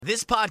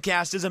This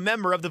podcast is a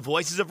member of the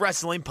Voices of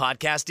Wrestling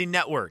Podcasting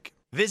Network.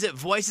 Visit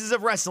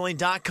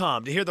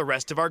voicesofwrestling.com to hear the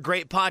rest of our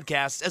great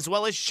podcasts, as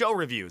well as show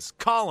reviews,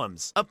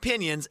 columns,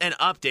 opinions, and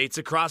updates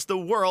across the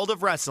world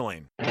of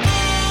wrestling.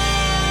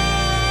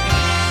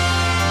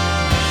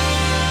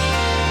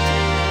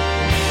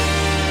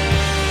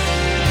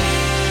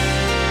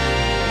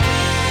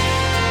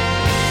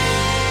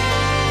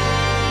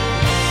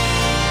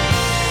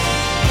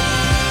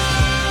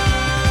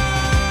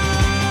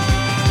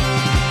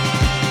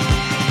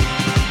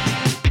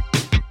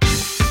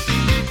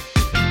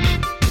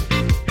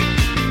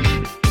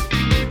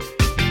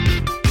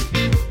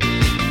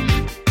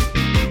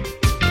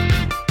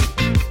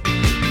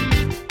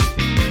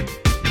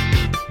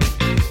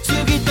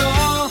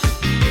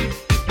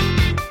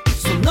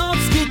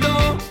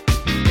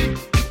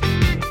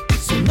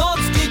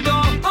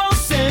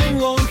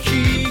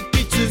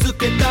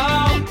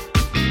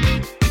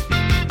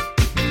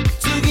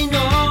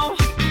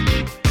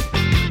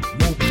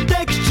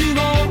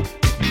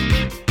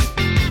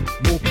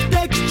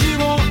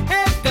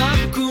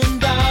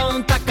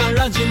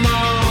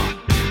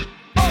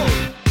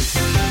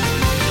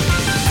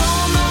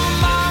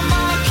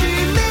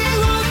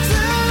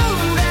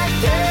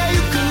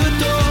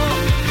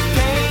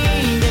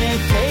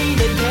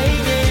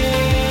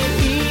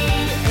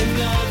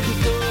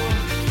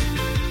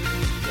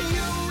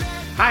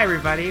 Hi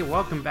everybody,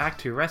 welcome back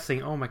to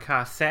Wrestling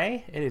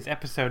Omakase. It is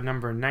episode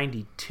number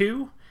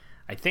 92,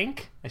 I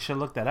think. I should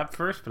look that up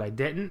first, but I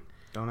didn't.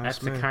 Don't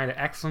ask That's me. the kind of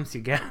excellence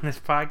you get on this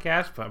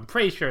podcast, but I'm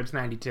pretty sure it's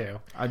 92.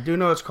 I do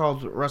know it's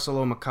called Wrestle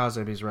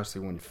Omakase because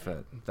wrestling when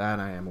fit. That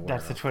I am aware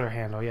That's the of. Twitter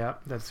handle,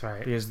 yep, that's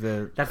right. Because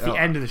That's the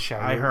end of the show.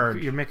 I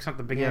heard. You're mixing up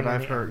the beginning Yeah,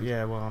 and I've the heard. end.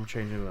 Yeah, well, I'm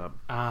changing it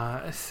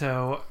up.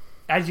 So,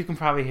 as you can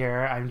probably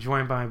hear, I'm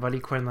joined by my buddy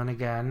Quinlan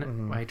again,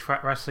 Mm-hmm. my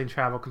wrestling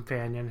travel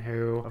companion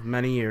who... Of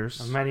many years.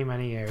 Of many,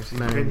 many years. He's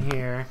Many. been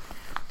here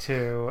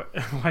to...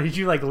 Why did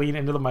you, lean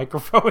into the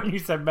microphone when you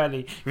said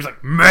many? He was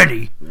like,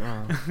 many!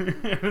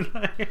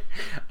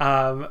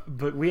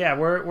 But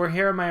we're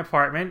here in my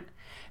apartment.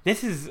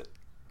 This is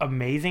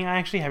amazing,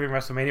 actually, having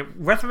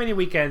WrestleMania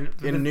weekend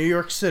In New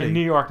York City. in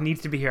New York needs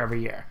to be here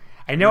every year.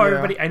 I know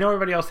Yeah.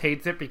 everybody else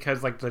hates it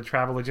because the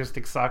travel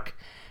logistics suck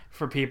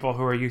for people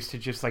who are used to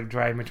just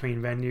driving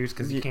between venues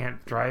because you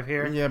can't drive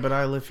here. Yeah, but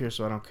I live here,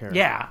 so I don't care.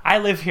 Yeah, I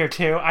live here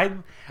too.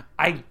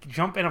 I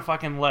jump in a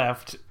fucking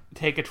Lyft,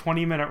 take a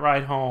 20-minute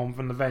ride home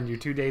from the venue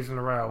 2 days in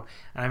a row,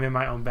 and I'm in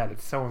my own bed.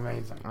 It's so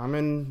amazing. I'm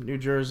in New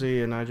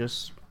Jersey, and I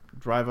just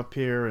drive up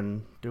here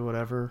and do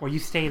whatever. Well, you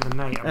stay the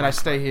night. And I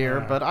stay here,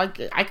 Yeah. but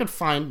I could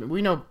find...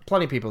 We know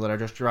plenty of people that are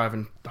just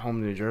driving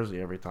home to New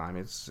Jersey every time.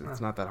 It's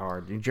not that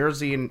hard. New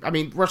Jersey, and I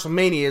mean,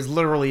 WrestleMania is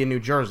literally in New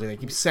Jersey. They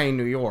keep saying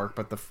New York,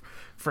 but the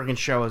friggin'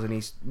 show is in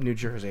East New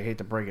Jersey. I hate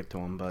to break it to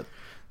them, but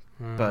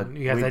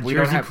you got that we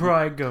don't Jersey have,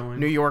 pride going.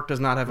 New York does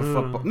not have a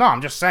football. No,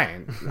 I'm just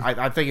saying.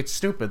 I think it's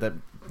stupid that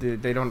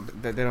they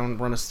don't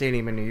run a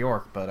stadium in New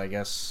York. But I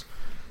guess,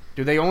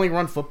 do they only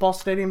run football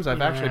stadiums?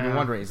 I've actually been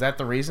wondering. Is that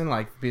the reason?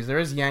 Because there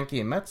is Yankee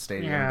and Mets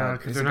Stadium. Yeah,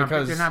 but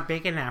because they're not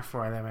big enough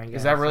for them. I guess.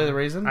 Is that really the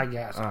reason? I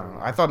guess.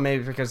 I thought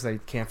maybe because they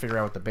can't figure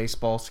out what the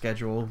baseball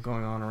schedule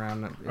going on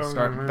around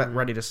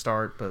ready to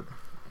start. But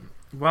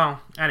Well,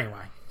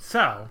 anyway,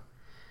 so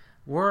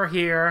we're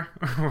here.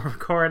 We're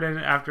recording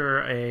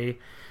after a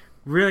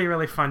really,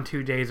 really fun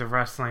 2 days of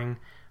wrestling.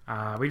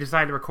 We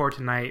decided to record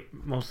tonight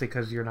mostly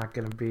because you're not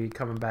going to be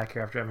coming back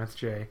here after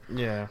MSG.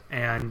 yeah,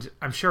 And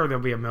I'm sure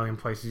there'll be a million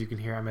places you can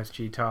hear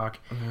MSG talk.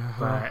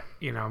 But,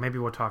 maybe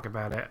we'll talk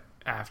about it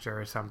after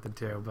or something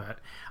too. But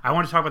I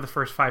want to talk about the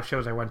first 5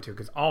 shows I went to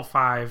because all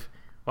 5,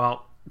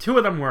 well, 2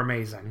 of them were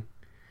amazing.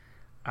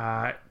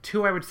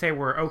 2 I would say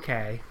were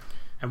okay.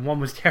 And 1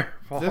 was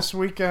terrible. this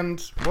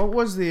weekend, what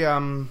was the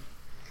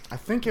I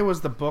think it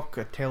was the book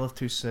A Tale of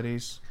Two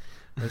Cities.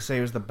 They say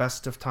it was the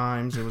best of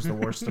times. It was the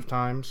worst of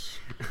times.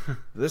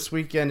 This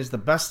weekend is the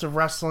best of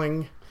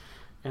wrestling,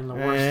 And the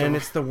worst and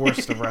of... it's the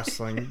worst of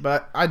wrestling.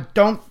 But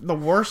the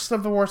worst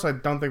of the worst, I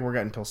don't think we're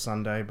getting until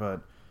Sunday.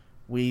 But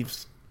we've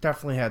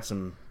definitely had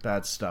some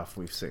bad stuff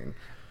we've seen.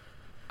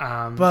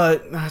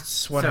 But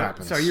that's what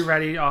happens. So are you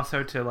ready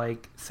also to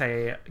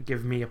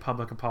give me a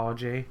public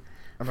apology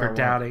for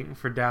About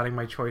what? doubting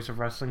my choice of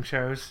wrestling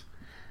shows?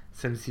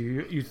 Since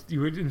you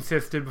had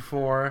insisted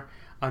before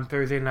on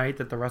Thursday night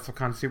that the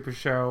WrestleCon Super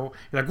Show,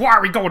 you're like, why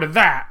are we going to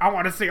that? I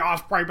want to see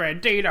Ospreay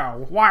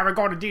Bandito. Why are we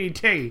going to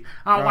DDT?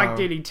 I don't like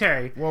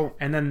DDT. Well,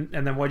 And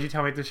then what'd you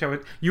tell me the show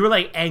was? You were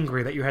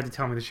angry that you had to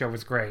tell me the show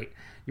was great.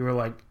 You were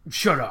like,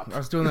 shut up. I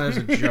was doing that as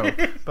a joke.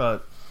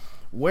 But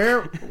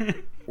where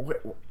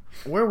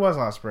was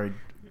Ospreay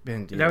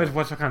Bandito? That was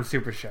WrestleCon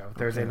Super Show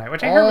Thursday night,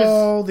 which I heard was...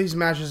 All these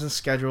matches and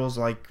schedules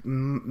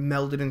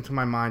melded into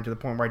my mind to the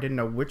point where I didn't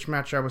know which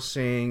match I was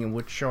seeing and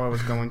which show I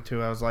was going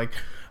to. I was like,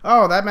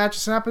 oh, that match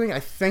is happening? I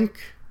think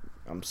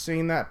I'm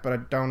seeing that, but I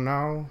don't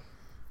know.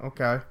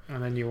 Okay.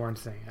 And then you weren't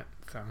seeing it.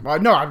 So. Well,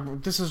 no,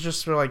 this is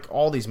just for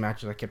all these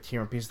matches I kept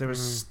hearing because there was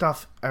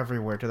stuff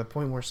everywhere to the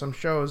point where some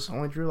shows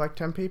only drew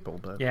 10 people.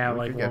 But Yeah,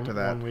 we could get to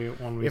that.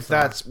 when we If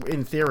saw. that's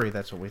in theory,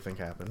 that's what we think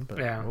happened. But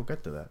Yeah. we'll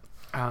get to that.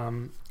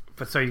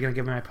 But so you're gonna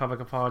give me my public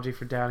apology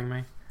for doubting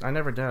me I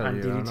never doubted on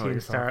you. I don't know what DDT you're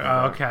and Star? talking Oh,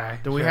 about. okay.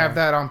 Do we Sure. have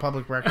that on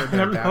public record? I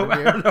don't know.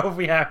 I don't know if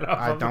we have it on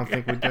I public don't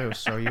think we do.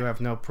 So you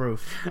have no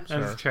proof. That's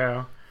Sir.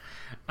 true.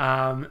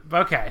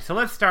 But okay, so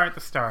let's start at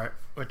the start,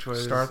 which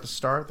was Start at the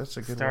start. That's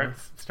a good one.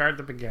 Start at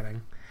the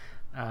beginning,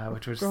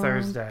 which was Going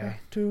Thursday.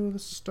 back to the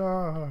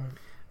start.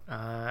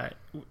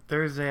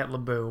 Thursday at La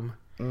Boom,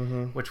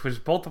 Mm-hmm. which was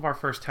both of our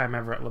first time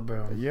ever at La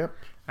Boom. Yep.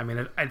 I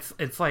mean,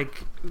 it's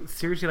like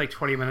seriously like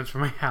 20 minutes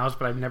from my house,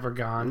 but I've never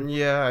gone.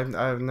 Yeah,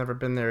 I've never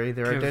been there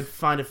either. I 'Cause- did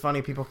find it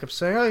funny. People kept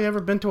saying, "Oh, you ever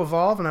been to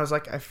Evolve?" And I was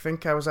like, "I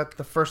think I was at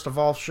the first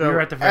Evolve show We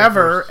were at the very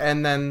ever." first.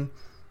 And then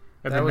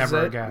But that then was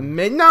never it. again.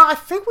 No, I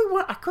think we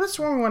went. I could have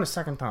sworn we went a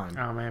second time.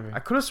 Oh, maybe. I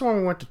could have sworn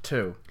we went to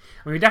 2.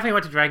 We definitely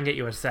went to Dragon Gate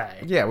USA.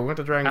 Yeah, we went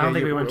to Dragon Gate. I don't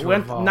think we went to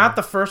Evolve. Not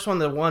the first one,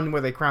 the one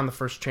where they crowned the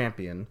first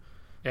champion.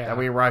 Yeah. That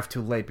we arrived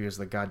too late because of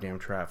the goddamn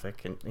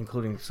traffic,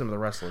 including some of the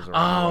wrestlers.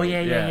 Oh, around.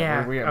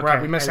 yeah. We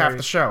Okay, missed I half know.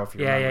 the show. If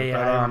you Yeah, remember.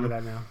 But, I remember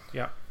that now.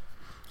 Yep.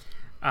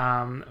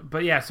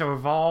 But yeah, so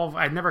Evolve,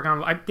 I've never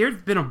gone. There's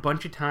been a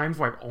bunch of times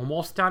where I've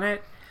almost done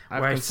it. I've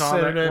Where I saw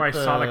the considered it, where I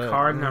saw the but,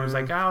 card and I was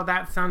like, oh,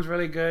 that sounds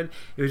really good.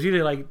 It was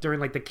usually like during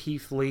like the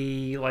Keith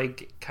Lee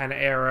like kind of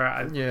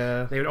era.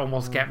 Yeah. They would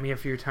almost get me a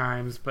few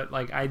times, but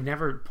like I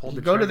never pulled the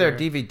You go to their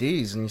trigger.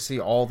 DVDs and you see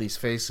all these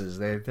faces.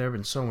 There have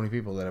been so many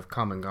people that have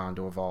come and gone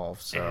to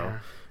Evolve, so Yeah.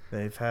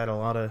 they've had a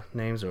lot of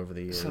names over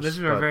the years. So this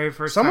is our But very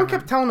first Someone time.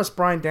 kept telling us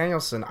Bryan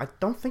Danielson. I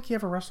don't think he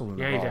ever wrestled in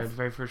Yeah, he Evolve. did.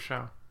 Very first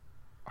show.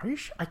 Are you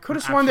sure? I could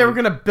have sworn they were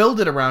going to build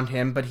it around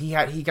him, but he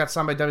got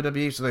signed by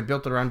WWE, so they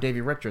built it around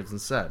Davey Richards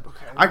instead.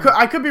 Okay.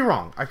 I could be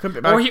wrong. I could be.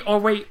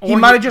 He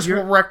might have just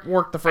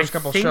worked the first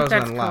couple shows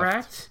and then left.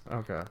 Correct.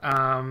 Okay.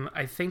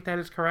 I think that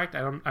is correct.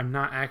 I'm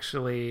not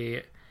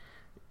actually.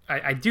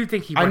 I do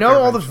think he. I went know there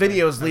all the eventually,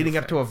 videos I leading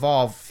would up say. to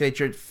Evolve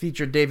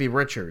featured Davey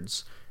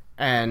Richards,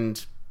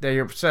 and they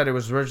said it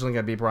was originally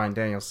going to be Bryan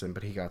Danielson,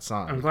 but he got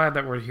signed. I'm glad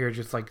that we're here,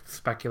 just like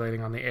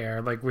speculating on the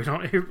air. Like we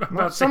don't.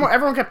 Well,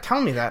 everyone kept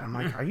telling me that. I'm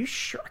like, are you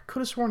sure? I could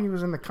have sworn he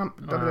was in the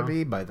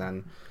WWE by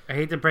then. I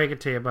hate to break it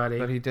to you, buddy.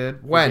 But he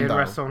did. When did though?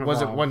 wrestle in Was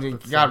it Evolve. when he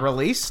Let's got see.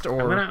 released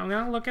or? I'm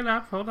gonna look it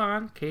up. Hold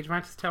on. Cage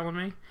Match is telling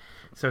me.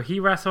 So he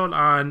wrestled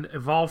on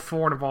Evolve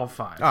 4 and Evolve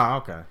 5. Oh,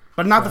 okay.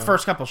 But not the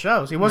first couple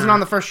shows. He wasn't No, on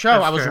the first show.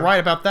 that's I was true. right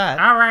about that.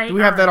 All right, Do we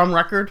all have that right. on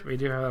record? We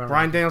do have that on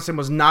Bryan Danielson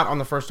was not on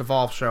the first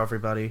Evolve show,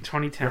 everybody.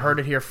 2010. You heard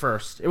it here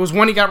first. It was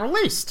when he got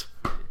released.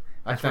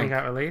 That's when he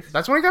got released?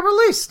 That's when he got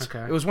released.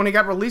 Okay. It was when he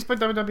got released by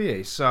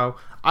WWE. So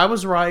I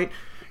was right.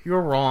 You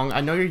were wrong.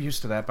 I know you're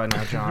used to that by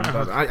now, John.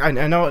 But I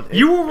know it.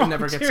 You were it wrong,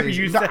 never gets too.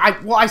 easy. You No, said-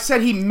 I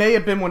said he may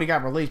have been when he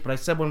got released, but I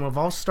said when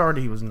Evolve started,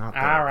 he was not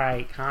there. All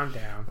right, calm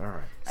down. All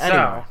right. So,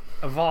 Anyway.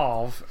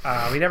 Evolve.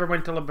 We never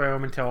went to La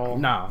Boom until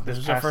No, this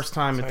was our past- first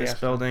time at so this yes.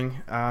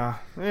 building. The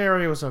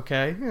area was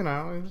okay. You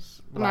know, it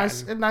was a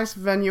Latin. nice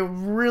venue.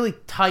 Really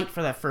tight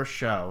for that first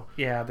show.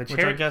 Yeah, the Which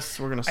chair. I guess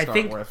we're gonna I start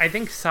think with. I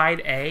think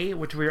side A,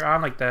 which we were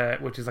on,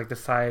 which is like the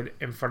side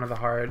in front of the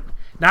hard.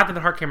 Not that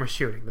the hard camera's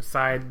shooting, the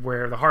side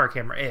where the horror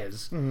camera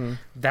is. Mm-hmm.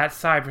 That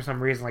side, for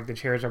some reason, like the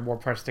chairs are more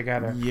pressed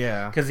together.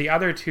 Yeah. Because the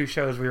other two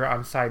shows we were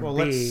on side Well,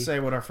 B. let's say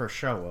what our first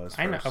show was.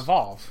 I know, first.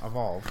 Evolve.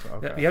 Evolve.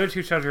 Okay. The other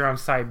two shows we were on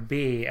side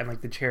B, and like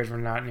the chairs were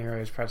not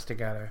nearly as pressed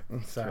together.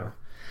 So, true.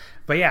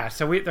 but yeah,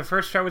 so the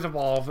first show was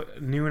Evolve,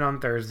 noon on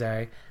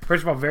Thursday.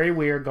 First of all, very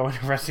weird going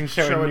to a wrestling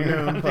show, show at at noon.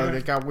 noon, on but Thursday.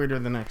 it got weirder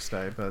the next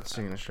day. But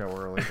seeing a show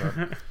early,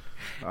 but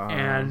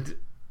And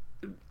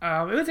it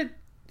was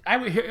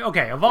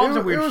Evolve's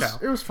a weird show.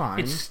 It was fine.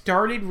 It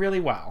started really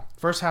well.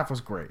 First half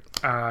was great.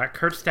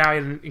 Kurt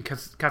Stallion and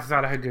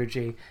Kazusada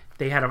Higuchi,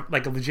 they had a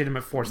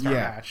legitimate 4-star Yeah,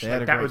 match. they had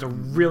Like, a that great- was a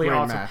really great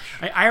awesome match.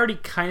 I already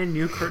kind of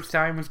knew Kurt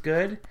Stallion was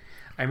good.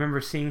 I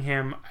remember seeing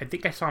him. I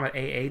think I saw him at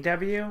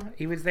AAW.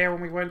 He was there when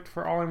we went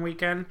for All In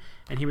Weekend,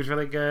 and he was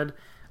really good.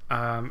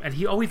 And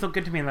he always looked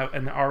good to me in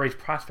the RH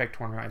Prospect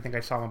tournament. I think I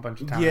saw him a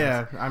bunch of times.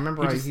 Yeah, I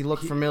remember he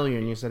looked he- familiar,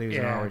 and you said he was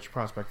Yeah. in the RH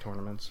Prospect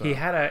tournament. So. He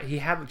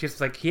had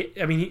just like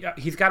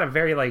he's got a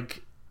very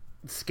like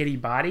skinny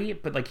body,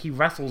 but like he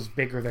wrestles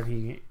bigger than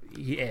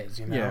he is,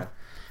 you know. Yeah.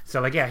 So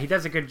like he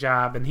does a good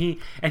job, and he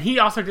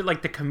also did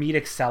like the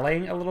comedic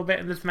selling a little bit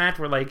in this match,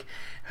 where like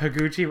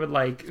Higuchi would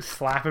like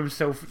slap him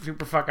so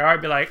super fucking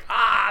hard, be like,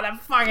 that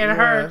fucking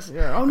hurts.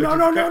 Yeah. Oh no,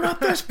 not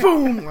this!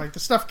 Boom! Like the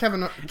stuff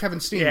Kevin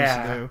Steen used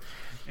to do.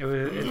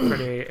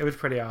 It was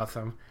pretty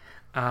awesome.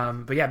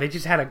 But yeah, they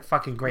just had a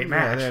fucking great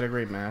match. Yeah, they had a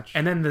great match.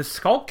 And then the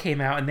Skulk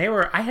came out, and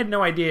I had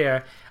no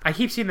idea. I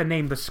keep seeing the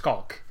name the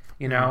Skulk,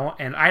 you know,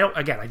 and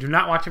I do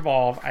not watch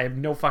Evolve. I have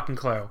no fucking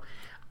clue.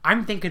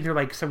 I'm thinking they're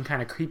like some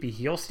kind of creepy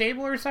heel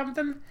stable or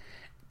something.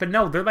 But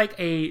no, they're like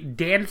a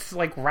dance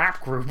like rap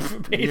group,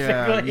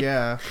 basically.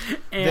 Yeah.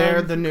 And-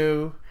 They're the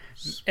new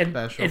And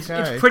Special it's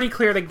K. pretty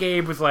clear that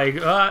Gabe was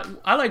like,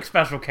 I like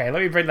Special K.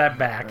 Let me bring that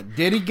back.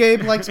 Did he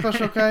Gabe like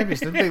Special K? Because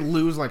didn't they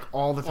lose like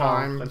all the Well,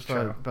 time? that's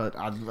true. But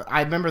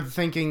I remember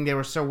thinking they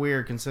were so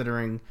weird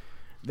considering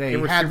They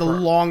were had the super-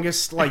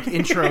 longest like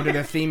intro to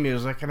the theme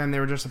music, and then they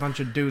were just a bunch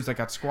of dudes that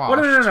got squashed.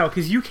 Well, no,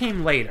 because you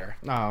came later.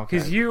 Oh, okay.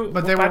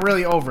 But they were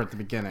really over at the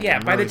beginning. Yeah,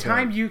 by really the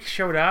time good. you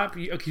showed up,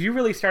 because you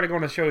really started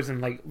going to shows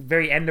in like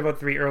very end of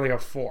 03, early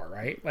 04,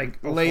 right?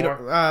 Like 04.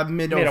 Later,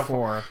 mid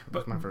 04 But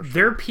was my first.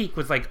 their peak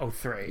was like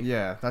 03.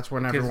 Yeah, that's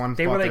when 'Cause everyone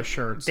they bought were like their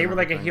shirts. they and were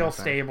like a everything, heel I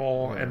think.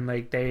 stable, Yeah. and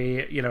like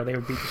they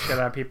would beat the shit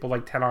out of people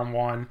like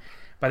 10-on-1.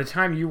 By the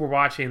time you were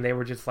watching, they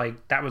were just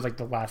like that was like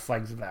the last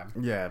legs of them.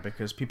 Yeah,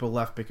 because people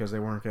left because they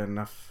weren't getting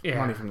enough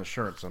money from the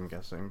shirts, I'm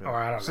guessing. But Or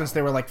I don't since know.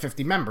 they were like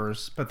 50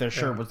 members, but their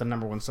shirt was the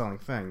number one selling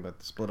thing,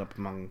 but split up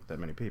among that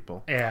many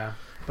people. Yeah,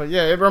 But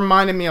yeah, it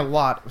reminded me a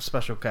lot of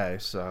Special K,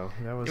 so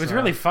that was it was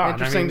really fun.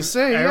 Interesting I mean, to see.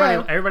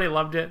 Everybody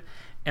loved it,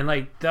 and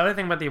like the other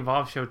thing about the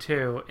Evolve show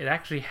too, it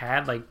actually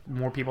had like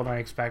more people than I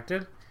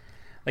expected.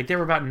 Like there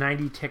were about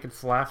 90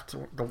 tickets left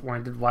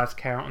when I did the last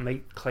count, and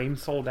they claimed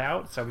sold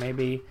out. So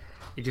maybe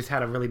it just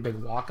had a really big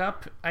walk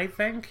up. I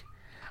think.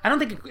 I don't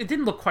think it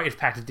didn't look quite as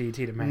packed as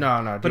DDT to me.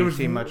 No, but it was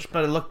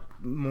but it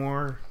looked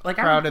more like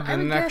crowded I than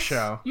the would next guess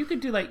show. You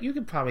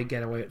could probably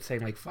get away with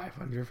saying like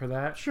 500 for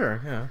that.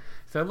 Sure, yeah.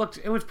 So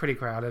it was pretty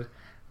crowded.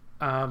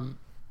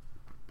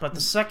 But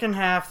the second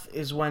half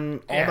is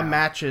when all the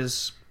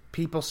matches,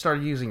 people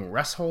started using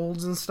rest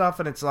holds and stuff,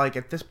 and it's like,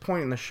 at this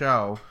point in the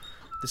show,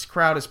 this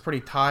crowd is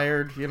pretty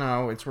tired,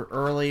 it's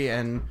early,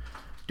 and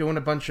doing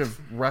a bunch of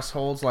rest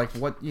holds, like,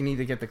 what you need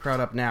to get the crowd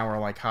up now are,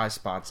 like, high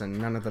spots, and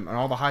none of them, and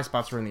all the high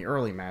spots were in the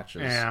early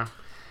matches. Yeah.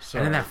 So,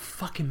 And then that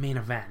fucking main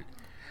event.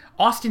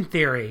 Austin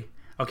Theory,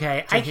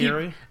 okay?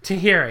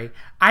 Tahiri?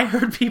 I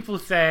heard people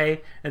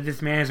say that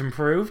this man has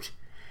improved.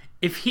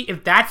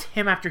 If that's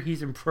him after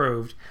he's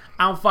improved,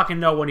 I don't fucking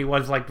know what he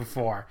was like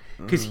before.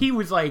 Because he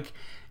was like...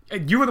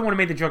 You were the one who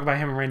made the joke about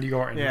him and Randy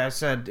Orton. Yeah, I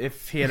said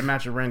if he had a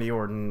match with Randy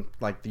Orton,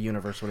 like, the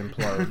universe would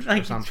implode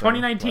Like, or something.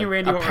 2019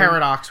 Randy a Orton...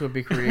 paradox would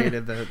be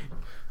created that...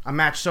 A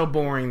match so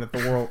boring that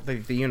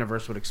the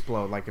universe would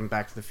explode, like in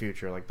Back to the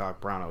Future, like Doc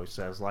Brown always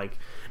says, like,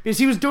 because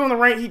he was doing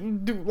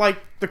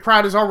the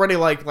crowd is already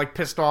like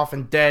pissed off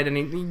and dead, and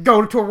he'd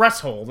go to a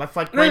rest hold. That's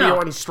like Randy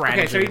Orton's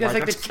strategy. Okay, so he does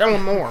like let's kill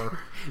him more.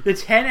 The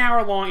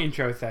 10-hour long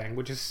intro thing,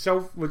 which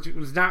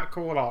was not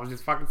cool at all. It was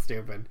just fucking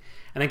stupid.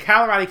 And then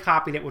Kyle O'Reilly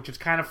copied it, which was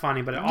kind of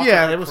funny, but it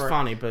also it was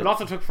funny, but it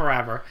also took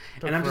forever.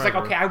 And I'm just like,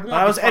 okay,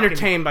 I was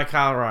entertained by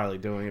Kyle O'Reilly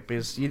doing it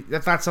because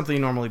that's not something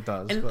he normally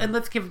does. And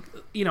let's give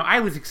I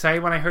was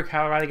excited when I heard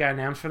Kyle O'Reilly got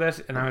announced for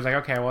this, and I was like,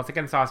 okay, well, it's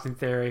against Austin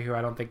Theory, who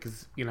I don't think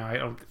is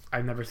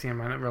I've never seen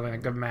him in really a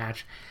good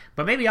match,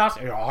 but maybe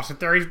Austin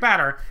Theory's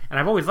better, and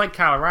I've always liked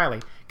Kyle O'Reilly.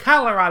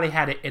 Kyle O'Reilly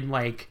had it in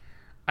like,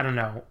 I don't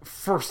know,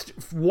 first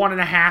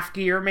 1.5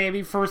 gear,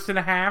 maybe first and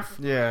a half.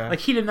 Yeah,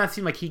 like he did not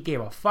seem like he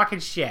gave a fucking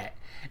shit.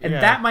 And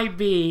that might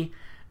be,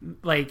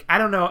 like, I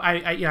don't know.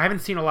 I haven't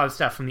seen a lot of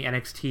stuff from the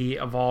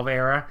NXT Evolve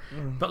era,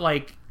 but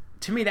like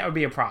to me that would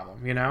be a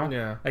problem,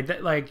 Yeah.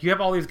 Like you have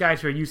all these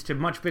guys who are used to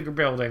much bigger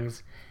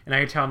buildings, and now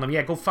you're telling them,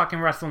 yeah, go fucking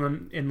wrestle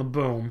in the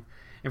Boom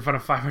in front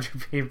of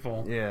 500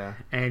 people,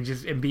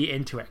 and be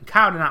into it. And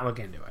Kyle did not look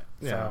into it.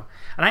 So,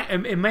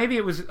 and maybe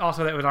it was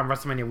also that it was on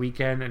WrestleMania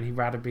weekend, and he'd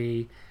rather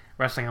be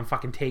wrestling on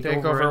fucking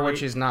Takeover,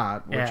 which he's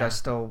not.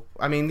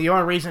 I mean, the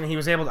only reason he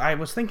was able to... I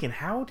was thinking,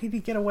 how did he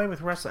get away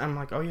with wrestling? I'm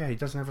like, oh yeah, he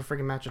doesn't have a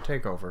freaking match at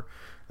Takeover.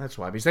 That's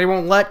why. Because they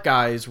won't let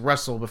guys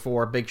wrestle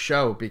before a big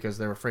show because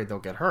they're afraid they'll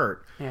get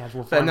hurt. Yeah,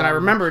 and then I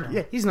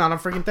remembered, he's not on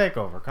freaking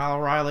Takeover. Kyle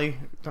O'Reilly,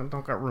 don't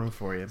got room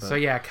for you. But. So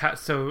yeah,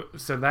 so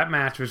that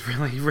match was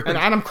really... And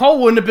Adam Cole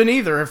wouldn't have been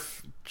either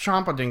if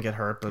Ciampa didn't get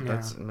hurt, but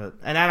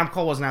and Adam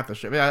Cole wasn't at the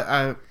show.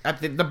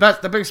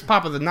 The biggest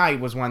pop of the night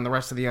was when the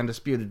rest of the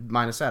Undisputed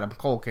minus Adam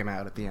Cole came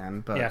out at the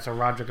end. But so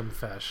Roderick and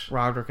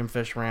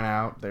Fish ran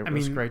out. It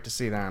was great to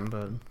see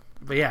them,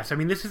 but yeah. So I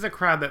mean, this is a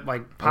crowd that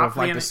like I would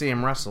like to see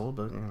him wrestle,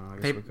 but I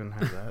guess we couldn't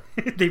have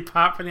that. They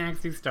pop for the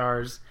NXT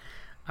stars.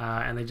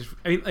 And they just,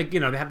 they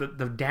had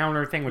the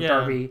downer thing with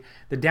Darby,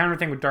 the downer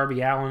thing with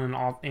Darby Allin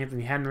and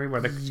Anthony Henry, where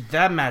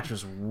that match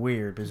was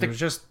weird because it was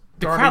just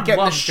the Darby crowd getting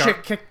the loves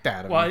shit kicked out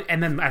of him. Well,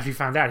 and then as we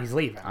found out, he's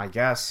leaving. I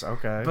guess,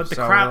 okay. But the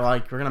so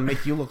crowd... we're gonna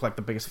make you look like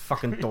the biggest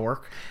fucking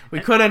dork. We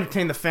could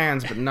entertain the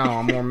fans, but no,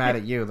 I'm more mad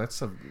at you.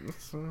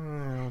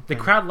 The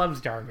crowd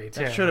loves Darby,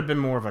 too. That should have been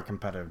more of a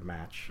competitive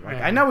match.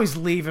 Like, I know he's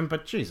leaving,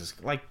 but Jesus,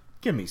 like,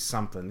 give me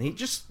something. He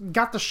just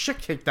got the shit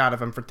kicked out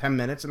of him for 10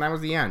 minutes, and that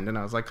was the end. And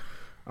I was like...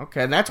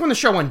 Okay, and that's when the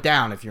show went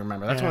down, if you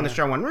remember. That's when the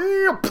show went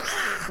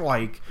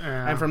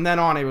and from then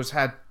on, it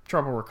had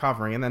trouble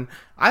recovering. And then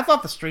I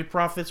thought the Street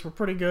Profits were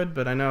pretty good,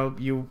 but I know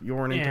you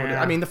weren't into it.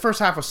 I mean, the first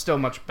half was still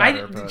much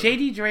better.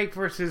 JD Drake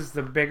versus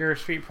the bigger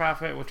Street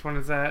Profit. Which one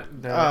is that?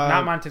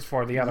 Not Montez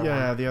Ford, the other one.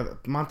 Yeah, the other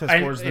Montez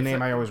Ford is the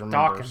name I always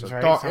remember. Dawkins,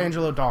 right?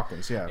 Angelo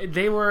Dawkins. Yeah,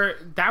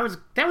 that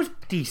was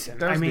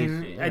decent.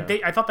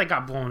 I thought they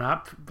got blown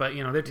up, but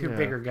they're two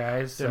bigger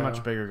guys. They're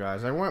much bigger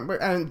guys.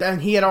 And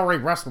he had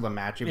already wrestled a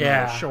match, even though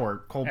it was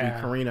short. Colby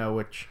Carino,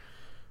 which.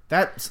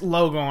 That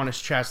logo on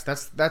his chest,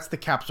 that's the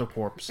Capsule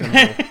Corp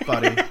symbol,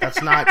 buddy.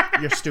 That's not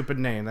your stupid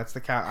name. That's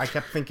the I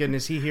kept thinking,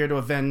 is he here to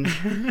avenge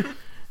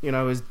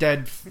his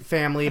dead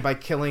family by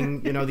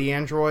killing, the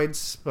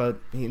androids, but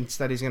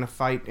instead he's going to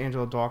fight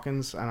Angelo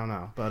Dawkins. I don't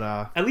know, but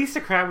at least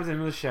the crowd was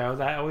into the show.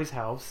 That always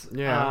helps.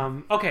 Yeah.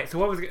 Okay, so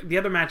what was the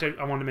other match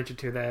I wanted to mention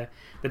too?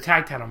 The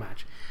tag title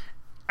match.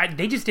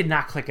 They just did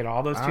not click at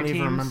all. Those two teams. I don't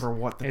even remember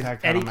what the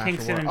tag title match was. Eddie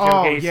Kingston and Joe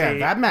Gacy. Oh yeah,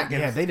 that match.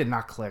 Yeah, they did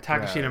not click.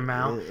 Takeshita and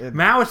Mao.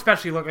 Mao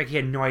especially looked like he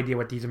had no idea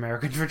what these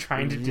Americans were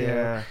trying to do.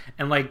 Yeah.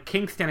 And like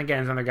Kingston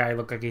again, is another guy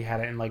looked like he had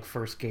it in like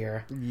first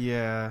gear.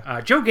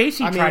 Yeah. Joe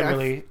Gacy tried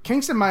really.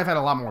 Kingston might have had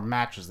a lot more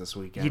matches this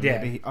weekend. He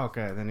did.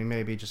 Then he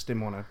maybe just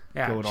didn't want to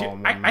go it all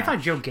in one I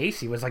thought Joe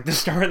Gacy was like the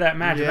star of that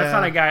match. Yeah. That's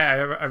not a guy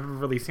I've ever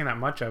really seen that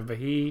much of, but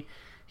he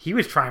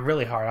was trying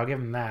really hard. I'll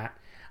give him that.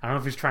 I don't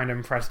know if he's trying to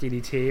impress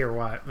DDT or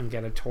what and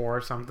get a tour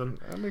or something.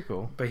 That'd be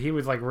cool. But he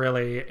was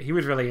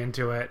really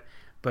into it.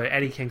 But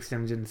Eddie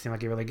Kingston didn't seem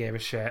like he really gave a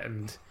shit.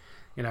 And,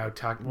 I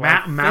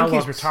think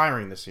he's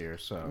retiring this year.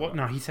 So. Well,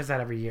 no, he says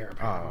that every year.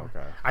 Apparently. Oh,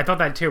 okay. I thought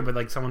that too, but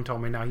like someone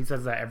told me, no, he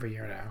says that every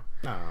year now.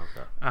 Oh,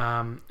 okay.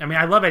 I mean,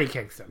 I love Eddie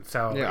Kingston.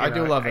 So yeah, I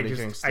do love Eddie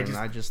Kingston.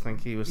 I just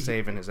think he was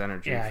saving his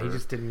energy. Yeah, he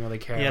just didn't really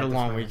care. He had a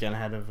long weekend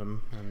ahead of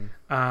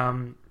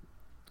him.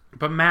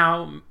 But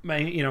Mao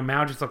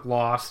just looked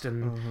lost,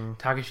 and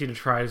Takeshita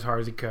tried as hard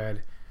as he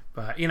could.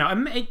 But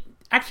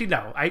actually,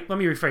 no. Let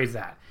me rephrase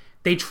that.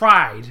 They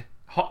tried.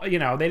 They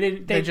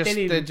didn't. They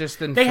just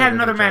didn't. They had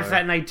another match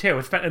that night too.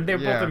 And they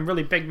were both in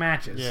really big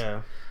matches.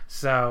 Yeah.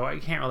 So I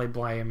can't really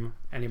blame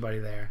anybody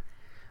there.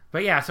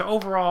 But yeah. So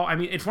overall, I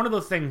mean, it's one of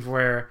those things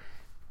where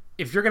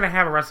if you're gonna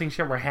have a wrestling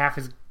show where half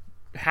is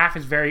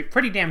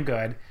pretty damn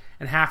good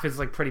and half is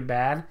like pretty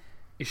bad,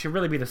 it should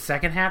really be the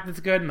second half that's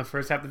good and the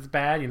first half that's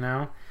bad.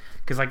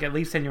 Because like at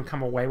least then you'll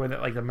come away with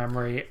it like the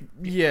memory.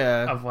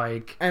 Yeah. Of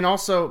like. And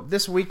also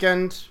this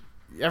weekend,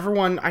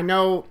 everyone, I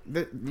know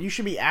that you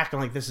should be acting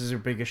like this is your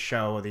biggest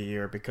show of the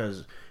year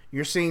because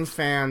you're seeing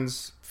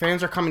fans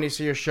are coming to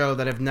see your show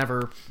that have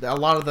never,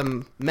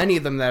 many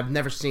of them that have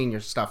never seen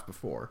your stuff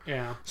before.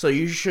 Yeah. So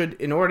you should,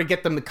 in order to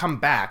get them to come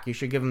back, you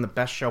should give them the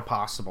best show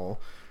possible.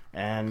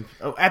 And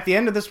at the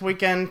end of this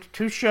weekend,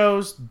 2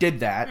 shows did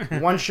that.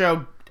 One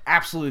show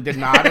absolutely did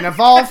not. And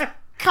Evolve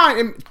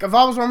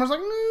was one was like,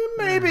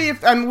 maybe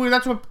if, and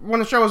that's what, when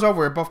the show was over,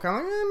 we're both kind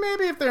of like,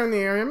 maybe if they're in the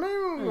area,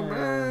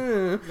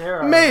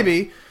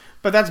 maybe.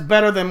 But that's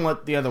better than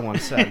what the other one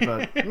said.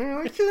 But like,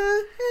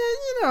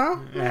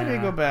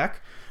 maybe go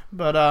back.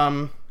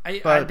 But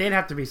they'd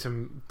have to be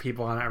some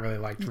people I really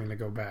liked for me to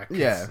go back.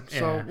 Yeah,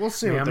 so we'll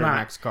see what their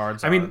next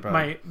cards are. I mean,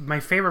 my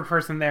favorite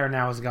person there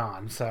now is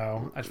gone.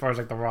 So as far as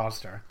like the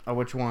roster, oh,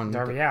 which one?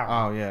 Darby Allin.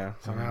 Oh yeah.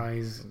 So now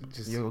he's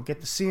just you'll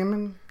get to see him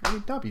in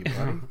AEW, buddy.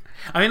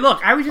 I mean,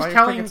 look, I was just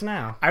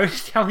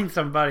telling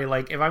somebody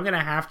like if I'm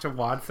gonna have to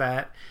watch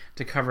that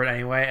to cover it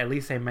anyway, at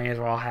least they may as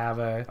well have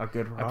a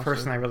good roster. A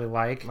person I really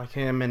like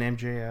him and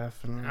MJF.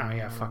 And,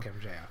 fuck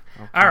MJF.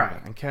 Okay. All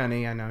right, and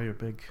Kenny. I know you're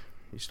big.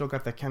 You still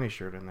got that Kenny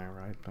shirt in there,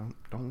 right?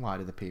 Don't lie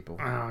to the people.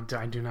 Oh,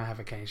 I do not have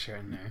a Kenny shirt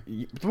in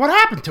there. What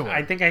happened to it?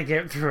 I think I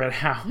threw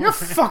it out. You're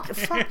fuck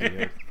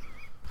you.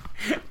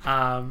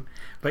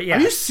 But yeah. Are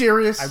you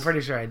serious? I'm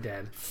pretty sure I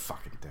did.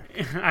 Fucking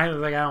dick. I was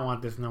like, I don't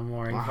want this no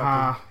more.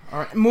 All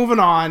right, moving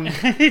on.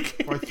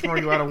 Or throw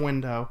you out a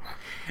window.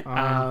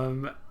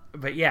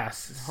 But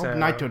yes. Hope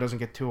Naito doesn't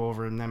get too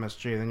over in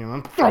MSG. Then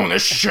I'm throwing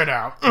this shit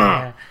out.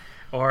 Yeah.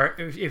 Or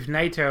if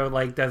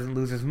Naito doesn't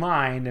lose his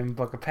mind and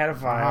book a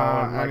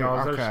pedophile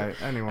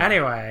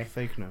Anyway,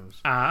 fake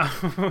news.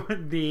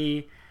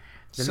 The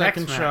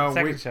second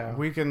show.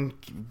 We can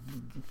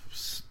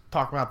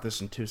talk about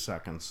this in 2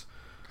 seconds.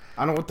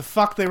 I don't know what the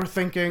fuck they were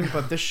thinking,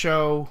 but this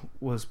show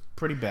was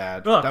pretty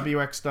bad. Look,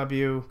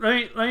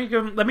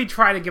 WXW. Let me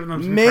try to give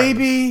them some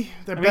maybe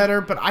praise. They're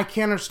better, but I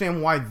can't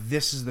understand why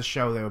this is the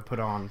show they would put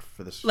on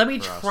for this. Let me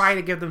try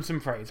to give them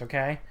some praise,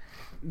 okay?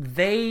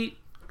 They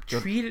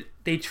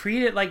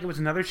treat it like it was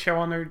another show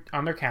on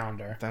their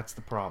calendar. That's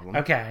the problem.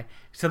 Okay,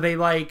 so they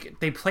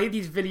play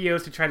these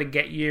videos to try to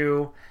get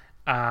you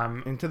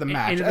into the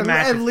match.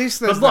 At least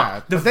there's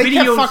that. But they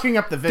kept fucking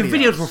up the videos. The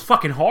videos were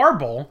fucking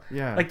horrible.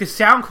 Yeah, like the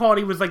sound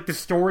quality was like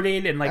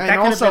distorted and like and that.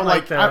 Also,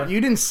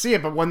 you didn't see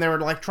it, but when they were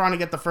like trying to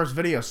get the first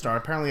video started,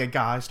 apparently a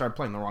guy started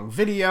playing the wrong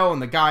video,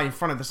 and the guy in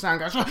front of the sound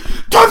guy's like,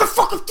 "Turn the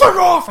fucking thing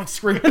off!" I'm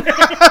screaming, "Turn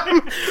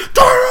it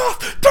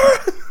off! Turn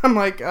it!" I'm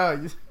like,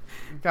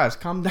 guys,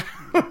 calm down.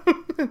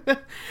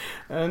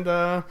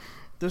 And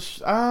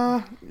this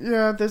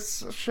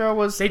show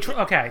was. They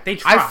tried.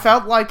 I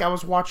felt like I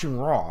was watching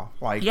Raw.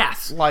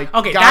 Yes.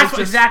 Okay, that's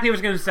exactly what I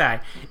was going to say.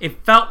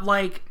 It felt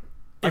like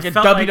a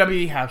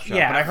WWE house show.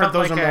 Yeah, but I heard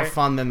those are more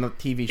fun than the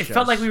TV shows. It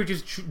felt like we were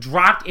just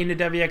dropped into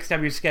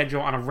WXW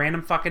schedule on a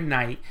random fucking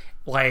night.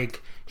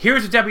 Like,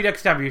 here's a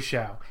WXW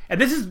show. And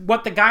this is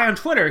what the guy on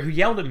Twitter who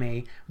yelled at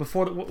me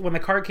before when the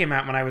card came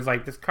out, when I was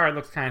like, this card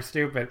looks kind of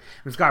stupid. And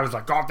this guy was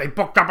like, oh, they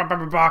booked up,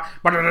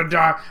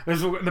 this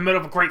is in the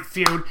middle of a great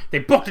feud. They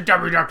booked a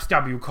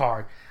WXW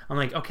card. I'm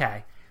like,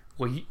 okay,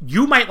 well,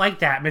 you might like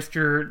that,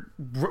 Mr.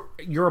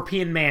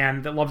 European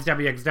man that loves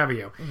WXW.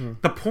 Mm-hmm.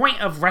 The point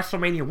of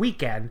WrestleMania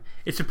weekend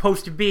is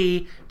supposed to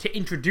be to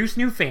introduce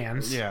new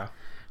fans. Yeah.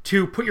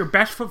 to put your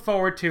best foot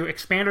forward to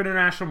expand our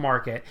international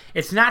market.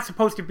 It's not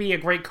supposed to be a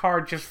great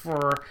card just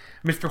for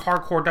Mr.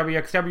 Hardcore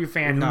WXW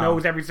fan who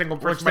knows every single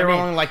person. Which there were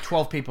only like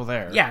 12 people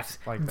there. Yes.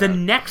 Like the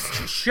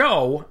next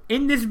show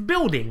in this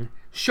building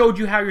showed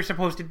you how you're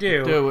supposed to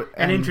do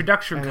an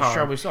introduction card. A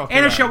show we saw today.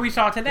 And a show we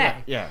saw today.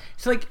 Yeah.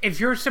 So like if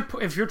you're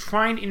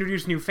trying to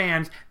introduce new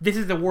fans, this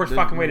is the worst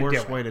fucking way to do it.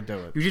 Worst way to do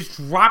it. You just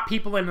drop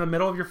people into the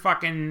middle of your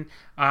fucking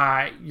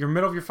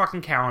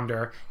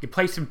calendar. You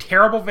play some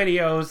terrible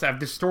videos that have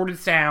distorted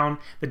sound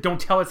that don't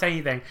tell us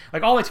anything.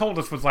 Like all they told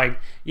us was like,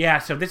 yeah,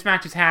 so this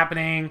match is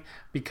happening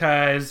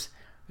because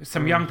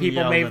some young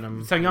people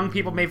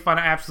made fun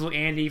of Absolute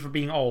Andy for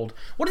being old.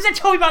 What does that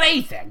tell me about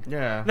anything?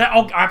 Yeah. That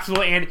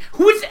Absolute Andy.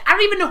 Who is? I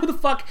don't even know who the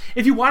fuck.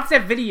 If you watch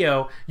that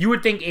video, you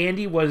would think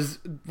Andy was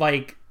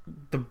like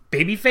the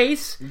baby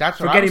face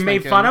for getting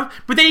made fun of.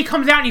 But then he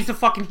comes out and he's the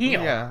fucking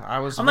heel. Yeah, I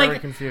was very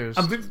confused.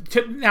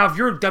 Now, if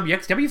you're a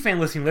WXW fan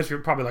listening to this, you're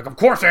probably like, of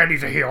course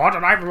Andy's a heel.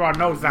 Everyone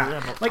knows that.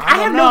 Yeah, like, I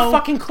have no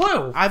fucking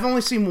clue. I've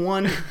only seen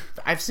one.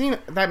 I've seen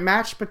that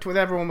match between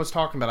everyone was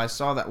talking about. I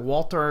saw that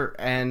Walter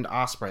and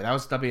Ospreay. That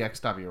was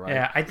WXW, right?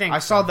 Yeah, I think I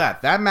saw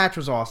that. That match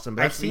was awesome.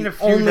 But I've seen a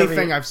few only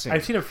thing I've seen.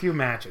 I've seen a few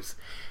matches.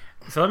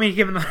 So let me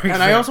give another example.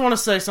 And I also want to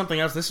say something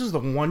else. This is the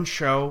one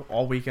show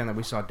all weekend that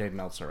we saw Dave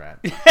Meltzer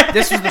at.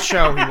 This was the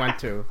show he went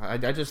to. I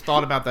just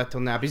thought about that till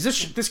now.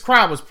 Because this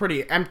crowd was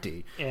pretty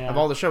empty of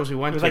all the shows he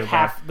went to. It was like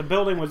half. The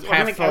building was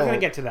half full. I was going to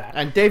get to that.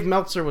 And Dave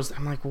Meltzer was...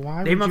 I'm like,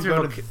 why Dave would you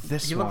go to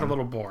this He looked a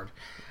little bored.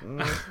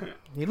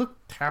 He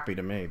looked happy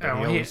to me. But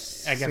he always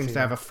seems to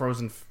have a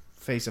frozen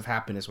face of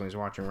happiness when he's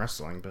watching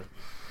wrestling.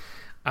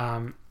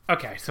 But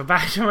okay, so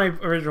back to my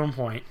original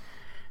point.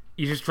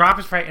 You just drop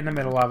us right in the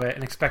middle of it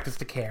and expect us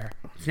to care.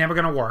 It's never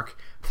going to work.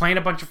 Playing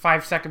a bunch of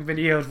 5-second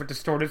videos with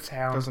distorted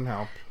sound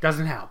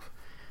doesn't help.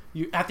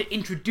 You have to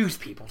introduce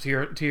people to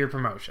your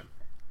promotion.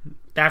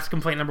 That's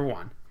complaint number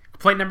one.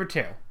 Complaint number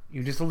two,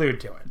 you just alluded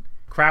to it.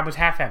 Crowd was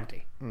half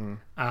empty.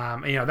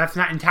 That's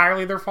not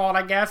entirely their fault,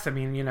 I guess. I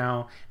mean,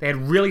 they had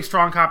really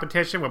strong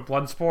competition with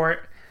Bloodsport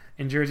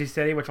in Jersey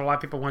City, which a lot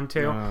of people went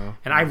to,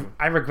 and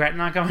I regret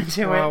not going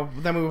to it. Well,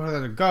 then we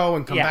wanted to go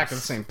and come back to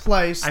the same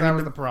place. That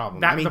was the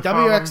problem.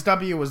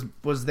 WXW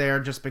was there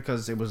just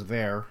because it was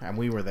there, and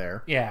we were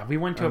there. Yeah, we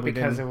went to it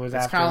because it was.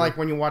 It's kind of like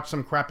when you watch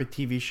some crappy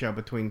TV show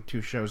between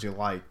two shows you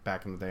like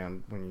back in the day.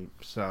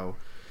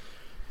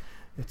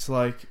 It's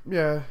like,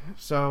 yeah,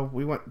 so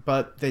we went,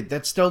 but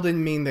that still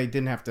didn't mean they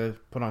didn't have to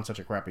put on such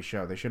a crappy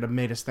show. They should have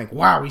made us think,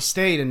 wow, we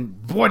stayed,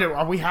 and boy,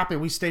 are we happy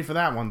we stayed for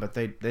that one, but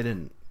they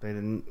didn't. They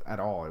didn't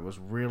at all. It was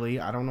really,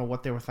 I don't know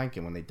what they were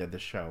thinking when they did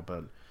this show,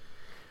 but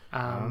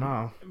I don't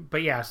know.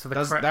 But yeah, so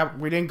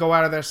we didn't go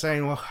out of there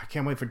saying, well, I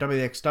can't wait for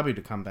WXW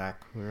to come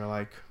back. We were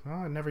like, oh,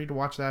 I never need to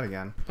watch that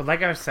again. But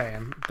like I was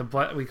saying,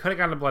 we could have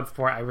gone to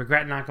Bloodsport. I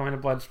regret not going to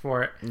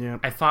Bloodsport. Yeah.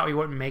 I thought we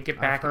wouldn't make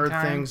it back in time. I've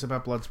heard things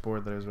about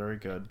Bloodsport that is very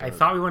good. I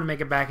thought we wouldn't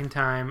make it back in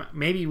time.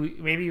 Maybe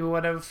we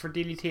would have for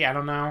DDT. I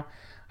don't know.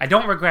 I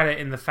don't regret it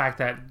in the fact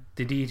that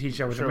the DDT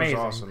show was amazing,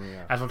 awesome,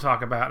 yeah. as we'll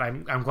talk about.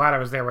 I'm glad I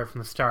was there right from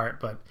the start,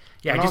 but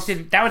yeah,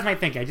 that was my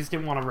thinking. I just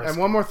didn't want to risk. And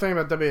one more thing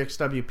about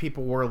WXW,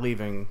 people were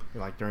leaving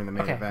like during the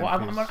main event.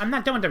 Well, I'm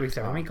not done with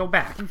WXW. Let me go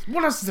back.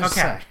 What else does it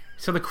say?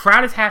 So the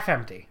crowd is half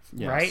empty,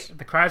 yes. right?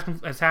 The crowd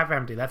is half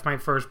empty. That's my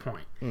first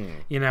point.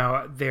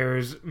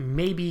 There's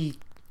maybe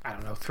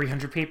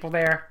 300 people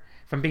there.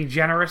 If I'm being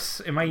generous,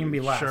 it might even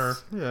be less. Sure,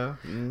 yeah,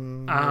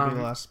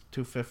 maybe less,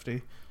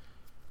 250.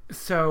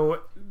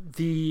 So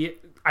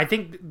I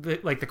think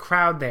the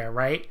crowd there,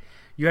 right?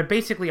 You had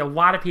basically a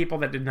lot of people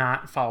that did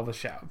not follow the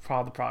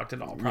product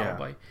at all,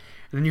 probably. Yeah.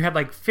 And then you had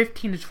like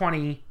 15 to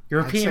 20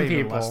 European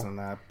people. Less than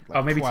that.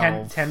 Like maybe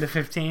 10 to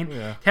 15.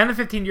 Yeah. 10 to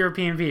 15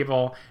 European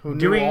people who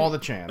knew all the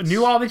chants.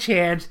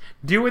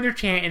 Doing their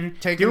chanting,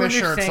 taking their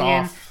shirts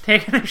off.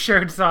 Taking their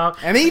shirts off.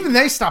 And even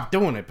they stopped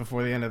doing it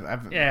before the end of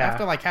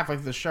after like halfway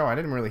through the show. I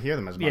didn't really hear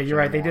them as much. Yeah, you're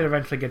right. They did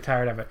eventually get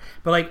tired of it.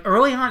 But like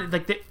early on,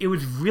 it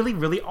was really,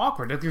 really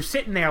awkward. Like you're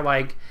sitting there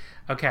like,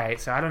 okay,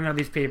 so I don't know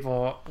these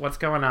people. What's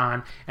going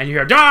on? And you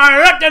hear da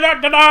da da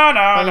da da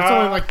da. But it's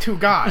only like two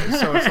guys,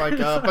 so it's like.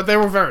 But they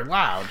were very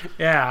loud.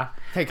 Yeah,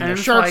 taking their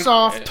shirts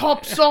off,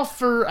 tops off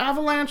for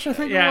Avalanche. I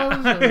think it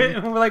was.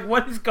 And we're like,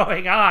 what is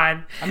going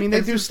on? I mean,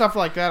 they do stuff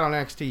like that on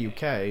NXT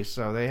UK,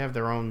 so they have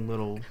their own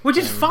little. Which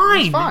is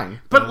fine. It's fine,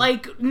 but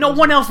like no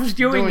one else was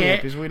doing it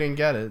because we didn't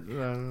get it.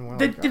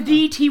 The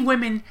DDT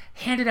women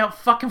handed out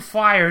fucking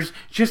flyers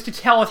just to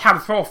tell us how to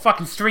throw a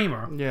fucking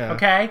streamer. Yeah.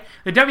 Okay.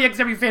 The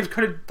WXW fans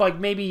could have like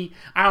maybe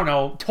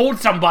told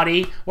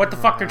somebody what the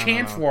fuck their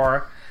chants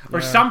were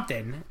or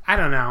something. I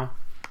don't know.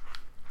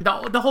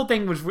 The whole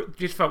thing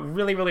just felt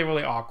really, really,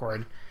 really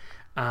awkward.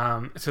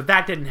 So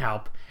that didn't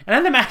help. And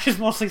then the matches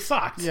mostly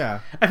sucked. Yeah.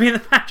 I mean,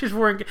 the matches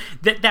weren't...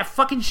 That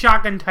fucking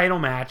shotgun title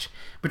match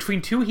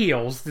between two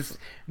heels,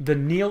 the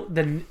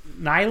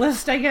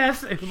nihilist, I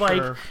guess,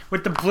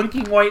 with the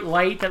blinking white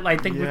light that I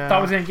think we thought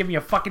was going to give me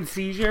a fucking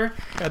seizure.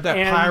 Had that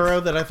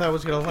pyro that I thought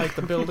was going to light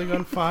the building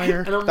on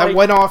fire. That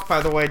went off,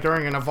 by the way,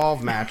 during an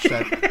Evolve match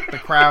that the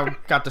crowd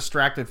got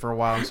distracted for a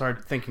while and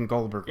started thinking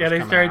Goldberg was coming out.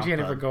 Yeah, they started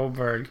chanting for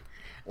Goldberg.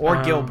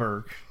 Or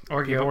Gilbert.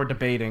 Or People were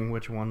debating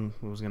which one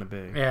it was going to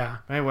be. Yeah.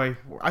 Anyway,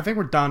 I think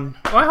we're done.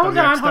 Well, hold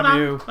on.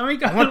 WXW. Let me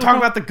go. I want to talk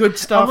about the good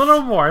stuff. A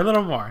little more.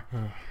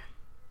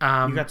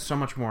 You got so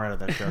much more out of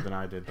that show than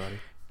I did, buddy.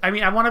 I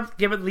mean, I want to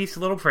give at least a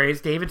little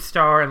praise. David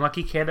Starr and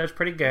Lucky Kid, that was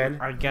pretty good.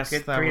 I guess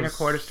good that 3 was...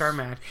 3/4 star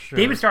match. Sure.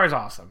 David Starr is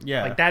awesome.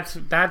 Yeah. Like, that's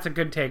a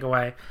good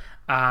takeaway.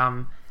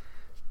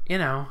 You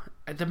know,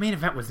 the main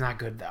event was not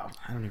good, though.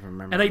 I don't even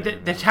remember. And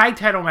like the tag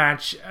title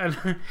match,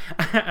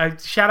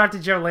 shout out to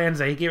Joe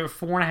Lanza. He gave it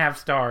 4.5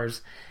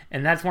 stars.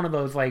 And that's one of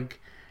those,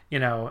 like, you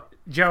know,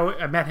 Joe,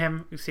 I met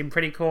him. He seemed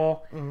pretty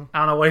cool. Mm-hmm. I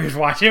don't know what he was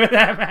watching with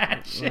that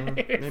match.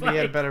 Maybe he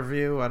had a better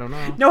view. I don't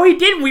know. No, he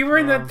didn't. We were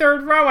in the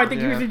third row. I think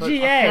he was a GA.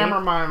 A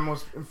cameraman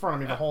was in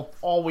front of me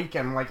all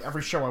weekend, like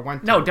every show I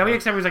went to. No,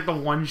 WXW was like the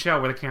one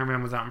show where the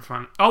cameraman was out in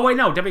front. Oh wait,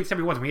 no,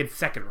 WXW wasn't. We had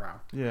second row.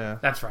 Yeah,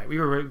 that's right. We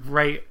were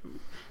right.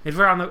 It was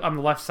right on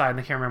the left side, and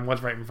the cameraman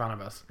was right in front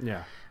of us.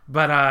 Yeah.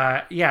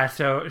 But, yeah,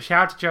 so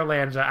shout out to Joe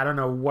Lanza. I don't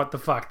know what the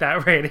fuck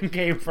that rating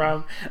came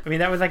from. I mean,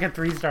 that was like a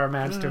 3-star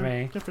match to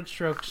me. Different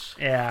strokes.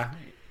 Yeah.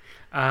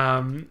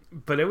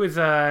 But it was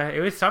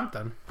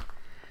something.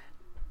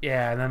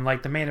 Yeah, and then,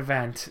 like, the main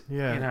event,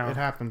 yeah, you know. It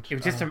happened.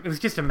 It was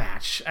just a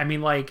match. I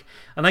mean, like,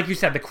 and like you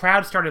said, the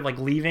crowd started, like,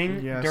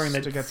 leaving during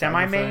the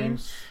semi-main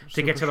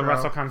to get to the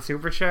WrestleCon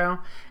Super Show.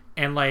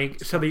 And,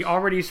 like, so the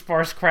already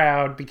sparse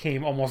crowd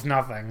became almost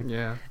nothing.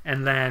 Yeah.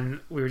 And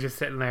then we were just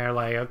sitting there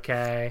like,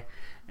 okay.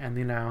 And,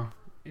 you know,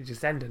 it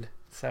just ended.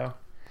 So. And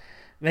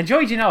then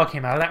Joey Janela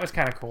came out. That was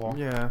kind of cool.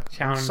 Yeah.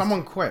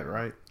 Someone quit,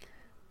 right?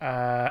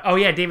 Oh,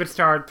 yeah, David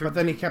Starr. But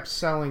then he kept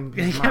selling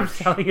his merch. Kept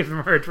selling his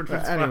merch, which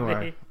was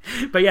funny.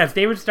 But, yes,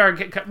 David Starr.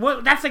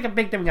 Well, that's like a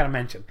big thing we got to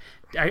mention.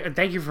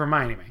 Thank you for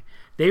reminding me.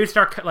 David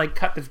Starr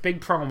cut this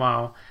big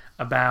promo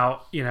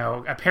about, you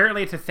know,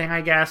 apparently it's a thing, I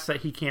guess,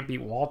 that he can't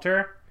beat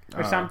Walter.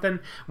 Or something.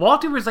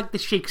 Walter was like the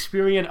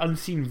Shakespearean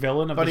unseen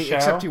villain of the show.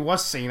 Except he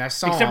was seen. I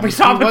saw him. We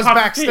saw him. He was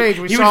backstage.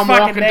 We saw him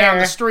walking down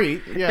the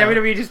street. Yeah.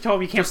 WWE just told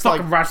him you can't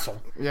fucking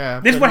wrestle. Yeah.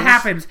 This is what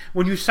happens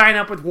when you sign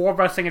up with World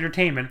Wrestling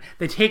Entertainment.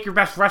 They take your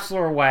best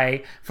wrestler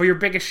away for your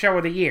biggest show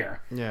of the year.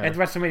 Yeah. At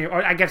WrestleMania.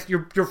 Or I guess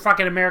your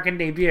fucking American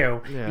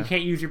debut. Yeah. You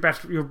can't use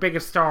your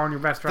biggest star on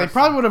your best wrestler. They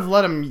probably would have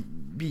let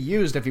him be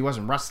used if he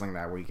wasn't wrestling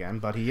that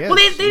weekend, but he is. Well,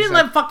 they didn't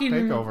let fucking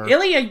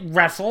Ilya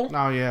wrestle.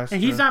 Oh, yeah.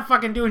 And he's not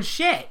fucking doing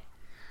shit.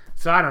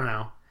 So I don't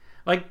know.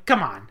 Like,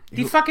 come on.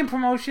 These fucking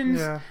promotions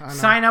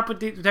sign up with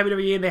the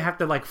WWE and they have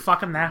to, like,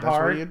 fuck them that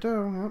hard. That's what you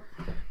do.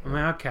 Yep. I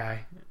mean, okay.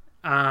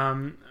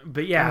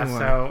 But yeah, anyway,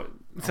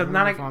 so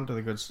not on to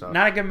the good stuff.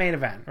 Not a good main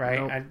event, right?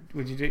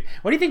 Nope.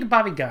 What do you think of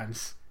Bobby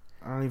Guns?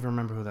 I don't even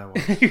remember who that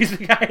was. He was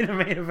the guy in the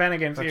main event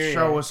against That Irie.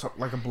 show was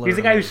like a blur. He's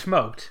the guy who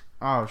smoked.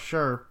 Oh,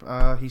 sure.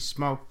 He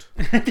smoked.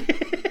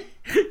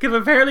 Because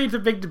apparently it's a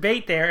big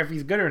debate there if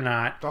he's good or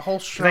not. The whole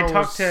show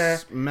was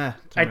meh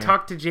to me. I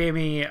talked to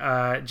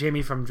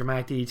Jamie from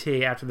Dramatic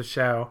DDT after the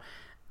show,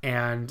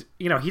 and,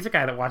 you know, he's a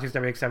guy that watches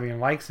WXW and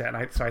likes it,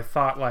 and so I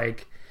thought,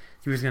 like,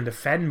 he was going to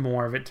defend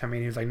more of it to me,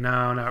 and he was like,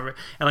 no, not really.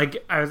 And,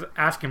 like, I was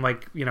asking him,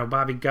 like, you know,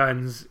 Bobby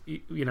Guns,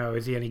 you know,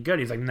 is he any good?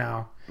 He's like,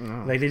 no.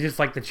 Like, they just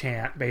like the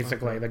chant,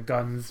 basically, the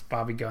Guns,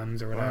 Bobby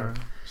Guns, or whatever. Right.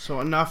 So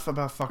enough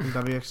about fucking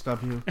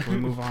WXW. Can we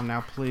move on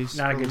now, please?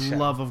 Not a good show. For the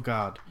love of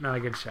God. Not a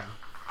good show.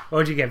 What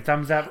would you give?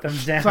 Thumbs up?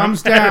 Thumbs down?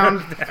 Thumbs down.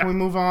 Can we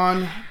move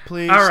on,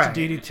 please, all right. to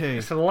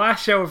DDT? So the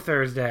last show of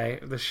Thursday,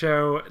 the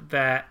show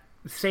that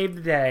saved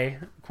the day,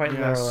 quite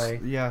literally.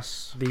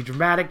 Yes. The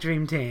Dramatic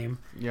Dream Team.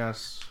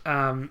 Yes.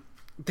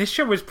 This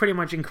show was pretty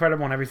much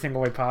incredible in every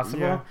single way possible.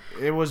 Yeah.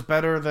 It was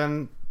better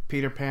than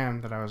Peter Pan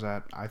that I was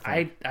at, I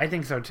think. I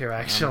think so too,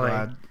 actually.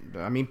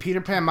 I mean,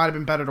 Peter Pan might have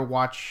been better to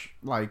watch,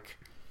 like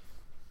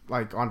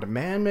on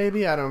demand,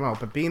 maybe? I don't know.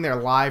 But being there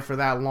live for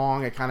that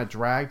long, it kind of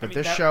dragged. But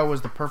this show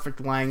was the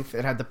perfect length.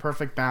 It had the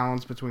perfect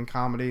balance between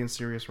comedy and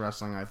serious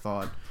wrestling, I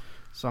thought.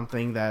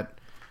 Something that...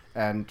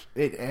 And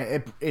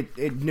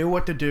it knew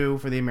what to do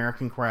for the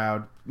American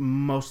crowd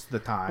most of the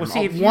time. Well,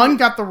 see, one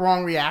got the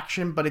wrong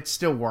reaction, but it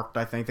still worked,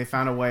 I think. They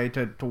found a way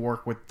to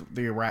work with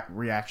the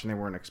reaction they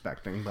weren't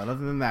expecting. But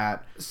other than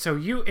that... So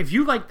if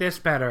you like this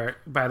better,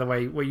 by the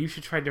way, what you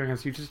should try doing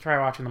is you just try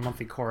watching the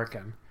monthly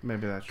Korakuen.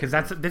 Maybe that's... Because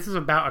this is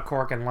about a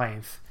Korakuen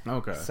length.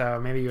 Okay. So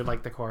maybe you would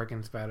like the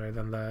Korakuens better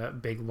than the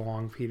big,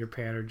 long Peter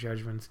Pan or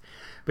Judgments.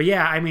 But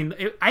yeah, I mean,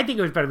 I think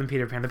it was better than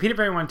Peter Pan. The Peter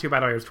Pan one, too, by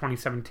the way, was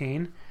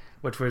 2017.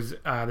 Which was the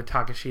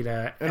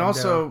Takeshita. And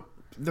also,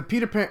 the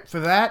Peter Pan,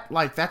 for that,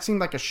 like, that seemed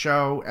like a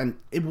show, and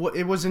it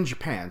was in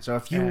Japan. So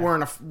if you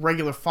weren't a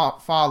regular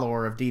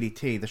follower of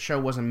DDT, the show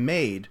wasn't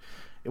made.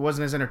 It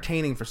wasn't as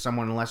entertaining for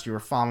someone unless you were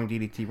following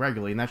DDT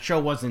regularly. And that show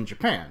was in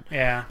Japan.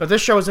 Yeah. But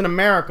this show is in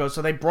America,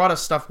 so they brought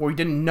us stuff where we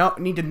didn't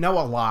need to know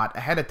a lot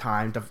ahead of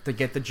time to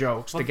get the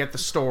jokes, to get the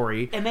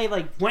story. And they,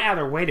 like, went out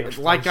of their way to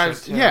explain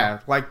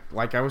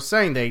like I was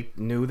saying, they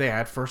knew they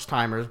had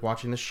first-timers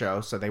watching the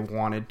show, so they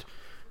wanted...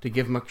 to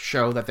give them a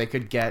show that they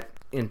could get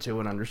into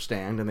and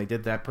understand, and they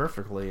did that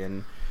perfectly,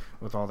 and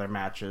with all their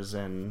matches,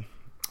 and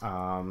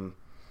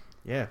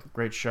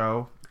great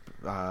show.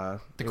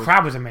 The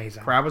crowd was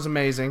amazing. Crowd was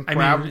amazing. I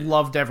Crowd mean-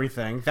 loved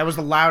everything. That was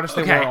the loudest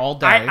they were all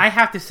day. I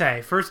have to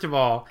say, first of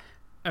all,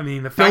 I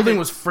mean, the building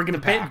was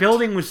friggin' packed.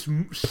 Building was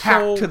packed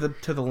so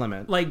to the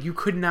limit. like you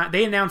could not.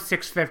 They announced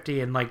 650,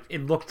 and like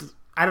it looked.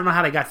 I don't know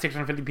how they got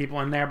 650 people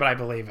in there, but I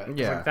believe it. It's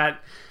Yeah. like that.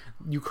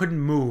 You couldn't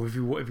move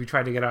if you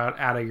tried to get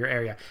out of your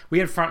area. We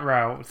had front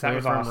row, so that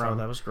was front awesome. row,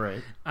 that was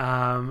great.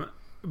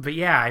 But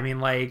yeah, I mean,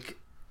 like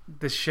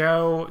the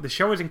show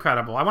was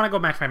incredible. I want to go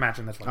match by match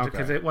in this one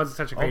because it was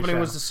such a great Opening show.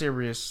 was the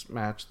serious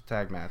match, the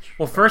tag match.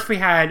 Well, first we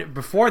had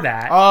before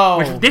that.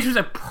 Oh. this was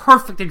a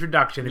perfect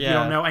introduction. If you Yeah.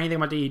 don't know anything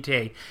about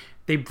DDT,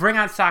 they bring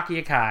out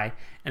Saki Akai,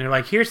 and they're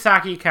like, "Here's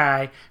Saki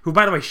Akai," who,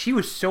 by the way, she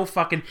was so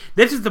fucking.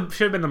 This is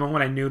should have been the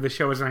moment I knew the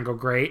show was gonna go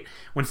great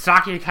when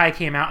Saki Akai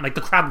came out, and like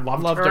the crowd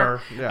loved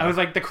her. Yeah. I was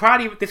like, this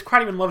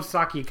crowd even loves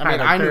Saki Akai. I mean,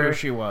 Like, I knew they're- who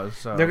she was.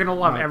 So they're gonna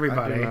love I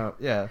everybody. do know.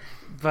 Yeah.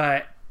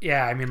 But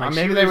yeah, I mean, like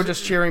Maybe she they was- were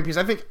just cheering because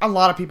I think a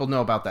lot of people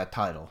know about that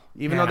title.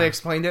 Even though Yeah. they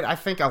explained it, I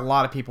think a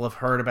lot of people have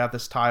heard about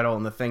this title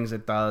and the things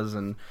it does.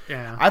 And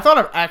Yeah. I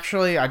thought I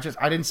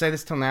didn't say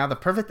this till now. The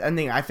perfect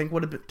ending I think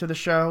would have been to the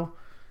show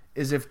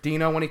is if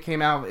Dino, when he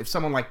came out, if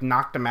someone like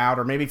knocked him out,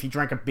 or maybe if he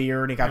drank a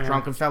beer and he got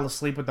drunk and fell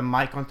asleep with the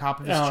mic on top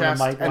of his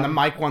chest, and the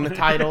mic won the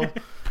title,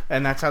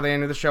 and that's how they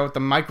ended the show with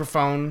the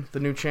microphone, the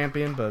new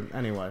champion. But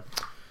anyway.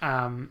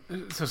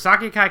 So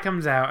Saki Kai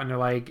comes out and they're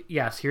like,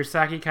 yes, here's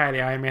Saki Kai,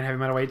 the Iron Man Heavy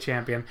Metalweight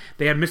Champion.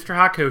 They had Mr.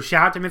 Haku.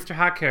 Shout out to Mr.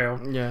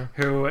 Haku, Yeah.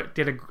 who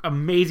did an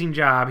amazing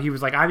job. He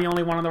was like, I'm the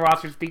only one on the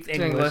roster who speaks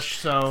English.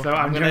 So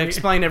I'm going to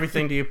explain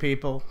everything to you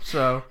people.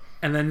 So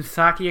And then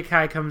Saki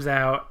Akai comes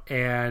out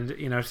and,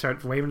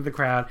 starts waving to the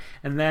crowd.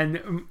 And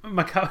then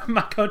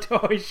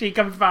Makoto Oishi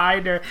comes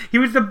behind her. He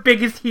was the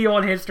biggest heel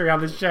in history on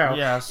the show.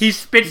 Yes. He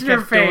spits in her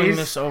kept doing face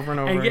this over and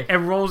over.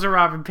 and rolls her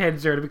up and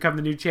pins her to become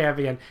the new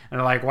champion. And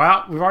they're like,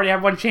 well, we've already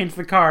had one change to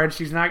the card.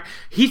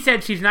 He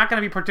said she's not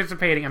going to be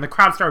participating. And the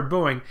crowd started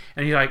booing.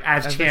 And he's like,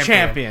 as champion. the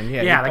champion,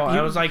 yeah.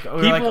 I was like, people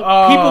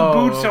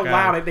booed so okay.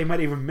 loud that they might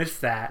even miss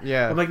that.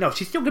 Yeah. I'm like, no,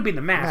 she's still going to be in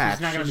the match.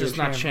 She's not going to be just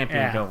not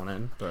champion Yeah. going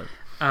in. But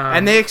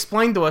and they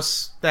explained to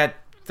us that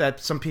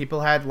some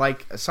people had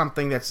like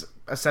something that's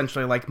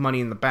essentially like Money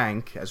in the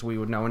Bank, as we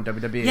would know in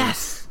WWE.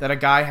 Yes. That a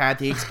guy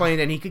had. He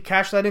explained, and he could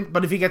cash that in.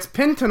 But if he gets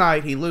pinned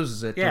tonight, he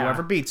loses it to Yeah.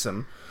 whoever beats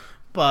him.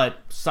 But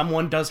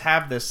someone does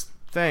have this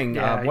thing.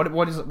 Yeah.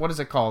 What is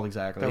it called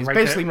exactly? It's Right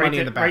basically to- Money right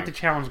in to- the Bank. Right to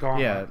challenge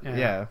gauntlet.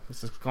 Yeah.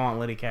 It's this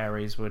gauntlet he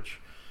carries, which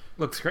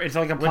Looks great. It's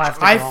like a which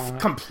plastic I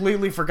gauntlet.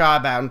 completely forgot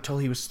about until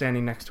he was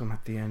standing next to him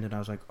at the end, and I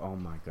was like, "Oh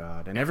my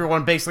god!" And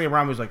everyone basically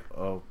around me was like,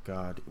 "Oh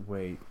god,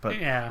 wait." But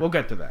Yeah. we'll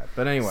get to that.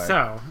 But anyway,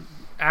 So,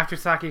 after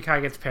Saki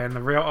Kai gets pinned,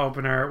 the real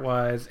opener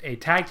was a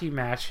tag team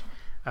match.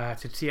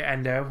 Tetsuya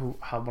Endo, who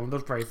held one of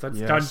those bracelets,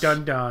 Yes.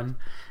 dun,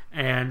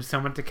 and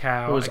Soma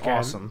Takao. it was again.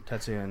 awesome.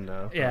 Tetsuya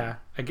Endo. Yeah,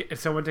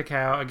 Soma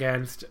Takao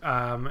against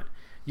Yukio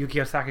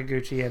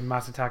Sakaguchi and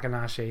Masa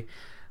Takanashi.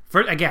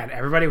 Again,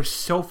 everybody was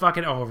so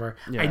fucking over.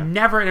 Yeah. I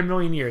never in a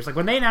million years, like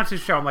when they announced the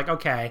show, I'm like,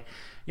 okay,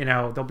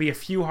 there'll be a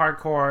few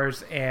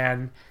hardcores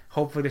and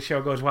hopefully the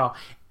show goes well.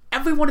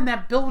 Everyone in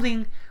that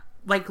building,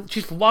 like,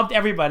 just loved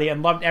everybody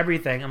and loved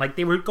everything, and like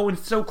they were going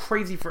so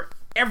crazy for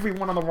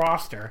everyone on the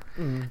roster.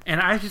 And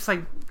I was just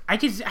like, I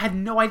just had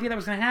no idea that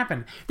was going to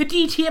happen. The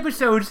DT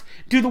episodes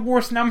do the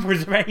worst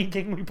numbers of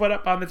anything we put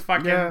up on this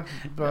fucking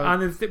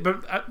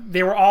but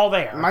they were all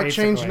there. Might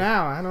basically. change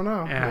now. I don't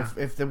know Yeah.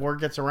 if the word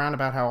gets around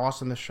about how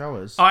awesome this show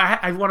is. Oh,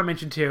 I want to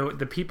mention too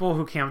the people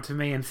who came up to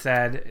me and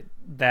said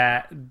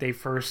that they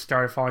first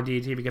started following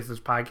DT because of this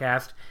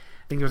podcast.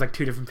 I think there was like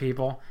 2 different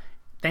people.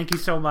 Thank you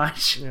so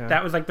much. Yeah.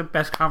 That was like the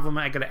best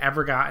compliment I could have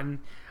ever gotten.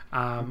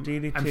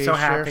 DDT, I'm so share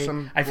happy.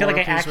 some I feel like I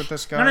royalties actually with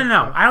this guy?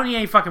 No. I don't need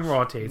any fucking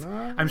royalties.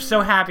 I'm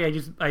so happy.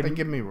 Then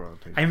give me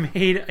royalties. I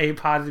made a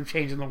positive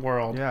change in the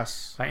world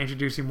Yes, by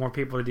introducing more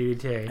people to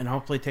DDT. and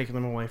hopefully taking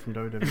them away from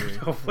WWE.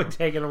 Hopefully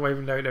taken away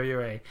from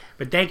WWE.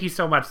 But thank you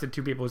so much to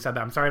 2 people who said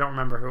that. I'm sorry I don't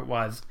remember who it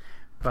was,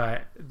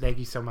 but thank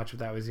you so much if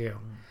that was you.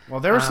 Well,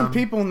 there were some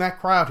people in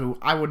that crowd who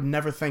I would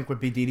never think would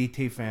be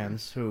DDT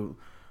fans who,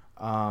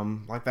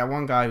 like that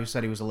one guy who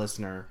said he was a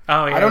listener.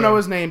 Oh, yeah, I don't know yeah.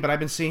 his name, but I've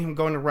been seeing him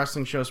going to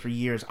wrestling shows for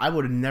years. I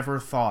would have never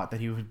thought that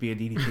he would be a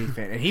DDT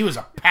fan, and he was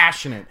a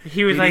passionate.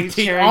 He was, like, DDT.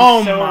 cheering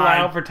Oh so my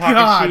loud for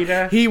God.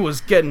 Takeshita. He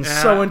was getting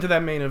so Yeah. into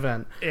that main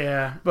event.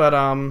 Yeah. But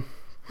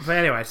But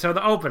anyway, so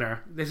the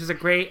opener. This is a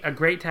great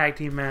tag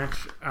team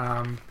match.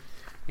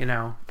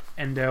 Endo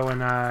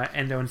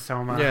and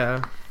Soma.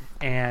 yeah,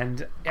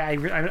 And I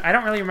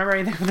don't really remember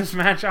anything from this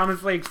match,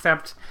 honestly,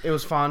 except it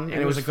was fun,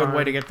 and it was a good fun.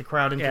 way to get the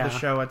crowd into Yeah. the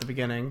show at the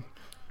beginning.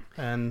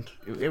 And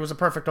it was a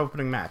perfect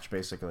opening match,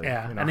 basically.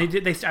 yeah. you know.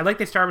 And I like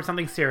they start with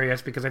something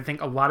serious because I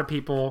think a lot of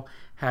people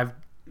have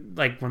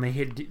like when they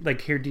hear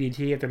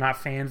DDT, if they're not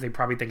fans, they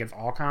probably think it's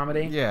all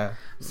comedy. Yeah.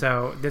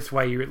 So this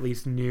way, you at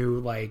least knew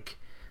like.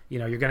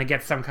 You're going to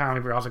get some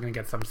comedy, but you're also going to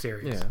get some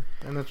serious.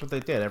 Yeah, and that's what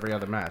they did every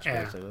other match,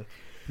 Yeah. basically.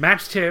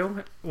 Match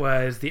 2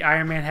 was the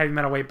Iron Man Heavy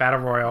Metal Weight Battle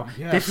Royal.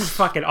 Yes. This was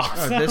fucking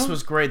awesome. This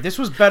was great. This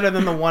was better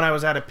than the one I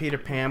was at Peter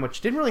Pan,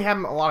 which didn't really have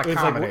a lot of It was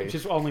comedy. like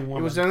just only women.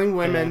 It was only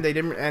women. Yeah. They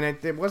didn't, and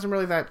it wasn't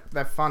really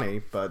that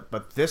funny.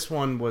 But this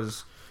one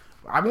was.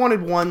 I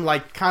wanted one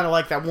like kind of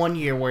like that one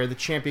year where the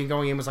champion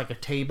going in was like a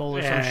table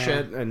or some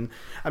shit. And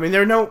I mean,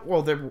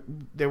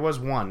 there was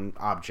one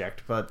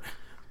object, but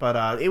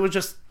it was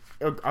just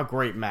a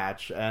great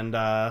match. And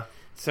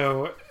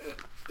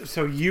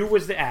So you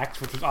was the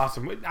X, which was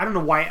awesome. I don't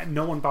know why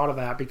no one thought of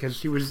that because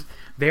she was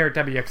there at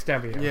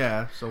WXW.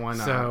 yeah, so why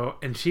not? So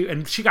and she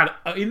got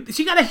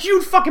a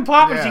huge fucking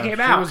pop when she came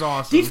out. She was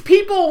awesome. These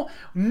people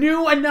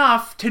knew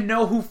enough to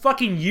know who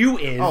fucking you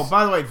is. Oh,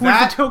 by the way, who's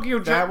the Tokyo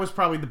that was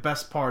probably the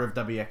best part of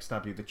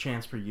WXW, the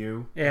chants for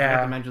you. Yeah. I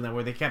forgot to mention that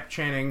where they kept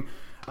chanting,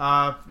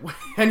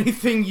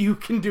 anything you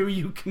can do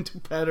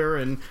better,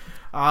 and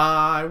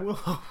I will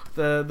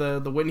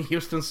the Whitney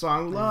Houston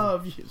song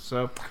 "Love You."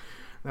 So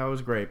that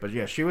was great, but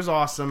yeah, she was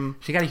awesome.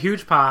 She got a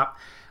huge pop.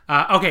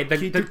 Okay,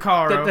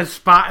 the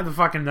spot of the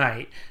fucking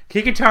night.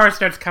 Kikutaro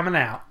starts coming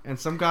out. And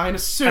some guy in a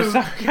suit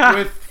Some guy-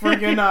 with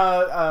friggin'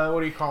 what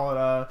do you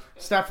call it?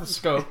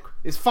 Stethoscope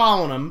is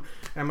following him.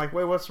 And I'm like,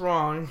 wait, what's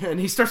wrong? And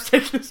he starts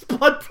taking his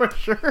blood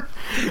pressure.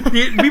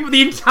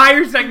 The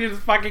entire section is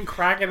fucking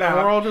cracking And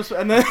we're out. all just,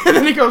 and then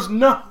he goes,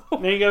 no.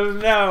 And he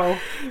goes, no.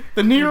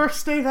 The New York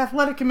State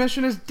Athletic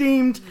Commission has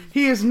deemed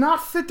he is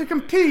not fit to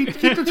compete.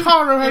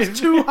 Kitaro has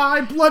too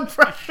high blood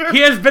pressure. He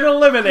has been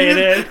eliminated.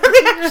 And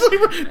they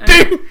actually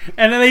ding.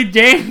 And then they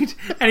dinged,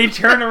 and he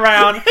turned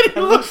around and He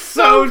looked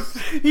so...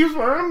 He was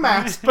wearing a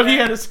mask, but he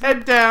had his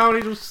head down.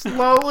 He just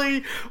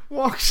slowly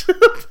walks to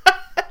the back.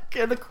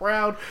 And the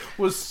crowd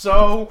was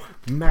so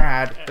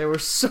mad. They were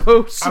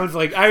so... I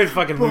was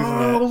fucking losing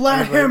it.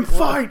 Let him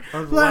fight!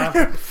 I was Let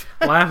him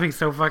fight! laughing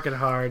so fucking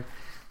hard.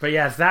 But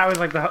yes, that was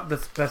like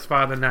the best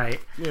spot of the night.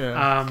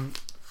 Yeah.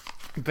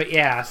 But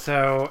yeah,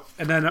 so...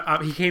 And then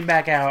he came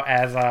back out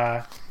as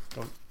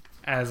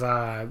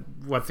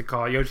what's it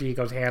called?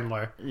 Yoshihiko's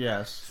handler.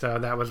 Yes. So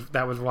that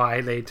was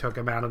why they took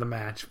him out of the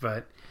match.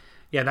 But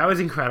yeah, that was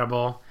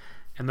incredible.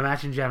 And the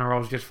match in general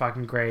was just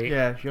fucking great.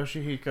 Yeah,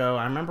 Yoshihiko.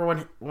 I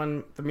remember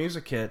when the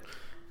music hit,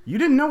 you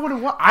didn't know what it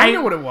was. I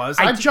knew what it was.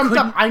 I jumped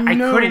up. I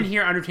knew. I couldn't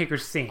hear Undertaker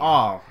sing.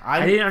 Oh,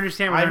 I didn't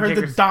understand what I heard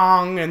Undertaker the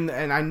dong, and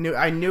I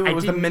knew it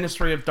was the didn't-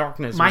 Ministry of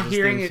Darkness. My was his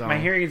hearing theme song.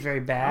 is very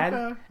bad.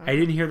 Okay. I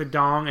didn't hear the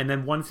dong, and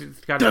then once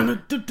it got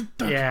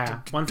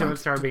once it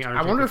started being I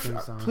Undertaker wonder if. theme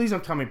song. Please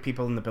don't tell me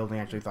people in the building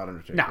actually thought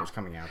Undertaker No. was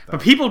coming out. Though.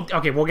 But people,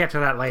 okay, we'll get to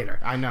that later.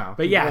 I know.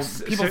 But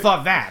yes, people so-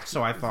 thought that,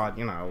 so I thought,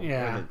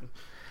 Yeah.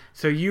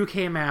 So you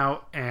came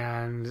out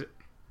and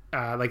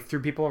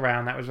threw people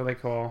around. That was really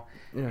cool.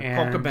 Yeah. And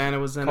Colt Cabana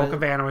was in it. Colt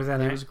Cabana was in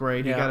it. It was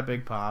great. Yeah. He got a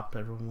big pop.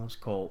 Everyone loves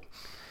Colt.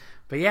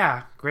 But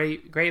yeah,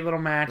 great little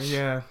match.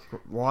 Yeah,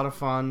 a lot of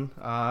fun.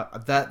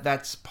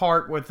 That's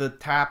part with the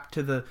tap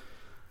to the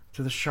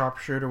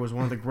sharpshooter was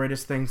one of the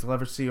greatest things I'll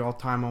ever see all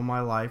time on my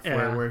life.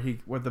 Yeah.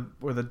 Where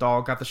the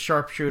dog got the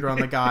sharpshooter on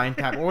the guy and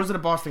tap. Or was it a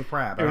Boston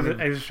Crab? It was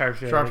a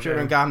sharpshooter. Sharpshooter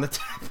and got him the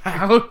tap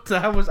out. The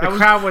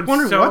crowd went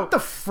wondering so what the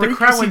freak the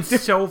crowd is he went doing?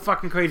 so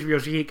fucking crazy for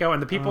Yoshihiko,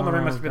 and the people in the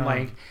room must have been God.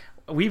 like,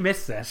 "We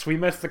missed this. We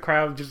missed the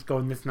crowd just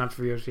going this nuts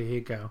for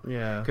Yoshihiko."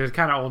 Yeah. Because it's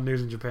kind of old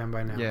news in Japan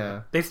by now.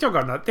 Yeah. They still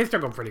go nuts. They still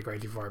go pretty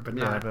crazy for it, but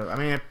Yeah, not. but I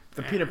mean,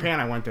 the Peter Pan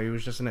I went to, he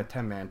was just in a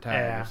 10-man tag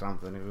Yeah. or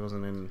something. He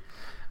wasn't in.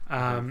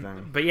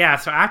 thing. But yeah,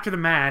 so after the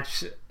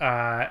match,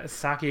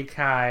 Saki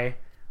Kai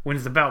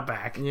wins the belt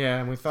back. Yeah,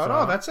 and we thought,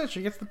 So- that's it.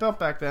 She gets the belt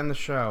back to end the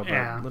show. But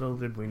Yeah. little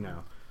did we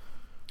know.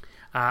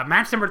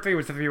 Match number 3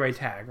 was the 3-way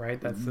tag,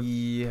 right?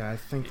 Yeah, I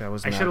think that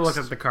was. I should have looked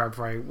at the card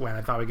before I went.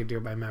 I thought we could do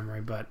it by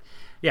memory, but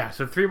yeah.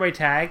 So 3-way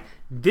tag.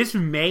 This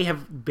may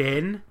have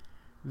been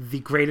the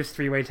greatest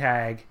 3-way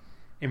tag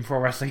in pro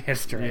wrestling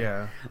history.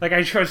 Yeah. Like I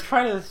was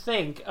trying to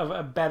think of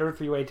a better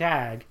 3-way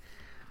tag,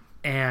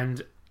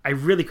 and I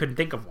really couldn't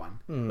think of one.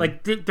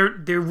 Like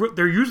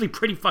they're usually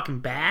pretty fucking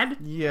bad.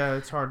 Yeah,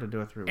 it's hard to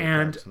do a 3-way tag.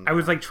 And sometimes. I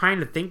was like trying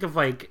to think of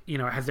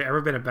has there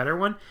ever been a better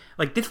one?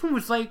 Like this one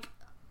was like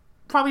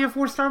probably a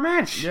 4-star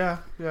match. Yeah.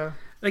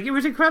 Like it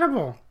was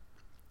incredible.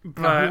 Now,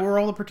 But who were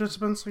all the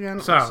participants again?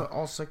 So,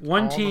 all six.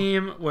 one all of them?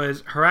 team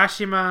was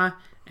Harashima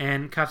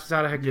and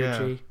Katsuzada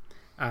Higuchi.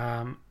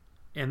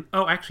 And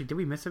actually, did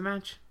we miss a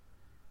match?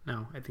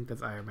 No, I think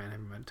that's Iron Man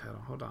Heavyweight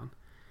title. Hold on.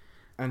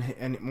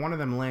 And one of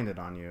them landed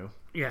on you.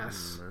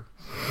 Yes.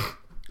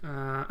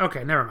 Remember?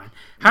 Okay, never mind.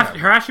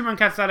 Harashima and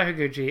Katsuzada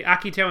Higuchi,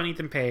 Akito and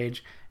Ethan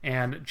Page,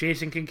 and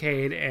Jason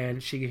Kincaid and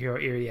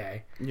Shigehiro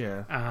Irie.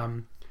 Yeah.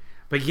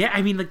 But yeah,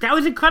 I mean, like that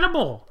was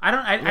incredible. I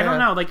don't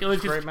know. Like it was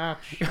just great match.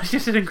 It was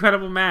just an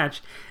incredible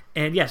match.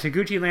 And yes,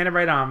 Higuchi landed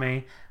right on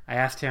me. I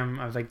asked him.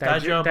 I was like,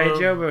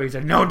 Daijobu. He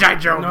said, "No,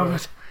 Daijobu." No,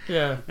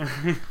 yeah.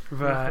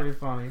 But pretty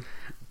funny.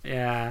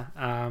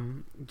 yeah,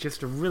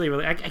 just a really.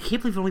 I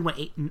can't believe it only went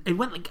 8. It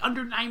went like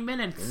under 9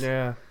 minutes.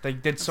 Yeah, they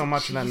did so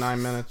much in that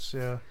 9 minutes.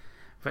 Yeah.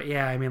 But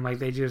yeah, I mean, like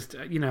they just,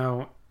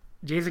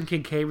 Jason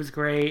Kincaid was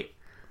great.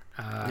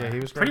 Yeah, he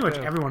was pretty great, much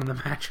too. everyone in the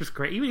match was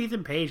great. Even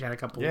Ethan Page had a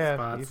couple of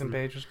spots. Ethan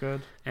Page was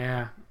good.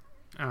 Yeah.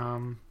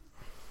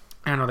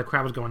 I don't know, the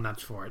crowd was going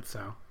nuts for it.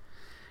 So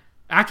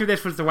after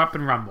this was the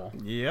Weapon Rumble.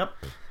 Yep.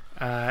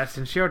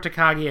 Senshiro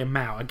Takagi and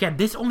Mao. Again,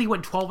 this only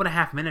went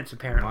 12.5 minutes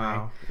apparently.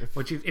 Wow.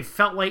 Which it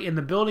felt like in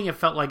the building. It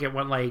felt like it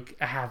went like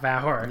a half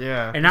hour.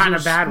 Yeah, and not in a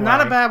bad way.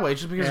 Not a bad way,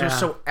 just because it was Yeah.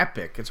 so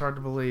epic. It's hard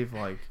to believe,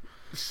 like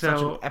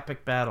such an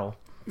epic battle.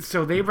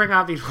 So they bring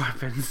out these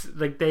weapons.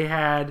 Like they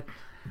had,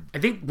 I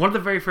think one of the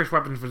very first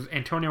weapons was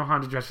Antonio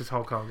Honda dressed as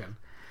Hulk Hogan,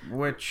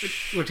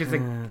 Which is a the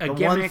gimmick.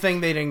 one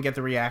thing they didn't get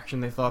the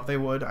reaction they thought they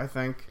would. I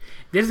think.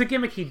 This is a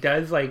gimmick he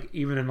does, like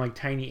even in like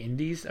tiny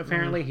indies.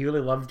 Apparently, he really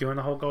loves doing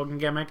the Hulk Hogan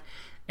gimmick.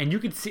 And you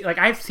could see, like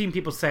I've seen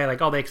people say,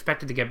 like, "Oh, they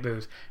expected to get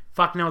boos."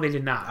 Fuck no, they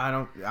did not.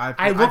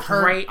 I looked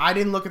right. I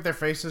didn't look at their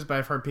faces, but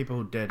I've heard people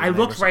who did. I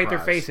looked right at their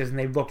faces, and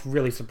they looked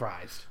really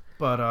surprised.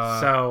 But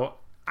so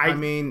I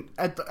mean,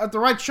 at the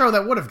right show,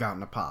 that would have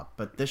gotten a pop.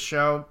 But this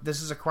show,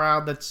 this is a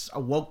crowd that's a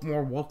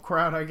more woke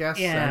crowd, I guess.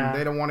 Yeah. And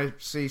they don't want to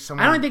see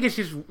someone. I don't think it's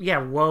just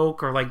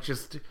woke or like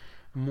just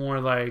more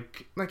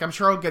like I'm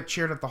sure he'll get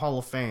cheered at the Hall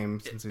of Fame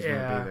since he's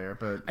gonna be there.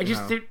 But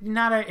they're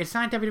not it's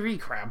not a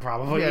WWE crowd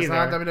probably. Yeah, it's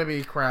either. not a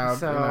WWE crowd.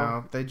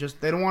 So, they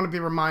don't want to be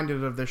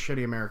reminded of their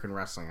shitty American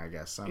wrestling, I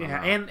guess. I don't know.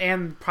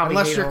 and probably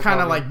unless hate you're Hulk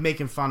kind of Hogan. like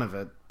making fun of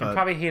it. But And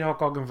probably hate Hulk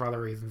Hogan for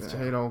other reasons too.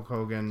 hate Hulk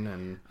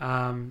Hogan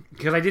and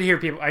because I did hear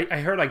people. I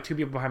heard like two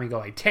people behind me go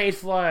like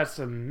tasteless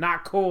and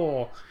not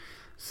cool.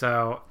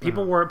 So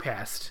people were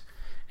pissed,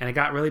 and it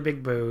got really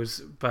big boos.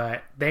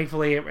 But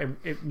thankfully,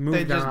 it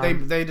moved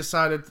on. They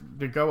decided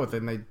to go with it,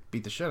 and they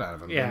beat the shit out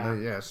of him.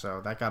 Yeah. So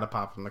that got a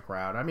pop from the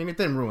crowd. I mean, it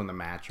didn't ruin the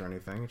match or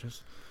anything. It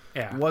just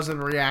Yeah.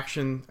 wasn't a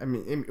reaction. I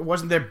mean, it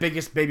wasn't their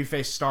biggest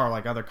babyface star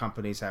like other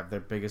companies have. Their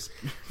biggest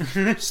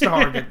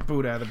star get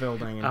booed out of the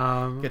building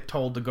and get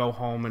told to go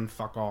home and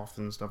fuck off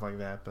and stuff like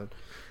that. But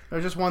there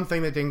was just one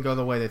thing that didn't go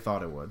the way they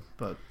thought it would.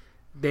 But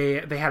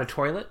They had a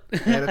toilet. they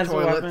had a as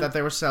toilet weapon. that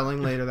they were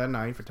selling later that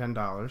night for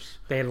 $10.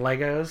 They had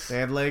Legos. They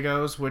had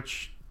Legos,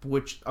 which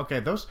okay,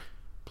 those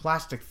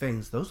plastic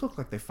things, those look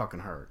like they fucking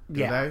hurt. Do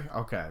Yeah. they?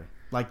 Okay.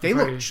 Like they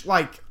look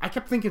like I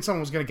kept thinking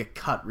someone was gonna get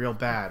cut real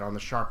bad on the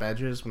sharp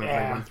edges when they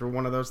went through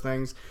one of those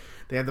things.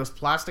 They had those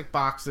plastic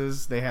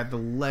boxes. They had the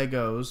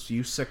Legos.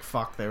 You sick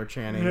fuck, they were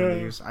chanting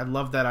these. I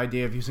love that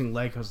idea of using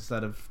Legos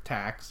instead of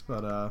tacks,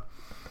 but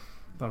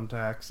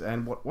thumbtacks.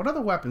 And what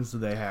other weapons do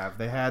they have?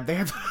 They had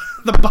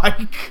the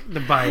bike. The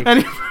bike.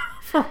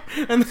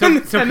 And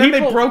then they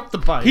broke the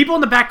bike. People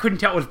in the back couldn't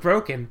tell it was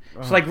broken.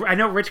 So, like, I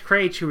know Rich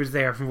Craich, who was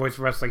there from Voice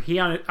of Wrestling, he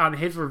on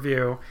his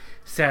review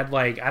said,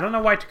 like, I don't know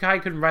why Takai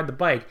couldn't ride the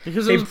bike.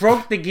 Because they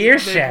broke the gear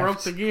shaft. They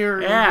broke the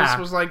gear. Yeah. And this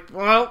was like,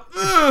 well,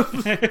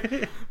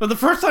 but the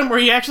first time where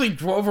he actually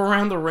drove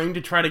around the ring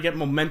to try to get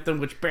momentum,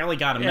 which barely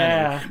got him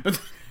any.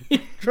 But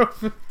he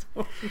drove it.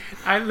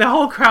 The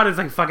whole crowd is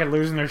like fucking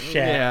losing their shit.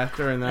 Yeah,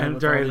 during that, and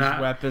with during all these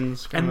that,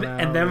 weapons coming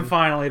out. And then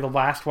finally the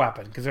last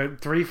weapon, because there are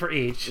 3 for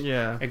each.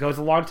 Yeah, it goes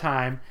a long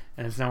time,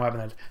 and it's no weapon.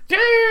 And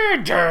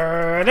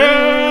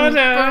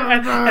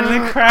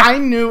the crowd. I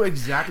knew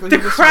exactly. The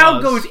who this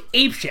crowd was. goes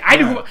apeshit. I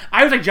knew.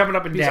 I was like jumping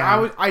up and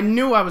down. I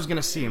knew I was going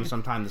to see him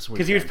sometime this week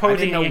because he was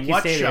posing at Yankee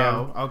what Stadium.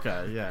 show.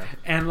 Okay, yeah.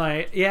 And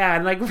like,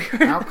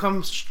 out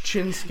comes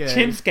Shinsuke.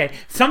 Shinsuke.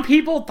 Some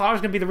people thought it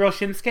was going to be the real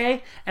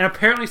Shinsuke, and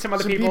apparently some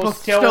other people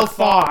still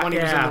thought when he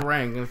was in the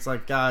ring. And it's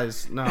like,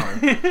 guys, no.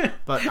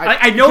 But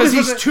I know because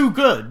he's too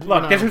good.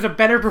 Look, this was a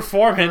better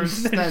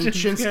performance than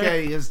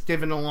Shinsuke has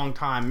given a long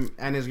time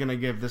and is going to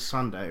give this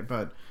Sunday.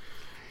 But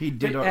he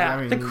did.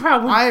 I mean, the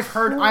crowd.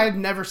 I had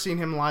never seen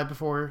him live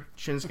before,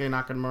 Shinsuke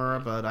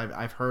Nakamura, but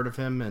I've heard of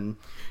him and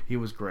he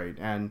was great.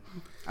 And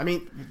I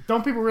mean,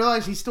 don't people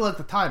realize he's still at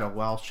the title?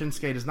 Well,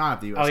 Shinsuke does not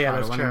have the U.S.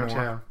 title anymore.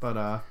 True. But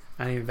I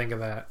didn't even think of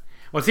that.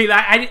 Well, see,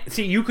 I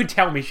see. You could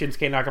tell me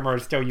Shinsuke Nakamura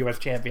is still U.S.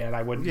 champion, and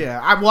I wouldn't. Yeah,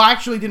 I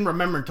actually didn't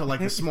remember until like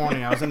this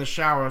morning. I was in the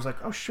shower. I was like,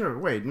 "Oh, sure.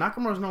 Wait,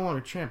 Nakamura's no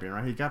longer champion,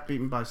 right? He got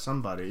beaten by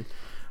somebody.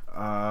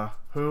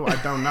 Who I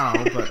don't know,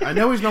 but I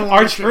know he's no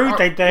longer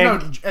R-Truth, I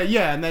think. No,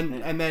 yeah, and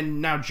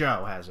then now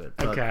Joe has it.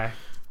 But, okay,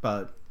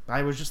 but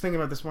I was just thinking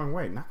about this morning.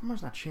 Wait,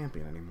 Nakamura's not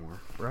champion anymore,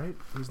 right?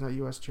 He's not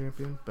U.S.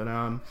 champion. But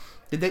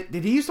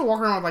did he used to walk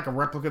around with like a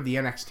replica of the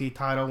NXT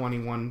title when he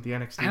won the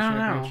NXT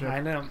championship?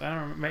 I don't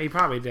remember. He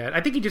probably did.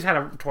 I think he just had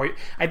a toy.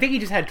 I think he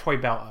just had a toy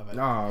belt of it.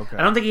 Oh, okay.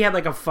 I don't think he had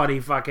like a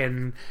funny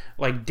fucking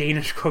like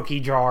Danish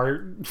cookie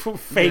jar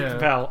fake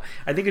belt.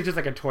 I think it's just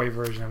like a toy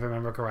version, if I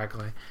remember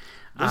correctly.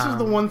 This is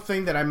the one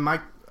thing that I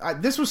might.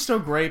 This was still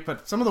great,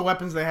 but some of the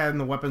weapons they had in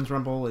the Weapons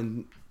Rumble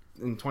in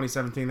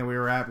 2017 that we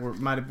were at were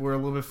a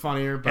little bit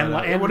funnier,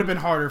 but it would have been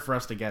harder for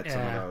us to get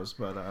some of those.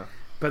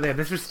 But yeah,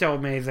 this was still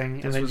amazing.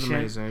 This was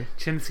amazing.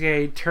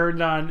 Shinsuke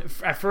turned on.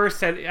 At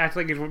first, acted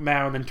like he was with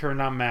Mao, and then turned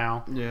on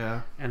Mao.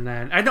 Yeah. And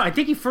then I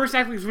think he first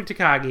acted was with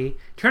Takagi,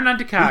 turned on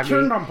Takagi,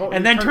 turned on both,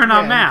 and then turned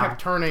on Mao. He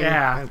kept turning,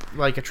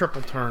 like a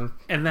triple turn.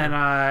 And then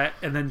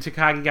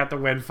Takagi got the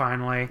win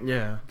finally.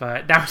 Yeah.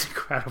 But that was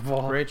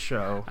incredible. Great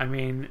show. I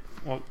mean,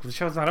 well, the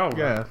show's not over.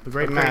 Yeah, the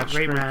great match.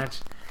 Great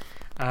match.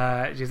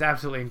 She's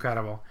absolutely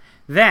incredible.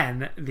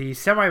 Then the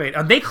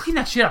semi-main... they cleaned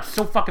that shit up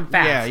so fucking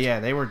fast. Yeah,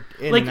 they were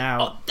in Like, and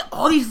out.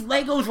 all these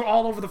Legos were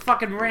all over the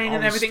fucking ring All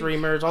and these everything.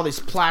 streamers, all these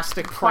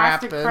plastic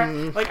crap,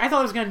 and Like, I thought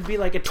it was going to be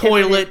like a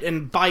toilet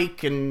and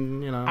bike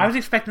and, I was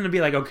expecting to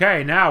be like,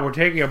 okay, now we're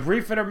taking a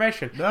brief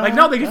intermission.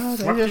 No, they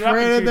just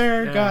ran in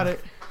there and got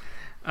it.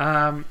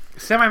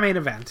 Semi-main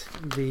event.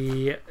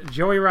 The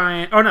Joey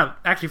Ryan... Oh, no.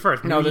 Actually,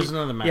 first. No, there's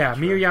another match. Yeah,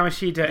 Miyu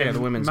Yamashita and the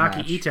women's Maki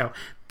match. Ito.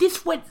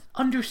 This went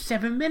under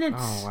 7 minutes.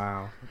 Oh,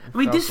 wow. I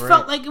mean, this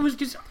felt like it was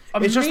just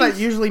amazing. It's just that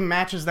usually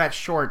matches that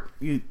short,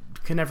 you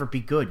can never be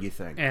good, you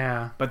think.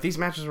 Yeah. But these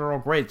matches were all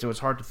great, so it's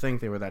hard to think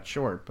they were that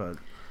short, but...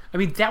 I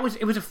mean, it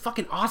was a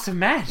fucking awesome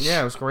match.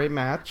 Yeah, it was a great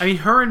match. I mean,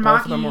 her and Maki...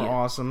 Both of them were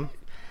awesome.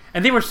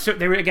 And they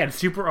were again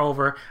super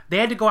over. They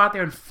had to go out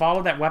there and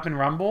follow that Weapon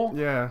Rumble.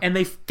 Yeah. And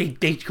they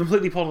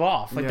completely pulled it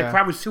off. Like the Yeah.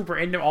 crowd was super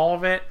into all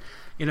of it.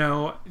 You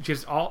know,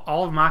 just all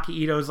of Maki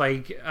Ito's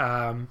like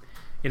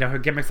her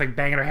gimmicks like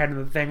banging her head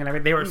into the thing and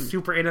everything. They were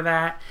super into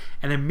that.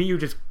 And then Miyu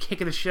just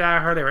kicking the shit out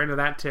of her. They were into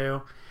that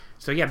too.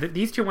 So yeah,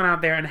 these two went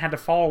out there and had to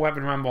follow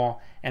Weapon Rumble,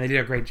 and they did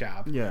a great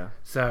job. Yeah.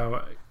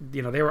 So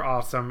they were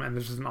awesome, and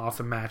this was an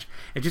awesome match.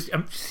 And just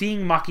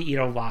seeing Maki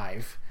Ito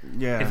live,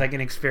 Yeah. is like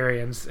an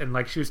experience. And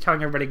like she was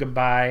telling everybody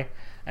goodbye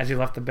as she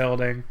left the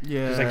building.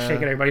 Yeah. Just like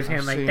shaking everybody's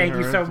hand, I've like seen thank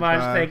you her so much,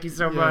 goodbye. thank you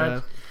so Yeah.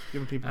 much.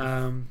 Giving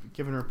people,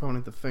 giving her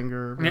opponent the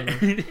finger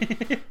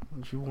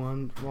when she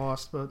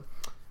lost, but...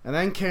 And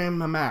then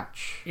came a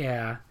match.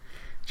 Yeah.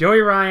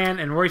 Joey Ryan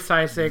and Roy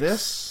Sisek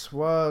This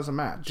was a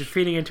match.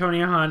 defeating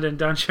Antonio Honda and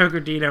Don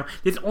Gordino.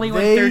 This only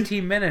went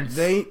 13 minutes.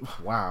 They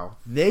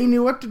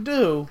knew what to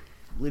do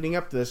leading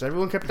up to this.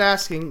 Everyone kept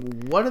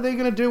asking, what are they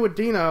going to do with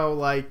Dino?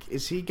 Like,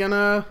 is he going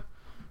to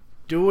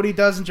do what he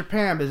does in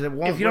Japan? Because it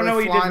won't if you don't know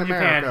what really he does fly in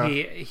Japan,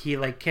 America. he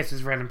like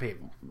kisses random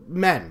people.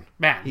 Men.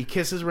 Man. He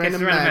kisses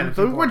random random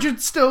men, men. which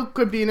it still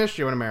could be an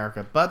issue in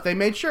America. But they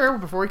made sure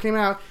before he came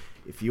out,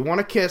 if you want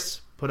to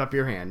kiss, put up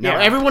your hand. Now,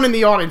 Yeah. everyone in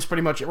the audience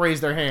pretty much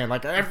raised their hand.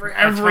 Like,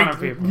 ton of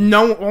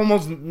people.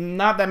 almost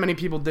not that many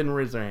people didn't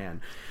raise their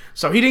hand.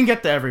 So he didn't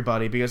get to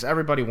everybody because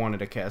everybody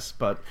wanted a kiss.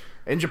 But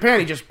in Japan,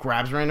 he just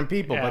grabs random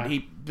people. Yeah.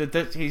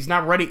 But he's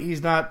not ready.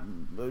 He's not,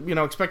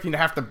 expecting to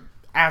have to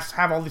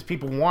have all these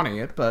people wanting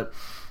it. But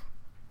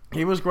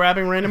he was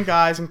grabbing random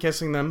guys and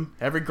kissing them.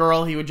 Every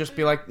girl, he would just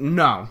be like,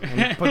 no,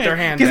 and put their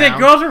hand down. Because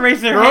girls would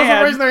raise their hand. Girls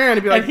would raise their hand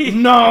and be like,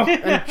 no,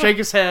 and shake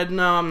his head.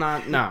 No, I'm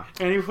not. No.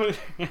 And he put,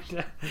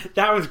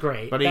 that was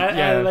great. But That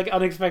added, like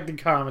unexpected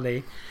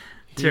comedy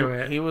to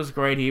it. He was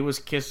great. He was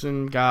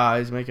kissing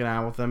guys, making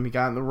out with them. He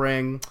got in the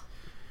ring,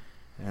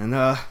 and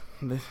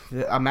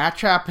a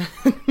match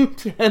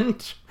happened.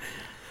 And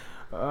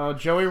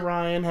Joey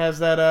Ryan has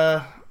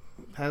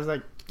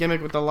that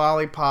gimmick with the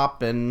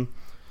lollipop, and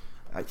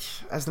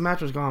as the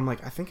match was going, I'm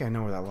like, I think I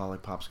know where that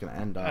lollipop's going to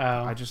end up.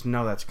 Oh. I just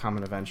know that's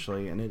coming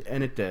eventually, and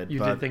it did. You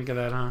did think of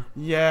that, huh?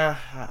 Yeah,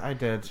 I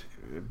did.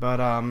 But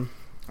I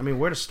mean,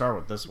 where to start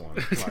with this one?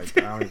 Like,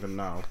 I don't even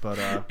know.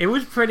 But It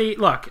was pretty.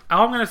 Look,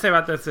 all I'm going to say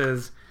about this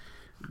is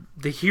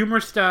the humor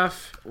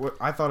stuff.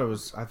 I thought it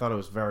was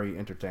very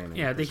entertaining.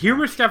 Yeah, the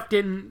humor stuff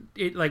didn't.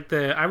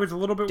 I was a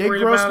little bit Did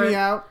worried gross about me it.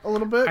 out a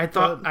little bit. I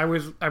thought I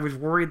was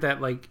worried that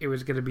like it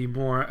was going to be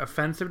more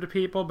offensive to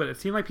people, but it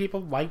seemed like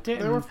people liked it.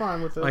 they were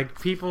fine with it. Like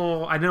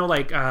people, I know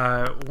like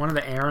one of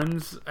the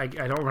Aarons, I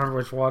don't remember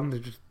which one. They're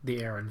just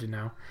the Aarons,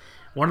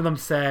 One of them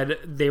said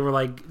they were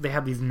like they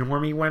had these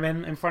normie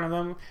women in front of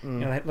them.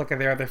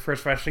 They're at their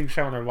first wrestling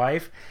show in their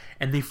life,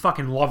 and they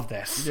fucking loved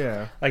this.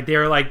 Yeah. Like they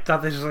were like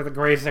thought this was like the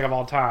greatest thing of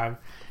all time.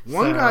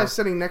 One guy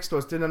sitting next to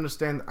us didn't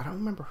understand. I don't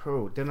remember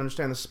who didn't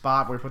understand the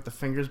spot where he put the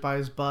fingers by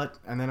his butt,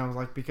 and then I was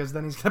like, because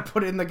then he's gonna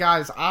put it in the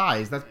guy's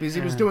eyes. That's because he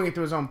was doing it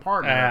to his own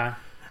partner. Yeah.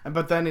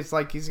 But then it's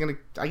like he's gonna.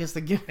 I guess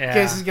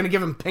guess he's gonna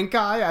give him pink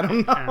eye. I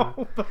don't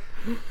know.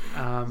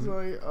 It's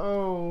like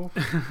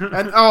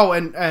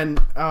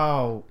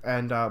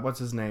and what's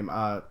his name?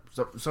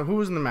 So who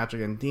was in the match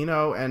again?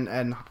 Dino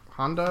and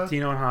Honda.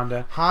 Dino and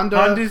Honda.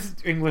 Honda's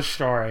English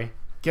story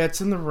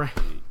gets in the ring.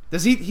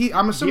 Does he?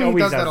 I'm assuming he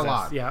does that a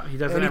lot. Yeah, he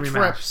does it and every he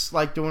match. trips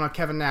like doing a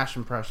Kevin Nash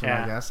impression,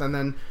 Yeah. I guess,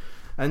 and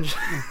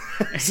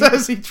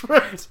says he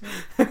tripped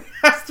and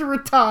has to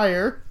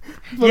retire.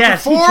 But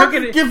Yes, he before took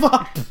it- give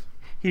up.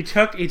 He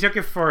took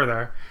it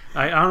further.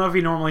 I don't know if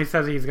he normally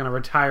says he's going to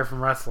retire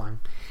from wrestling,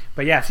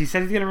 but yes, he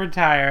said he's going to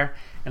retire,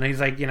 and he's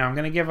like, I'm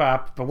going to give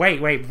up. But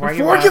wait, before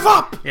I give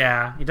up.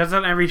 Yeah, he does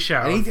that on every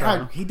show.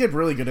 And he did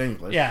really good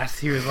English. Yes,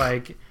 he was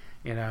like,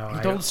 He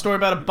told a story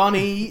about a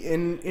bunny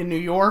in New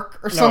York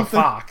or something.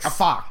 A fox. A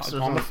fox.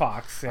 On the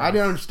fox. Yes. I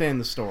didn't understand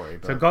the story.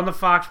 But. So Golden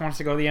Fox wants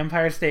to go to the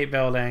Empire State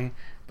Building,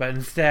 but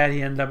instead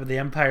he ended up at the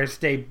Empire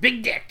State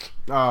Big Dick.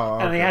 Oh,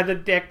 okay. And he had the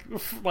dick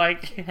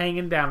like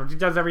hanging down, which he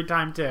does every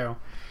time too.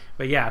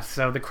 But yeah,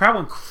 so the crowd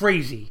went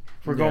crazy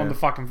for going to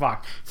fucking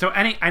Fox. So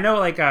I know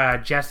like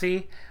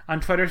Jessie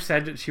on Twitter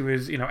said that she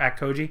was at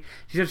Koji.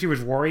 She said she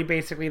was worried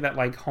basically that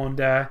like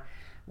Honda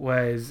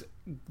was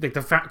like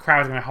the crowd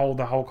was going to hold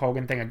the Hulk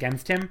Hogan thing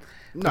against him.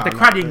 But the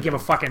crowd didn't give a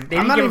fucking.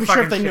 I'm not even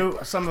sure if they knew.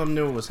 Some of them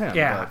knew it was him.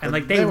 Yeah, and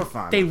like they were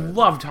fine. They with it.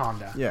 loved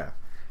Honda. Yeah.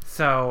 So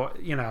So,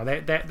 you know,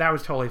 that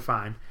was totally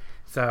fine.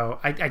 So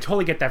I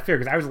totally get that fear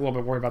because I was a little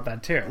bit worried about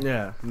that too.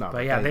 Yeah, no.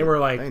 But yeah, they were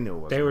like,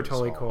 they were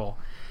totally cool.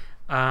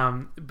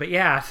 But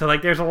yeah, so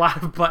like there's a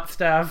lot of butt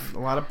stuff. A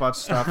lot of butt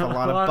stuff, a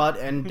lot of butt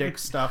and dick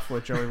stuff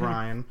with Joey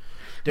Ryan.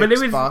 But it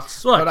was,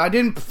 butts. look, but I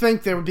didn't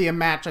think there would be a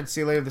match I'd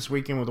see later this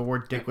weekend where the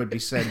word dick would be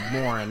said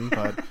more in,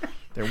 but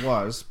there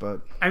was.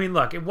 But I mean,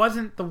 look, it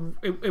wasn't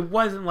it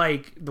wasn't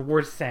like the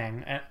worst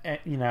thing.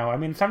 You know, I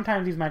mean,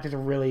 sometimes these matches are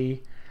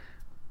really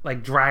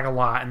like drag a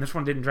lot, and this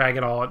one didn't drag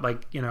at all.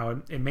 Like, you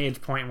know, it made its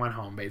point and went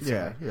home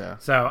basically. Yeah.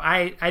 So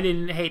I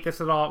didn't hate this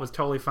at all. It was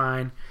totally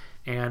fine,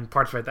 and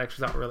parts of it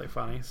actually felt really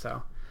funny.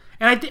 So.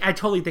 And I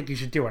totally think you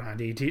should do it on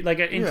DET. Like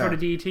an intro to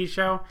DET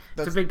show.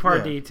 It's a big part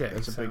of DET.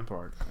 It's a big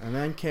part. And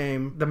then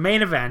came the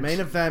main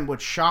event.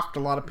 Which shocked a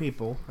lot of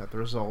people at the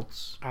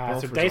results.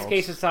 So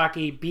Daisuke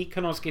Sasaki beat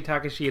Konosuke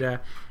Takeshita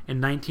in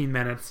 19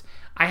 minutes.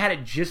 I had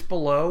it just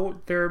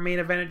below their main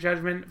event at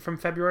Judgment from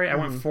February. I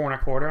went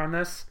 4.25 on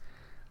this.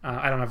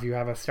 I don't know if you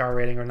have a star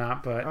rating or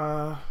not, but...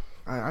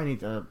 I need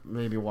to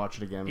maybe watch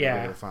it again.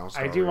 Yeah, the final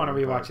star I do want to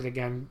rating, rewatch it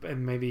again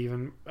and maybe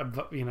even,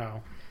 you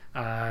know...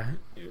 I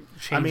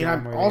mean,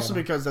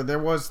 because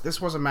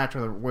this was a match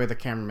where the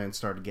cameraman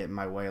started getting in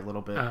my way a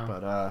little bit,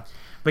 but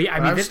yeah,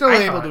 I mean, I was still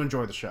able to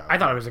enjoy the show. I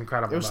thought it was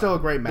incredible. It was still a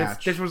great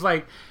match. This was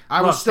like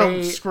I was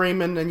still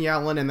screaming and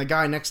yelling, and the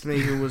guy next to me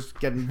who was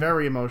getting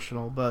very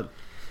emotional. But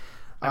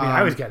I mean,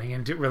 I was getting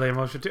into really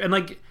emotional too, and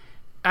like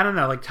I don't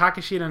know, like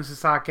Takeshita and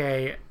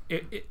Sasaki.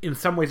 In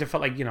some ways, it felt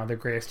like, you know, their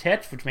greatest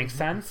hits, which makes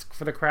sense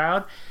for the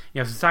crowd.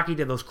 You know, Sasaki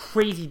did those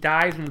crazy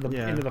dives into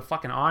the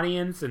fucking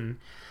audience, and.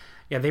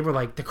 Yeah, they were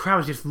like, the crowd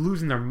was just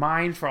losing their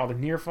minds for all the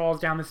near falls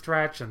down the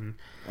stretch, and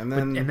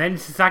then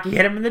Sasaki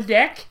hit him in the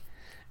dick,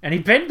 and he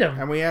pinned him.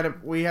 And we had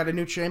a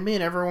new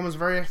champion. Everyone was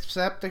very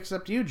upset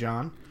except you,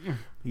 John.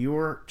 You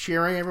were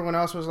cheering. Everyone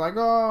else was like,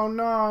 "Oh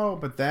no!"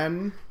 But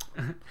then,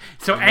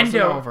 so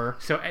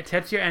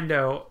Tetsuya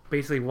Endo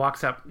basically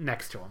walks up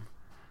next to him,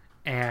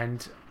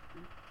 and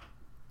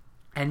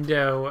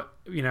Endo,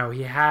 you know,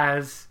 he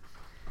has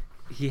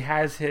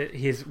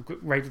his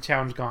right to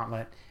challenge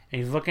gauntlet,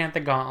 and he's looking at the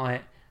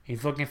gauntlet.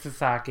 He's looking at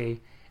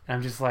Sasaki, and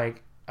I'm just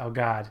like, oh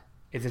God,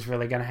 is this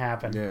really going to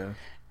happen? Yeah.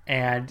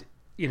 And,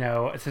 you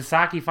know,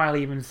 Sasaki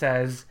finally even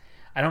says,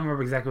 I don't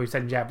remember exactly what he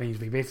said in Japanese,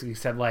 but he basically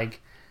said,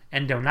 like,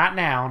 Endo, not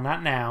now,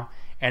 not now.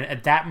 And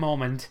at that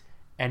moment,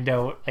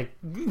 Endo, like,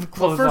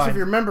 well, first, if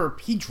you remember,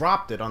 he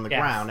dropped it on the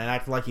ground and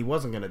acted like he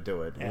wasn't going to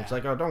do it. And it's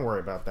like, oh, don't worry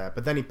about that.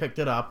 But then he picked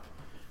it up,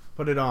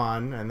 put it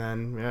on, and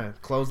then,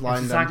 clotheslined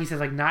him. Sasaki says,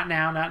 like, not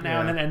now, not now. Yeah.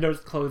 And then Endo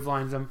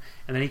clotheslines him,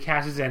 and then he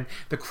cashes in.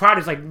 The crowd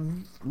is, like,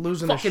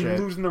 losing their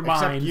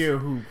minds. Except you,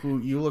 who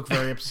you look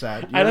very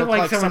upset. You look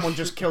like someone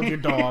just killed your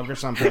dog or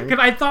something. Because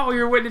I thought we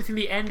were witnessing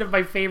the end of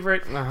my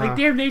favorite... Like,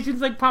 Damn Nation's,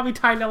 like, probably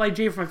tied to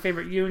LIJ for my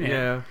favorite unit.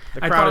 Yeah.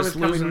 The crowd is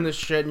losing this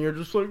shit, and you're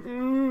just like...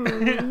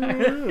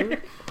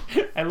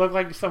 I look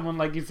like someone,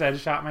 like you said,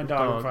 shot my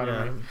dog in front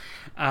of me.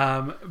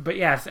 But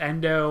yes,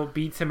 Endo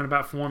beats him in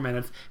about 4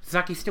 minutes.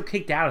 Sasaki still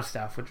kicked out of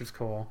stuff, which was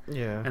cool.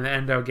 Yeah. And then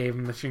Endo gave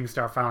him the shooting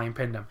star finally and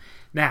pinned him.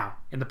 Now,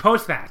 in the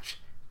post-match,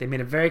 they made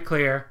it very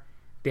clear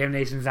Damn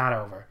Nation's not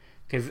over.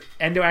 Because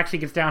Endo actually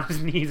gets down on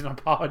his knees and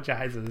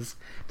apologizes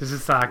to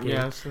Sasaki.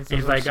 Yes,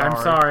 he's like, I'm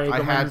sorry.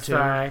 I had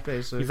to,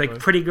 basically. He's like,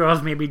 pretty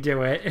girls maybe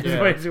do it,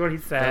 is what he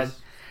said.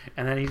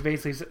 And then he's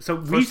basically...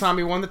 First time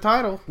he won the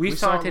title. We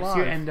saw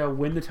Tetsuya Endo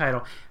win the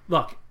title.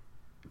 Look,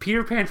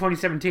 Peter Pan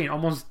 2017,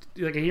 almost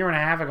like a year and a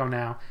half ago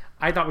now,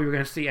 I thought we were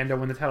going to see Endo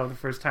win the title the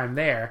first time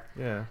there.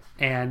 Yeah.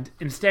 And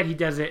instead he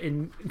does it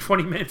in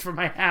 20 minutes from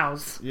my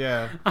house.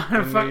 Yeah,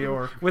 in New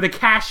York. With a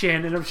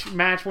cash-in in a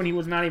match when he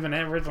was not even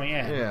originally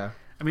in. Yeah.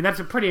 I mean,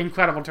 that's a pretty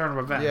incredible turn of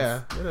events.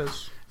 Yeah, it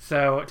is.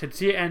 So,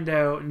 Tetsuya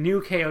Endo,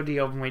 new KOD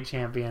Openweight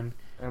Champion.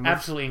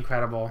 Absolutely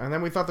incredible. And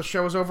then we thought the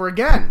show was over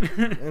again.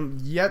 And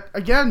yet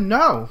again,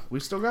 no. We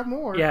still got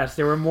more. Yes,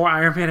 there were more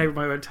Iron Man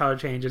Heavyweight title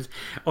changes.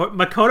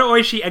 Makoto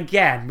Oishi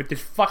again with this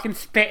fucking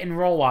spit and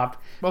roll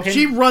up. Well,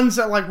 she runs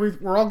out like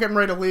we're all getting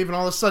ready to leave, and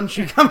all of a sudden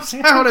she comes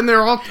out, and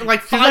they're all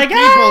like five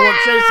people are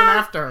chasing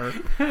after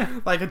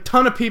her. Like a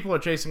ton of people are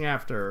chasing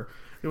after her.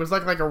 It was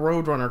like a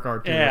Roadrunner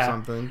cartoon or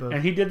something. But...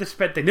 And he did the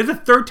spit thing. This is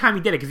the third time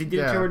he did it because he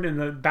did it in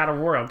the Battle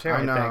Royal too.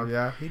 I know,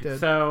 think. He did.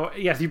 So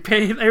yes, he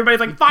paid.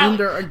 Everybody's like,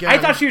 "Finally!" I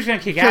thought she was going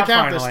to kick out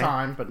finally. This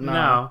time, but no.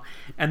 No.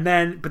 And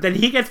then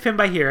he gets pinned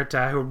by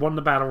Hirata, who won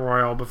the Battle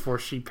Royal before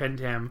she pinned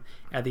him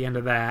at the end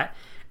of that.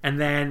 And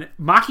then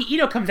Maki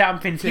Ito comes out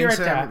and pins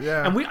Hirata.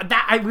 And we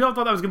all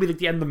thought that was going to be like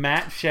the end of the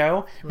match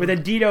show. But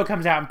then Dino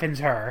comes out and pins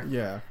her.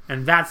 Yeah.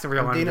 And that's the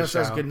real end of the show. Dino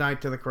says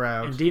goodnight to the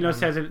crowd. And Dino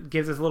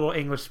gives his little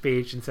English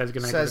speech and says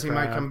goodnight to the crowd. Says he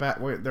might come back.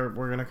 We're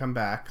going to come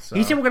back. So.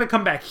 He said we're going to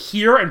come back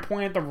here and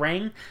point at the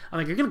ring. I'm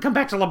like, you're going to come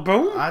back to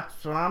Laboon?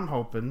 That's what I'm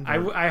hoping.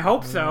 I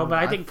hope so, but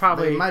I think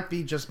probably... It might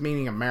be just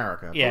meaning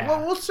America. Yeah.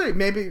 Well, we'll see.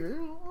 Maybe.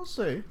 We'll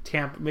see.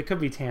 Tampa. It could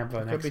be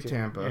Tampa next year. Could be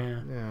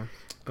Tampa. Yeah.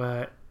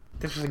 But...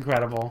 This was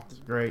incredible. It's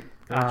great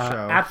show.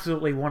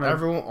 Absolutely one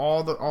of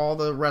all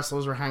the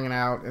wrestlers were hanging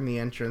out in the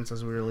entrance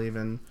as we were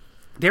leaving.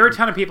 There were a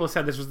ton of people who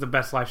said this was the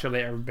best live show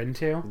they've ever been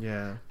to.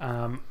 Yeah.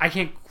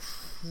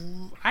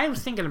 I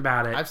was thinking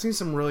about it. I've seen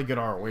some really good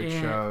ROH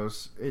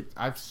shows.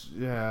 I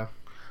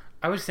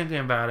was thinking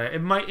about it.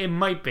 It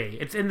might be.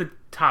 It's in the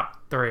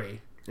top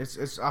 3.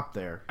 It's up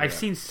there. I've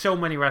seen so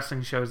many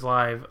wrestling shows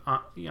live,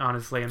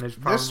 honestly, and there's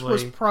probably... This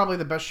was probably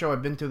the best show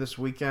I've been to this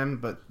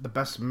weekend, but the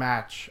best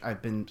match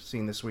I've been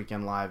seeing this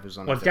weekend live is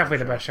on. Well, it's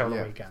definitely the best show of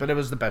the weekend. But it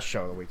was the best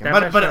show of the weekend.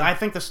 But I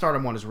think the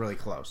Stardom one is really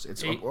close.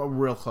 It's a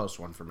real close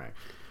one for me.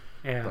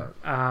 Yeah.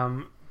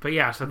 But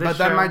yeah, so this But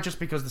that might just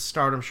because the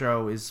Stardom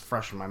show is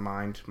fresh in my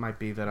mind. Might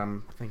be that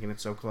I'm thinking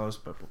it's so close,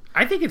 but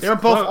I think it's they're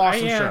both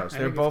awesome shows.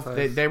 They're both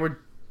they were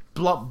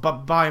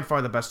by and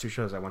far the best 2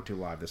 shows I went to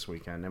live this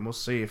weekend, and we'll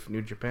see if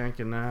New Japan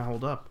can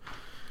hold up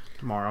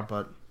tomorrow.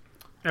 But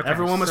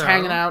everyone was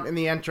hanging out in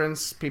the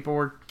entrance. People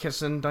were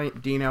kissing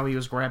Dino. He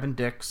was grabbing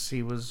dicks.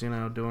 He was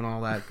doing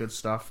all that good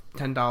stuff.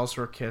 $10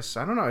 for a kiss.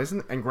 I don't know,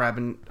 and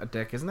grabbing a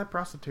dick, isn't that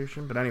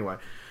prostitution? But anyway.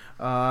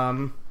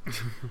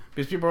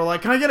 Because people were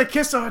like, "Can I get a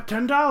kiss at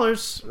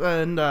 $10?"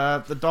 And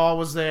the doll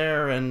was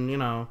there, and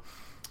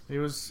it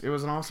was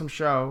an awesome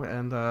show.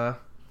 And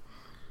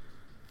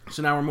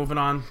so now we're moving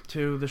on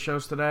to the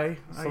shows today.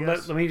 So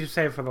let me just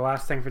say for the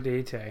last thing for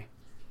DDT,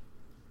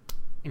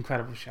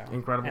 incredible show,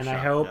 and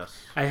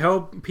I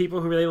hope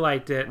people who really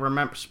liked it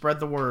spread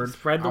the word.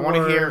 I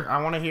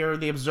want to hear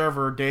the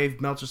Observer,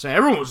 Dave Meltzer, saying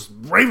everyone was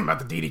raving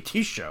about the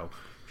DDT show.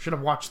 Should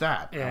have watched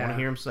that. Yeah. I want to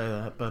hear him say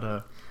that,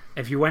 but.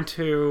 If you went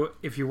to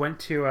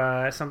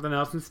something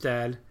else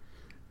instead,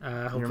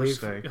 hopefully.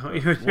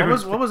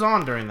 What was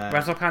on during that?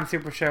 WrestleCon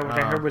Super Show, which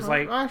I heard was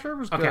I heard it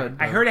was good.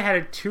 I heard it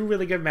had 2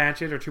 really good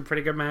matches or 2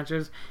 pretty good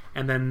matches,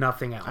 and then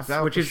nothing else. The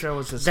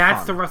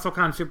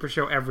WrestleCon Super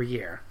Show every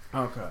year.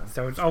 Okay.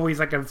 So it's always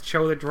like a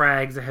show that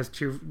drags. It has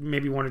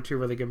maybe 1 or 2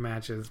 really good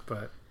matches,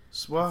 but.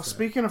 Well,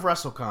 speaking of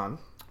WrestleCon,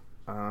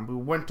 we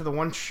went to the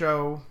one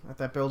show at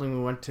that building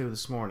we went to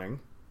this morning,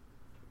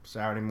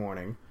 Saturday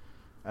morning,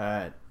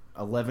 at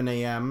 11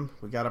 a.m.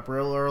 We got up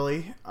real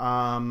early.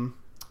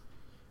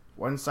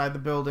 Went inside the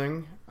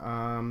building.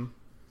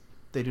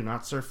 They do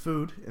not serve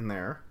food in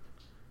there.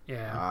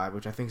 Yeah.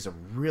 Which I think is a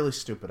really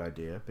stupid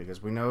idea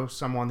because we know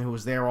someone who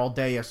was there all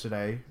day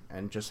yesterday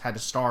and just had to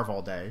starve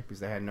all day because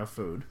they had no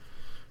food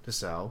to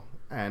sell.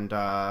 And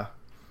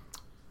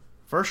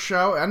first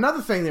show,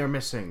 another thing they were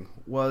missing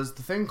was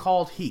the thing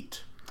called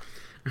heat.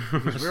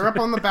 Because we were up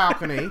on the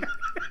balcony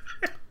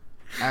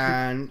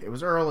and it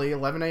was early,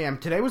 11 a.m.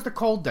 Today was the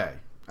cold day.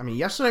 I mean,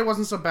 yesterday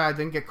wasn't so bad,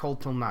 didn't get cold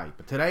till night,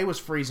 but today was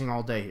freezing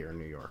all day here in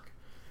New York.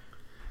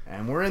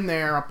 And we're in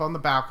there, up on the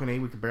balcony,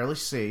 we could barely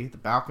see. The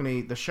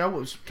balcony, the show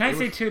was... Can I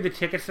say, too, the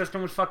ticket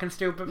system was fucking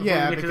stupid?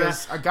 Yeah,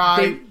 because a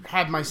guy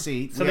had my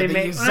seat. So they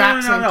made...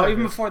 No,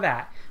 even before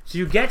that. So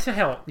you get to the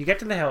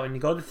Hilton, you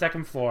go to the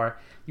second floor,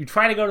 you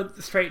try to go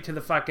straight to the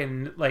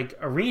fucking,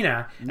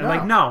 arena,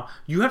 and no,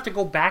 you have to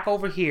go back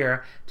over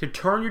here to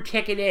turn your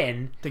ticket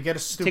in to get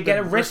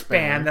a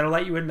wristband that'll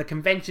let you in the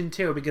convention,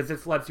 too, because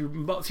this lets you... So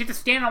you have to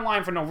stand in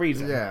line for no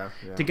reason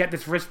to get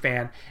this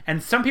wristband.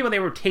 And some people, they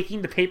were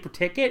taking the paper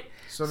ticket.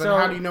 So then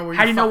how do you know where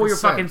you're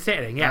fucking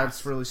sitting? Yeah.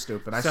 That's really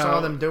stupid. I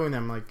saw them doing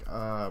them, what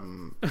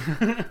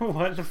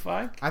the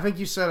fuck? I think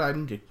you said I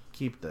need to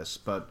keep this,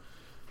 but...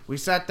 We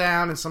sat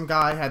down, and some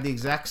guy had the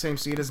exact same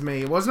seat as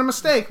me. It wasn't a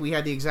mistake. We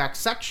had the exact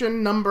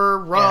section, number,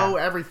 row,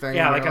 everything.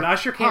 Yeah, an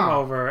usher came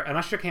over. And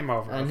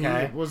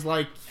okay? he was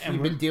like,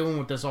 he'd been dealing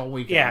with this all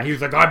weekend. Yeah, he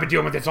was like, I've been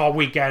dealing with this all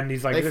weekend.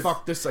 He's like, they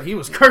fucked this up. He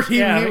was cursing.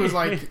 He was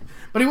like,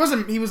 but he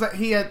wasn't. He was like,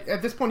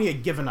 at this point he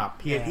had given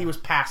up. He was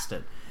past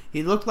it.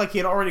 He looked like he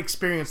had already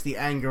experienced the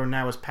anger and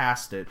now was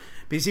past it.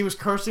 Because he was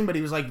cursing, but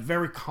he was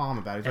very calm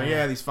about it. He's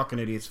like, these fucking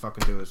idiots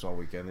fucking do this all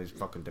weekend. These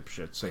fucking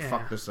dipshits. They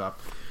fuck this up.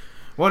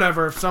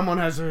 Whatever, if someone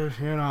has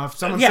if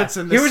someone sits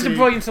in this here's the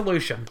brilliant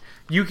solution.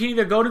 You can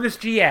either go to this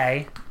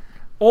GA,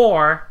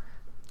 or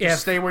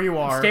stay where you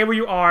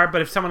are,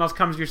 but if someone else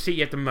comes to your seat,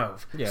 you have to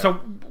move. Yeah, so,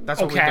 that's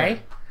what we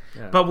did.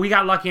 Yeah. But we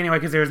got lucky anyway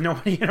because there was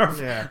nobody in our...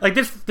 Yeah.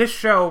 This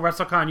show,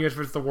 WrestleCon US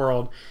vs. the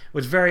World,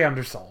 was very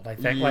undersold, I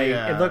think.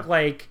 It looked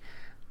like...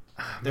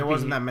 There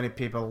wasn't that many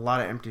people, a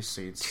lot of empty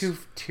seats.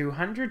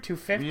 200,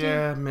 250?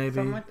 Yeah, maybe.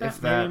 Something like that.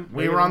 If that.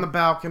 We were on the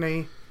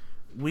balcony...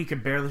 We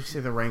could barely see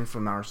the ring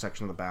from our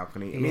section of the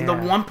balcony. I mean, the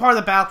one part of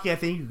the balcony I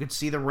think you could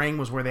see the ring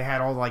was where they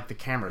had all the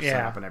cameras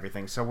set up and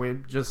everything. So we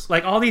just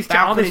all these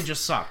balcony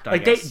just sucked.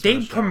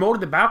 They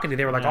promoted the balcony.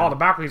 They were like, "Oh, the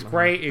balcony's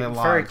great. It's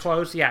very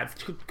close." Yeah,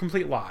 it's a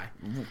complete lie.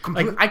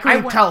 I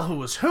couldn't tell who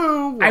was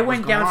who. I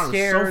went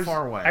downstairs. So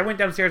far away. I went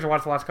downstairs and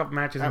watched the last couple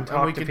matches and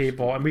talked to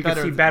people, and we could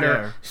see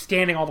better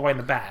standing all the way in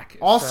the back.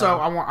 Also,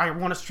 I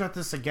want to stress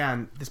this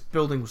again. This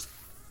building was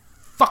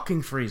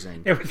fucking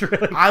freezing. It was really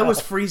cold. I was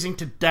freezing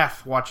to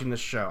death watching this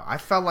show. I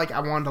felt like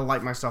I wanted to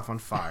light myself on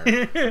fire.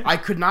 I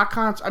could not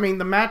I mean,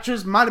 the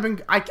matches might have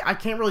been... I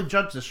can't really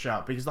judge this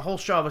show because the whole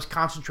show I was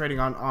concentrating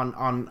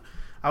on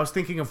I was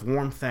thinking of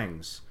warm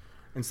things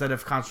instead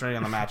of concentrating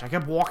on the match. I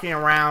kept walking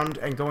around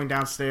and going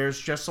downstairs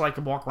just so I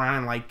could walk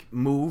around and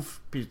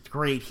move,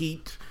 create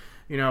heat,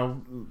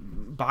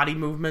 body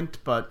movement,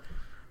 but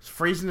it's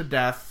freezing to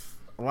death.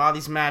 a lot of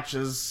these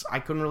matches, I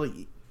couldn't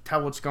really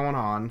tell what's going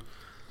on.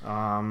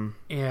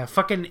 Yeah,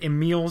 fucking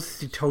Emil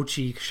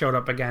Sitochi showed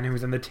up again, who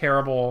was in the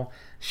terrible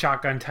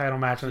shotgun title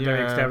match on the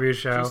WXW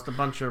show. Just a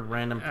bunch of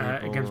random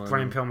people. Against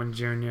Brian Pillman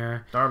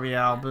Jr. Darby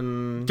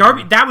Allin.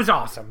 That was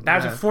awesome.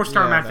 That was a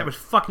 4-star match. That was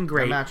fucking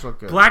great. That match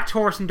looked good. Black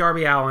Taurus and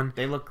Darby Allin.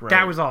 They looked great.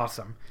 That was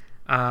awesome.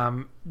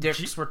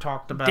 Dicks were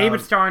talked about.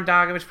 David Starr and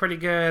Daga was pretty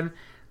good.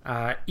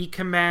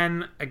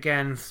 Ikemen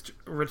against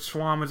Rich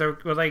Swann was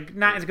like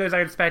not as good as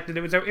I expected.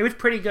 It was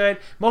pretty good.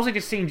 Mostly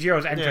just seeing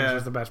Jiro's entrance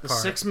was the best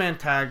part. The 6-man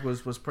tag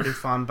was pretty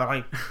fun, but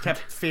I kept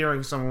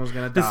fearing someone was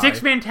going to die. The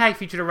 6-man tag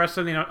featured a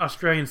wrestler in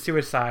Australian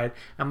Suicide.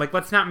 I'm like,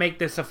 let's not make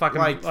this a fucking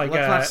let's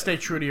not stay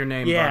true to your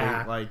name,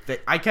 buddy.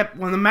 I kept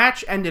when the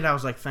match ended, I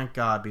was like, thank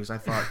God, because I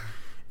thought.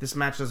 This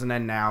match doesn't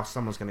end now.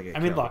 Someone's going to get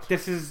killed. I mean, look,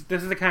 this is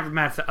the kind of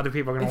match that other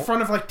people are going to... In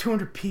front of,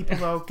 200 people,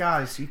 though,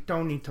 guys, you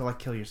don't need to,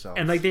 kill yourselves.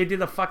 And, they did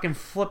the fucking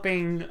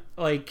flipping,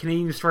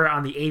 Canadian Destroyer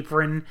on the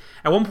apron.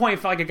 At one point, it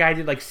felt like a guy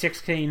did,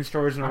 6 Canadian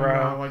Destroyers in a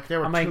row.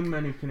 There were too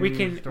many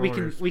Canadian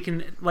Destroyers. We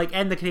can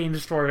end the Canadian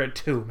Destroyer at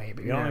 2,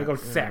 maybe. You don't want to go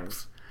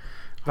 6.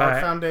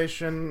 Heart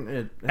Foundation,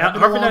 it had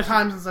been a long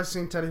time since I've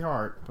seen Teddy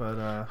Hart,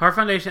 but... Heart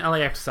Foundation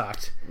LAX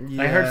sucked.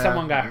 I heard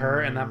someone got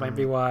hurt, and that might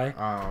be why.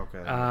 Oh,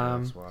 okay.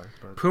 That's why.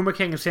 But... Puma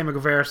King and Sammy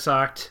Guevara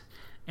sucked.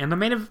 And the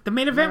main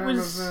event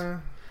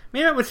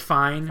was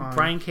fine.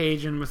 Brian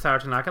Cage and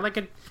Masaru Tanaka,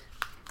 a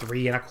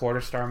 3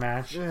 1/4 star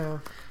match. Yeah.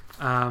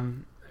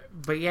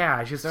 But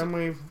yeah, just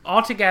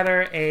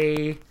altogether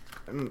I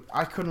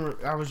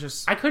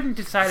couldn't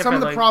decide. Some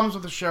of the problems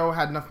with the show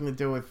had nothing to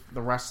do with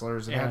the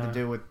wrestlers. It had to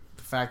do with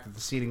fact that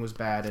the seating was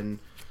bad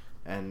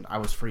and I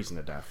was freezing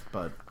to death,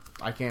 but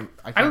I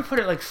would put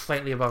it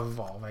slightly above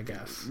Evolve, I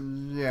guess.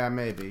 Yeah,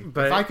 maybe.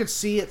 But if I could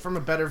see it from a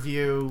better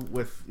view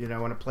with in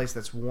a place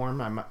that's warm,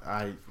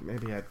 I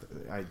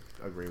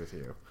agree with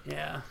you.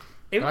 Yeah.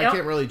 I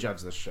can't really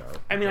judge this show.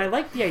 I mean, I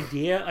like the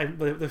idea,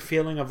 the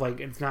feeling of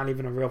it's not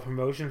even a real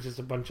promotion, it's just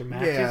a bunch of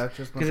matches. Yeah,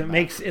 just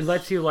because it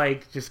lets you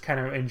just kind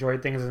of enjoy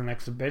things as an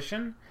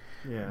exhibition.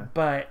 Yeah.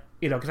 But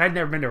because I'd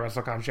never been to a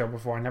WrestleCon show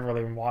before, I never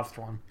really even watched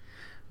one.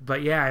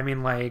 But yeah, I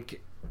mean,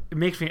 it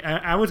makes me...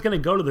 I was going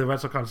to go to the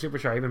WrestleCon Super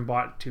Show. I even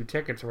bought 2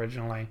 tickets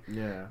originally.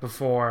 Yeah.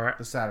 Before...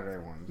 The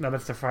Saturday one. No,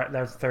 that's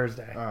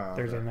Thursday. Oh,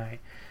 Thursday night.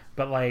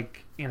 But,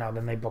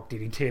 then they booked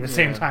DDT at the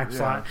same time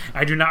slot.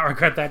 I do not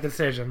regret that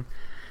decision.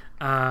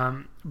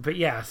 But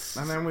yes.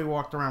 And then we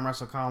walked around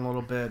WrestleCon a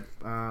little bit.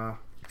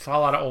 Saw a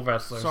lot of old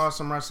wrestlers. Saw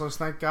some wrestlers.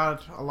 Thank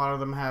God a lot of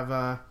them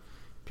have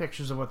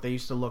pictures of what they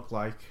used to look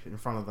like in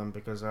front of them,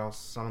 because else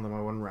some of them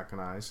I wouldn't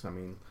recognize. I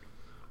mean...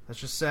 Let's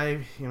just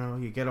say,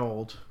 you get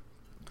old.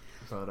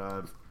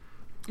 But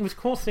it was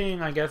cool seeing,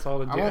 I guess, all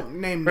the... I won't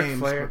name names.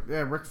 Flair. But,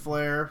 yeah, Ric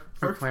Flair.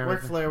 Ric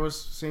Flair was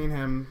seeing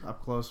him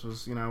up close.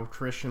 Was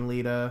Trish and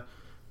Lita,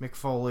 Mick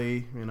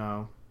Foley.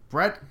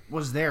 Bret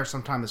was there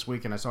sometime this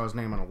week, and I saw his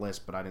name on a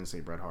list, but I didn't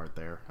see Bret Hart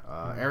there.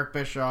 Eric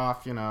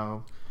Bischoff.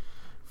 Friggin'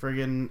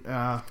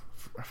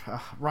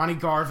 Ronnie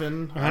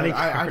Garvin.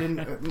 I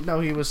didn't know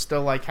he was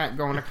still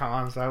going to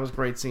cons. So that was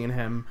great seeing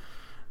him.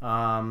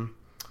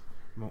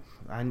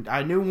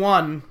 I knew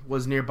one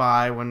was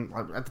nearby when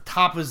at the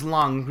top of his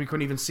lungs we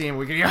couldn't even see him.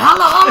 We could hear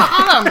holla holla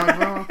holla. I'm like,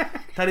 well,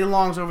 Teddy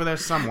Long's over there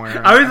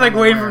somewhere. I was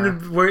waiting for him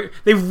to.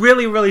 They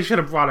really should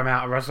have brought him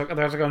out at the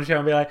WrestleCon show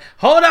and be like,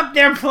 "Hold up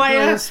there,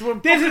 player! This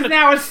is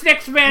now a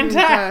 6-man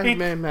tag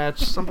match,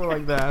 something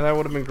like that. That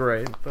would have been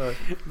great." But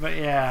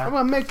yeah, I'm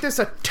gonna make this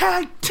a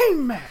tag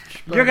team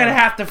match. You're gonna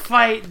have to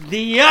fight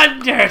the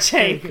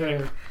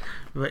Undertaker.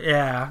 But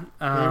yeah,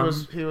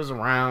 he was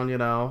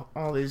around,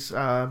 all these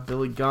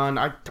Billy Gunn.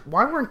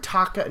 Why weren't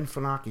Taka and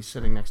Funaki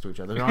sitting next to each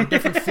other? They're on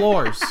different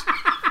floors.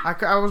 I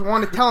was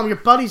wanting to tell him your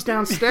buddy's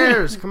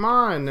downstairs. Come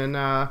on, and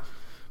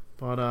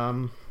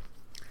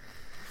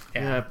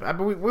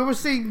we were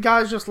seeing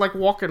guys just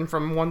walking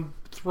from one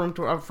room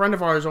to a friend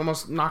of ours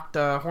almost knocked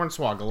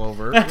Hornswoggle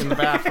over in the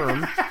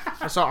bathroom.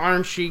 I saw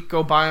Iron Sheik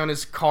go by on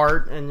his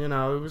cart, and it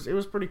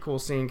was pretty cool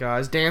seeing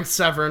guys. Dan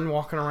Severn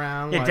walking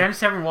around. Yeah, Dan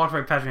Severn walked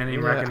right past me.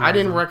 I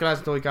didn't recognize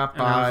until he got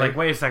by. And I was like,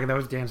 wait a second, that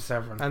was Dan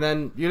Severn. And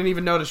then you didn't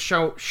even notice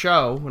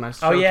show when I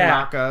saw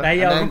Tanaka.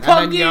 And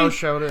then Yo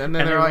showed it, and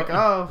then they're like,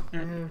 oh,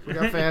 we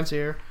got fans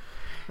here.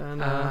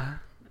 And I'm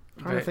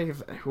trying to think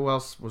of who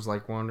else was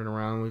wandering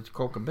around with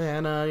Colt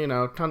Cabana.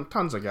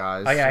 Tons of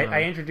guys. Oh yeah,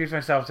 I introduced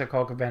myself to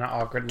Colt Cabana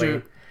awkwardly.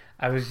 Dude.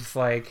 I was just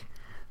like.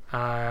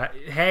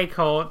 Hey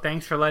Colt,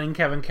 thanks for letting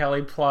Kevin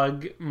Kelly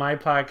plug my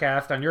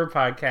podcast on your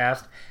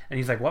podcast. And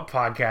he's like, what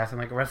podcast? I'm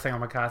like, Wrestling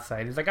on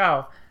Omakase. He's like,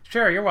 oh,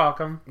 sure, you're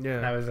welcome. Yeah.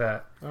 And that was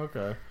it.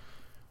 Okay.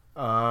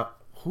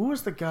 Who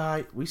was the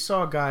guy? We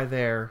saw a guy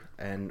there,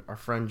 and our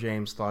friend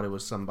James thought it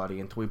was somebody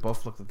until we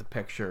both looked at the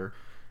picture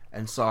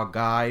and saw a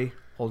guy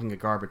holding a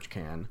garbage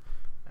can.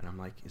 And I'm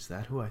like, is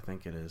that who I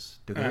think it is?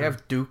 Do they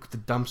have Duke the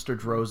Dumpster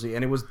Drozy?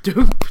 And it was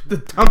Duke the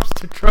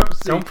Dumpster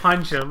Drozy. Don't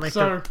punch him.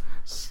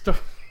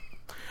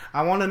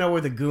 I want to know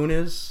where the Goon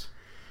is.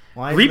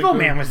 Repo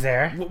Man was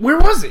there. Where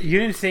was he? You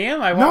didn't see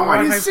him? I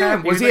didn't see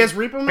him. Was he as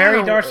Repo Man?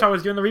 Barry Darsow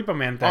was doing the Repo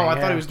Man thing. Oh, I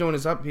thought he was doing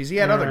his up. He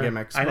had other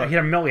gimmicks. I know, he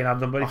had a million of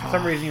them, but for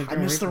some reason he was doing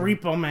I missed the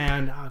Repo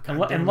Man.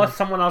 Oh, unless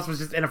someone else was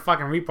just in a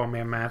fucking Repo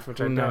Man match,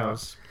 which I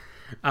knows.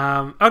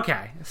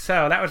 Okay,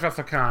 so that was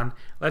WrestleCon.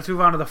 Let's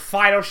move on to the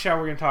final show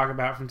we're going to talk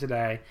about from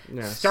today.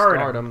 Yeah,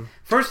 Stardom.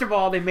 First of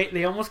all,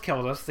 they almost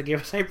killed us. They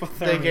gave us April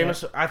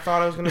 30th. I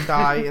thought I was going to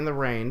die in the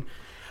rain.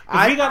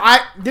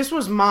 This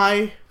was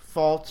my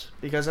fault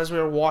because as we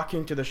were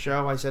walking to the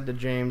show, I said to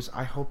James,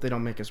 I hope they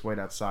don't make us wait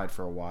outside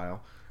for a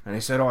while. And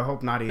he said, I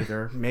hope not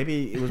either.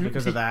 Maybe it was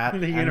because of that.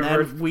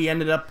 Then we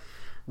ended up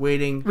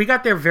waiting. We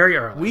got there very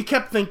early. We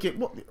kept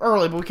thinking,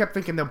 early, but we kept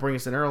thinking they'll bring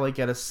us in early,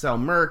 get us sell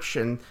merch,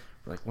 and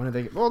we're like, when are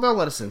they? Well, they'll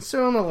let us in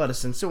soon. They'll let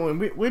us in soon.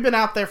 We've been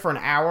out there for an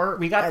hour.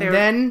 We got there.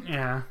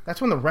 Then,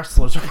 that's when the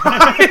wrestlers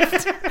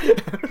arrived.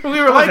 We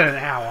were like, an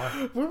hour.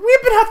 We've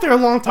been out there a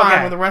long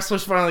time when the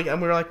wrestlers finally,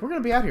 and we were like, we're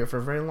going to be out here for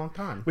a very long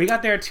time. We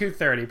got there at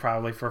 2:30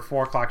 probably for a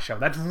 4 o'clock show.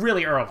 That's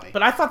really early.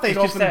 But I thought they'd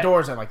open the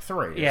doors at like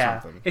 3 or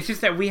something. It's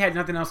just that we had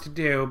nothing else to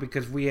do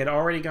because we had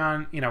already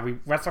gone, we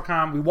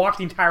WrestleCon, we walked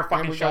the entire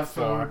fucking show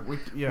floor. We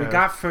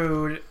got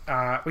food.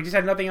 We just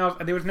had nothing else.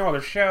 There was no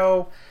other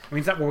show. I mean,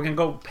 it's not we're going to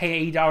go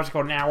pay $80 to go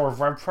to an hour of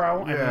Rev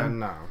Pro.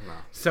 No.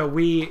 So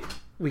we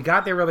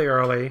got there really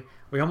early.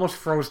 We almost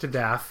froze to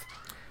death.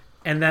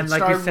 And then,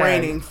 like you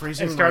said,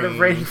 it started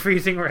raining,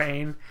 freezing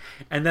rain.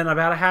 And then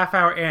about a half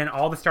hour in,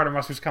 all the Stardom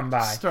wrestlers come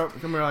by.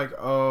 And we're like,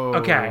 oh,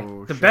 okay,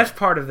 the best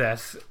part of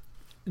this,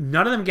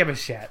 none of them give a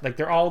shit. Like,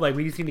 they're all like,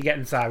 we just need to get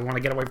inside. We want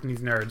to get away from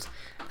these nerds.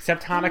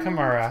 Except Hana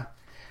Kimura.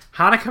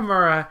 Hana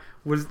Kimura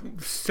was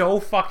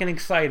so fucking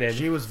excited.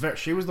 She was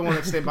the one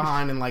that stayed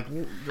behind and like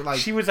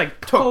she was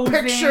like took posing.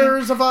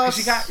 Pictures of us.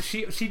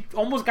 She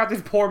almost got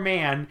this poor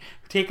man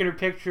taking her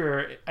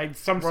picture.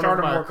 Some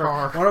Stardom worker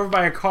run over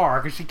by a car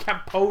because she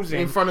kept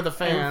posing in front of the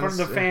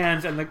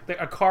fans. And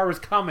a car was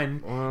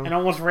coming and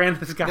almost ran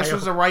this guy. This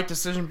was the right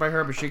decision by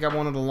her, but she got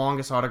one of the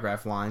longest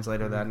autograph lines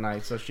later that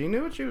night, so she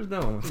knew what she was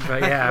doing.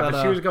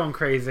 But she was going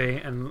crazy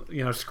and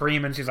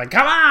screaming. She's like,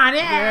 "Come on,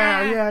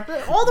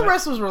 yeah!" All the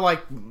wrestlers were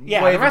like,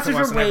 the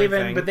wrestlers were waving,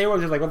 but they were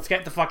just like, "Let's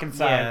get the fucking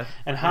side." Yeah.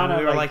 And Hana,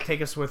 we were like,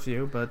 "Take us with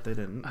you," but they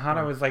didn't.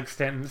 Hana was like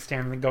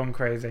standing, going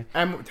crazy.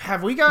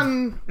 Have we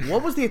gotten?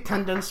 What was the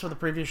attendance for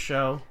the previous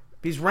show?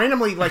 Because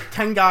randomly, like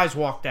 10 guys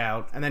walked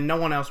out, and then no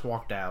one else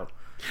walked out.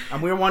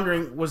 And we were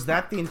wondering, was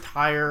that the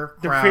entire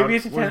crowd?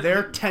 Were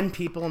there 10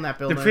 people in that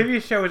building? The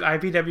previous show was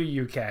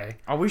IPW UK.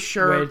 Are we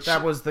sure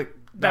that was the?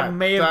 That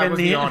may have been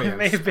the audience.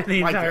 May have been the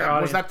entire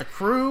audience. Was that the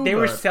crew? They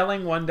were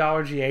selling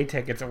 $1 GA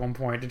tickets at one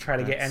point to try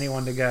to get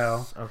anyone to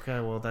go. Okay,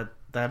 well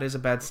that is a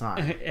bad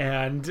sign.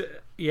 And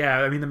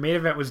yeah, I mean the main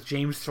event was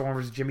James Storm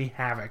versus Jimmy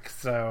Havoc.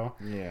 So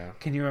yeah,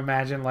 can you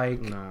imagine? Like,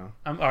 no,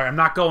 I'm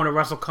not going to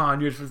WrestleCon,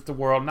 News for the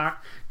World.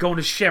 Not going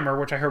to Shimmer,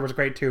 which I heard was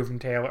great too from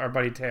Taylor, our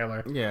buddy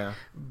Taylor. Yeah,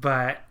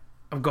 but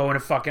I'm going to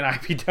fucking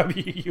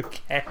IPW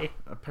UK.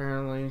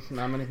 Apparently,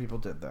 not many people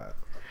did that.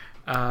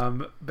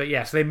 But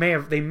yes, they may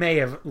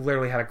have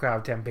literally had a crowd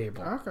of 10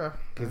 people. Okay,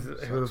 because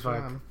who the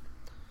fuck?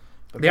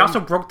 They also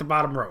broke the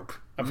bottom rope.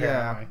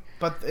 Apparently. Yeah,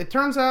 but it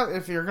turns out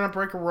if you're gonna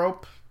break a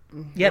rope,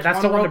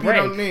 that's the one to break.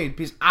 You don't need,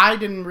 because I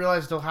didn't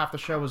realize until half the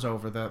show was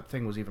over the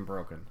thing was even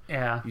broken.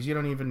 Yeah, because you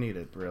don't even need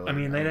it really. I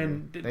mean, they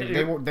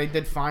didn't. They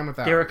did fine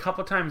without. There were a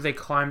couple times they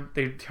climbed.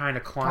 They were trying to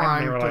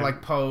climb. They were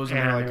like pose, and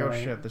they're like, "Oh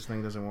shit, this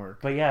thing doesn't work."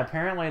 But yeah,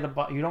 apparently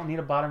you don't need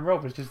a bottom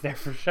rope. It's just there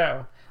for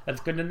show. That's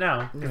good to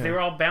know because they were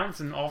all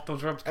bouncing off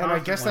those ropes constantly.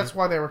 And I guess that's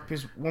why they were.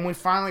 Because when we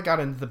finally got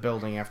into the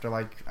building after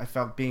I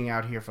felt being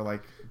out there for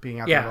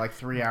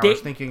 3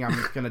 hours, thinking I'm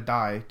gonna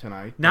die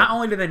tonight. Not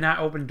only did they not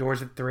open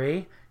doors at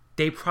 3,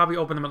 they probably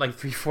opened them at like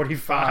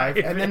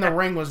 3:45, and then the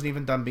ring wasn't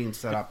even done being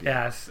set up yet.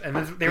 Yes, and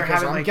they were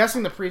having. I'm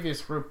guessing the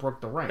previous group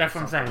broke the ring. That's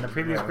what I'm saying. The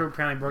previous group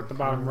apparently broke the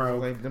bottom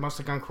rope. They must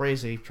have gone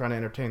crazy trying to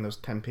entertain those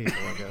 10 people.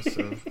 I guess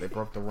so they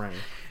broke the ring.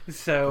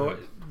 So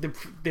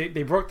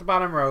they broke the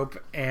bottom rope,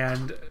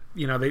 and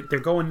they're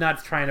going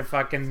nuts trying to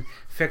fucking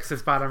fix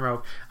this bottom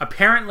rope.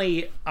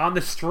 Apparently, on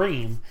the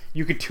stream,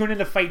 you could tune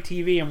into Fight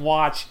TV and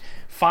watch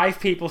 5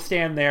 people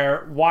stand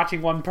there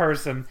watching one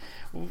person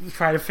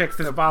try to fix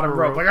this bottom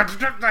rope.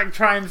 Like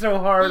trying so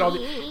hard.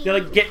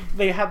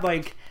 They had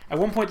at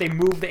one point they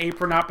moved the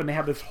apron up and they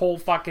had this whole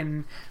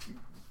fucking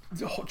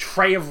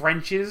tray of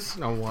wrenches,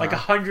 like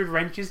 100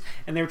 wrenches,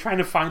 and they were trying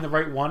to find the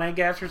right one, I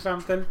guess, or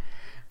something.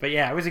 But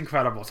yeah, it was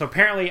incredible. So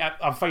apparently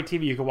on Fight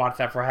TV you could watch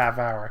that for a half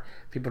hour.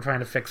 People trying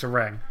to fix a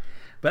ring.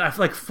 But at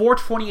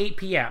 4:28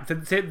 p.m.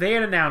 They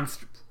had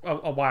announced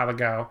a while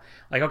ago,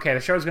 okay, the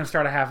show's going to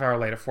start a half hour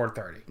late at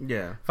 4:30.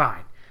 Yeah.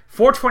 Fine.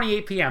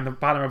 4:28 p.m. the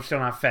bottom rope's still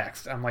not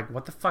fixed. I'm like,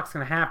 what the fuck's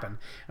going to happen?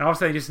 And all of a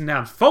sudden they just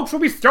announced, folks will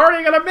be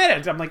starting in a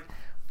minute. I'm like,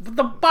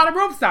 the bottom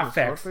rope's not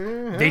fixed.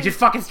 They just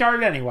fucking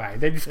started anyway.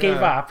 They just gave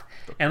up.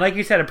 And like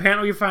you said,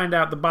 apparently you find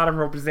out the bottom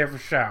rope is there for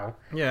show.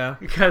 Yeah.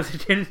 Because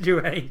it didn't do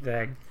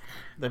anything.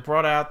 They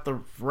brought out the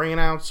ring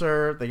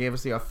announcer. They gave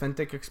us the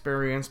authentic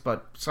experience,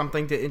 but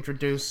something to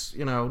introduce,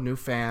 new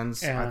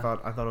fans. Yeah. I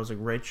thought it was a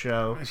great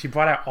show. She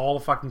brought out all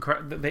the fucking...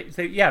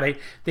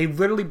 They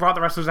literally brought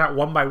the wrestlers out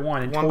one by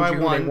one and told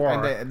you who they were.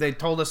 And they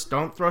told us,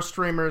 don't throw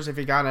streamers if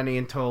you got any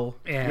until,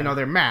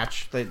 their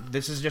match.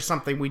 This is just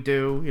something we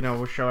do.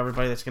 We'll show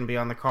everybody that's going to be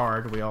on the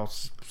card. We all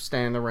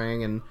stand in the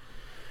ring, and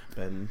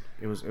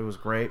it was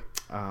great.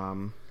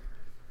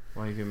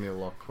 Why are you giving me a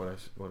look? What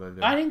I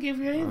did? I didn't give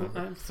you any.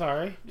 I'm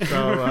sorry.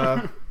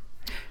 So,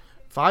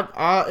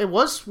 5. It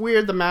was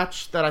weird. The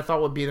match that I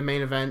thought would be the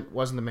main event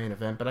wasn't the main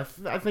event, but I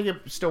think it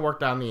still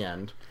worked out in the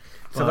end.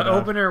 So the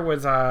opener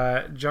was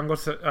Jungle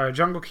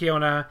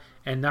Kiona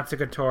and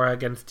Natsuko Tora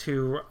against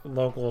 2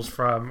 locals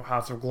from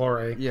House of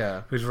Glory.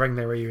 Yeah. Whose ring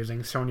they were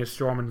using, Sonya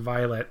Storm and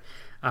Violet.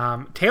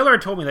 Taylor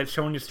had told me that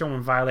Sonya Storm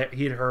and Violet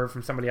he had heard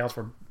from somebody else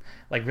were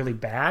really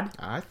bad.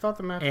 I thought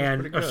the match was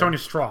pretty good. Sonya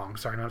Strong,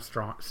 sorry, not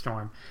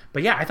Storm.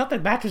 But yeah, I thought the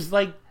match was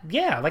like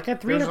a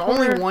 3 There was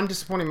only one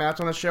disappointing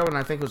match on the show, and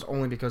I think it was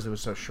only because it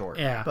was so short.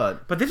 Yeah,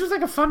 but this was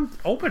like a fun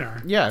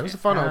opener. Yeah, it was a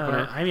fun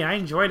opener. I mean, I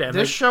enjoyed it.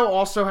 This show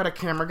also had a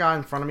camera guy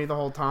in front of me the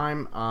whole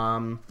time.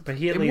 But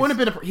he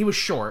he was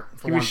short.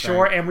 He was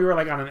short, and we were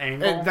on an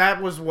angle.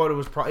 That was what it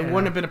was. It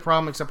wouldn't have been a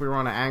problem except we were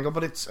on an angle,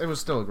 but it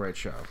was still a great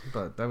show.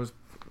 But that was.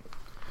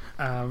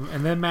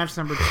 And then match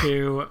number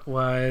 2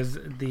 was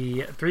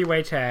the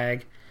 3-way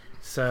tag.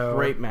 So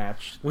great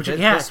match.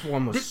 This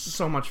one was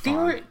so much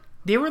fun.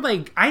 They were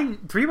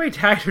 3-way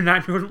tags are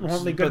not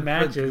normally good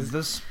matches.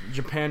 This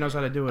Japan knows how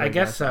to do it. I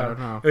guess so. I don't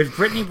know. It was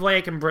Brittany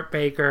Blake and Britt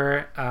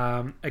Baker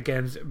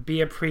against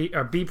Bea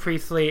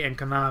Priestley and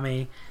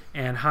Konami,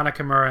 and Hana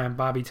Kimura and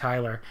Bobby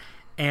Tyler.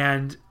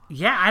 And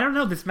yeah, I don't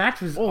know. This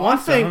match was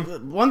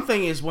awesome. One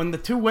thing is when the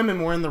 2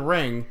 women were in the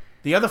ring.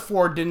 The other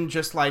 4 didn't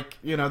just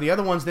the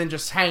other ones didn't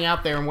just hang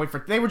out there and wait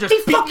for. They were just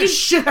beating the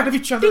shit out of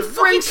each other. They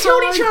fucking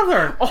killed each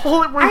other.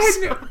 All at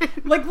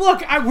ringside. Look,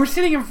 we're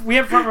sitting. We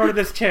have front row to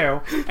this too,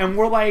 and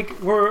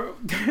we're.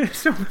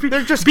 So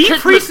they're just Bea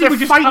Priestley would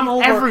just come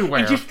over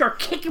everywhere and just start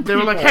kicking. They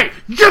were like, "Hey,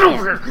 get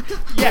over here!"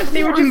 Yeah,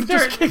 they were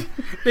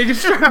they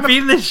just started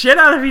beating the shit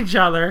out of each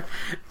other.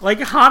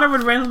 Hana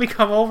would randomly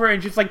come over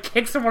and just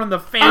kick someone in the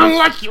face. I don't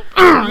like you.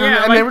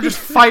 And they were just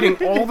fighting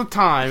all the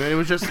time, and it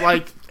was just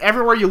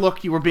everywhere you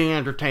look, you were being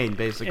entertained,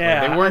 basically.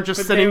 Yeah, they weren't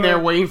just sitting there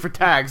waiting for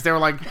tags. They were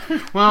like,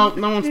 well,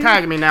 no one's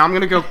tagging me now. I'm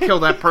going to go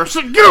kill that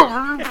person. Get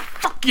over here.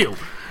 Fuck you.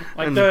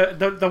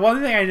 The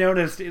one thing I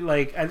noticed, and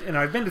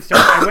I've been to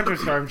I went to a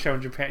Stardom show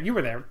in Japan. You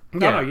were there.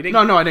 No, you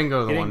didn't. No, I didn't go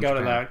to the one in Japan.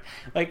 You didn't go to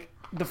that.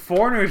 The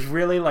foreigners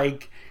really,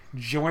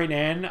 join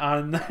in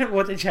on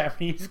what the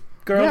Japanese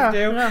girls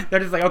do. Yeah.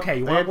 They're just okay,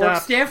 you want to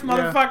work stiff,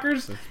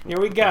 motherfuckers? Yeah.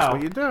 Here we go. That's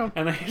what you do.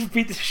 And they just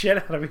beat the shit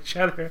out of each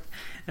other.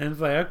 And it's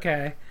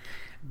okay.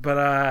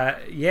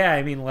 But,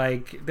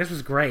 this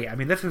was great.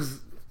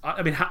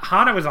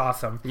 Hana was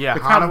awesome. Yeah,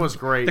 Hana was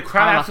great. The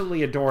crowd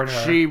absolutely adored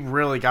her. She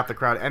really got the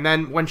crowd. And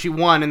then when she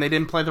won and they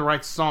didn't play the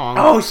right song.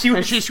 Oh, she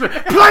screamed,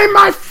 play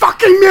my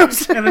fucking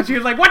music! And then she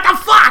was like, what the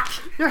fuck?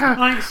 Yeah,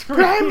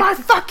 play my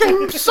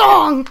fucking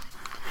song!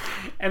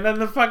 And then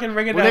the fucking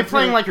ring announcer. Were they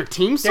playing your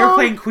team song? They were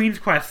playing Queen's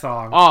Quest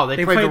song. Oh,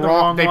 they played the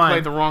wrong one. They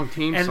played the wrong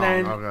team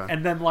song. Okay.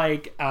 And then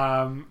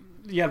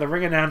the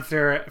ring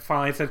announcer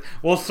finally says,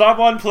 will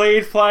someone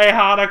please play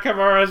Hana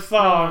Kimura's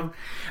song?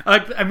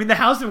 The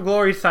House of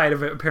Glory side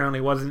of it apparently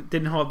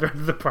didn't hold their end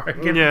of the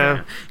bargain.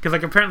 Yeah. Because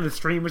apparently the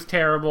stream was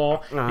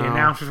terrible, the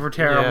announcers were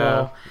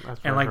terrible,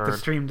 and the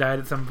stream died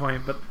at some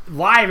point. But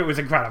live it was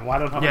incredible. I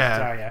don't know what to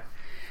tell you.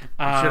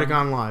 Should have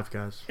gone live,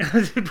 guys.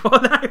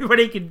 Well, not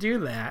everybody can do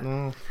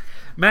that.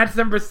 Match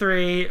number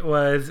 3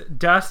 was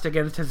Dust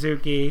against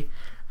Hazuki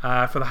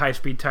for the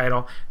high-speed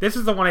title. This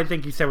is the one I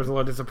think you said was a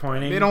little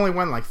disappointing. It only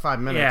went 5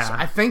 minutes. Yeah.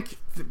 I think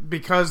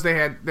because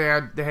they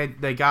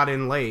got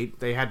in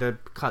late, they had to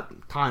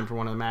cut time for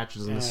one of the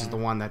matches, and this is the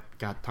one that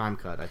got time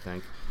cut, I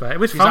think. But it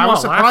was fun. I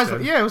was surprised.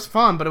 It was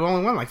fun, but it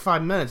only went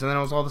 5 minutes, and then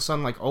it was all of a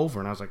sudden over,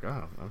 and I was like,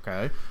 oh,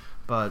 okay.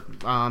 But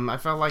I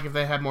felt like if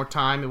they had more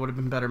time, it would have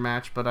been a better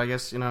match. But I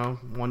guess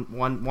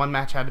one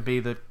match had to be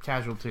the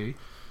casualty.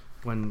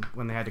 When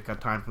they had to cut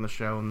time from the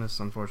show, and this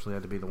unfortunately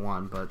had to be the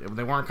one, but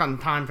they weren't cutting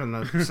time from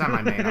the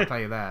semi-main. I'll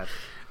tell you that.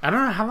 I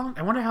don't know how long.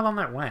 I wonder how long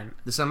that went.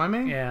 The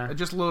semi-main? Yeah,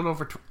 just a little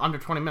over under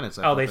 20 minutes.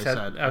 They said.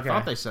 Okay. I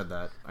thought they said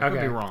that. I could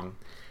be wrong.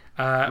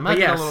 It might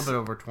be a little bit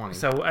over 20.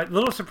 So a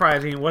little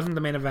surprising. It wasn't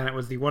the main event. It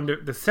was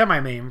the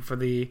semi-main for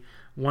the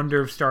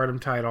Wonder of Stardom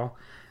title.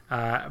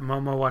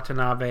 Momo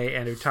Watanabe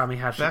and Utami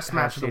Hashimoto. Best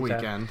match of the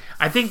weekend.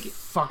 I think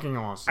fucking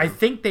awesome. I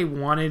think they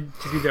wanted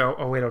to do the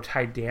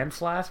Oedo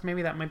dance last.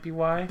 Maybe that might be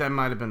why. That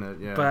might have been it.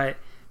 Yeah. But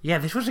yeah,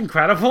 this was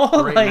incredible.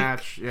 Great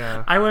match.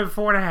 Yeah. I went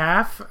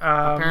 4.5.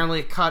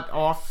 Apparently, it cut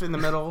off in the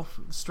middle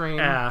of the stream.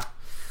 Yeah.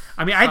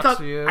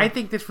 I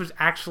think this was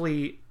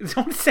actually.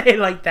 Don't say it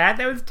like that.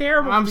 That was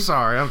terrible. I'm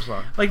sorry.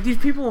 These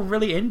people were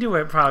really into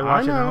it, probably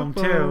watching at home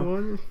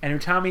too. And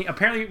Utami,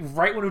 apparently,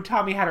 right when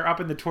Utami had her up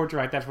in the torture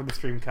rack, that's when the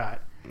stream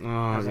cut.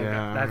 Oh,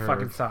 yeah. That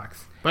fucking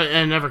sucks. But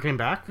it never came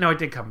back? No, it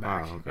did come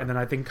back. Oh, okay. And then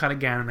I think cut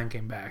again and then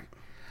came back.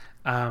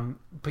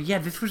 But yeah,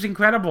 this was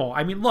incredible.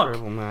 I mean, look,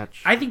 Incredible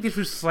match. I think this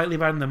was slightly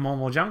better than the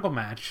Momo Jungle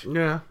match.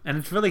 Yeah. And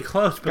it's really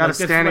close. But Got like,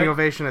 a standing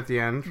ovation at the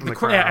end from the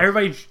crowd. Yeah,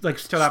 everybody like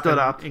stood up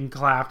up. and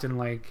clapped and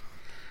like,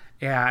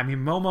 yeah. I mean,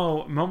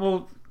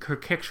 Momo, her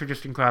kicks were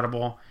just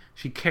incredible.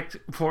 She kicked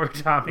poor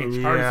Utami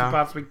as hard as she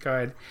possibly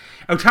could.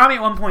 Utami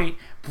at one point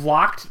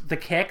blocked the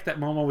kick that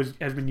Momo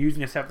has been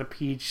using to set up the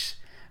Peach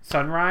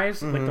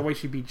Sunrise, like the way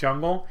she beat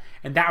Jungle,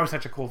 and that was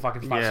such a cool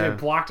fucking spot. So they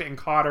blocked it and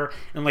caught her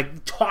and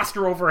like tossed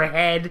her over her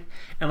head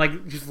and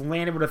like just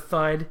landed with a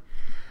thud.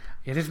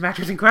 Yeah, this match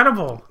was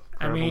incredible.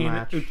 I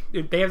mean,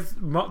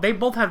 they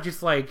both have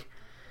just like,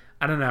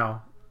 I don't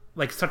know,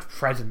 like such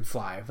presence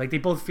live. Like they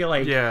both feel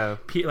like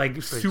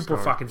like super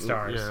fucking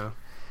stars. Yeah.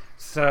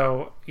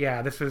 So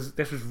yeah, this was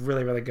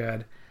really really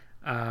good.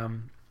 I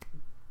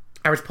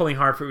was pulling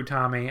hard for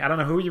Utami. I don't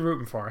know who you're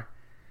rooting for.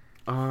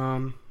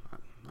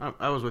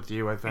 I was with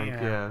you, I think.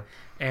 Yeah.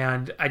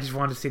 And I just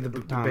wanted to see the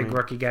big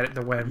rookie get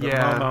the win.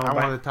 Yeah, Momo, I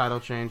wanted the title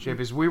change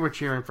because we were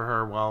cheering for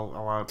her while a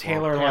lot of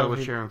Taylor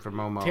was cheering for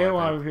Momo. A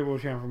lot of people were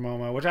cheering for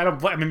Momo, which I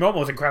don't. I mean,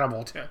 Momo's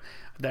incredible too.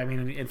 I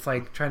mean, it's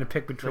like trying to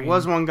pick between. There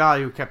was one guy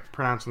who kept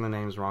pronouncing the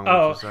names wrong.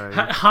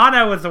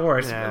 Hana was the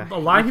worst. Yeah. A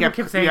lot of people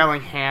kept saying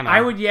yelling Hannah.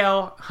 I would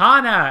yell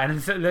Hana, and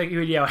instead you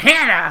would yell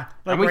Hannah.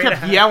 Like, and we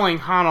kept yelling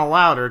Hana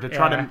louder to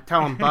try to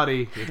tell him,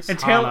 buddy, it's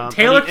and Hana.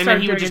 Taylor and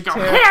then he would just go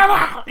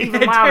Hannah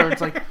even louder.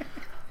 It's like,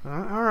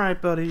 all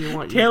right, buddy,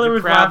 you're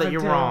proud that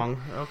you're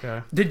wrong.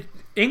 Okay. The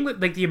England,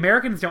 like the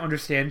Americans, don't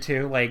understand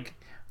too. Like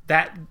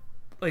that,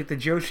 like the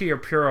Joshi or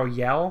Puro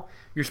yell.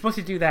 You're supposed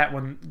to do that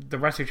when the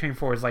rest of your train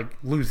for is like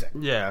losing.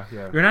 Yeah.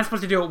 You're not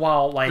supposed to do it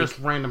while like just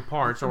random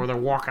parts or they're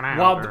walking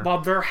out. While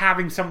they're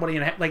having somebody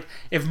in a like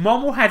if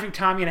Momo has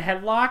Utami in a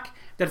headlock,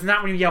 that's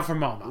not when you yell for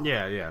Momo.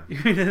 Yeah.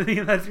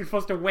 You're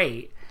supposed to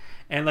wait.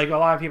 And like a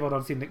lot of people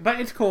don't seem to, but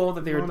it's cool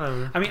that they were.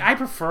 I mean, I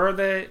prefer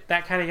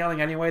that kind of yelling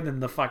anyway than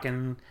the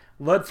fucking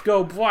 "Let's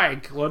go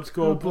blank, let's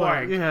go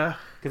blank." Yeah,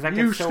 because that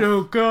gets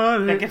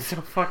that gets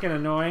so fucking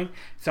annoying.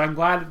 So I'm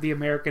glad that the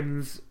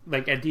Americans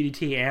like at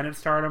DDT and at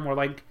Stardom were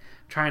like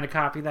trying to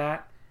copy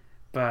that.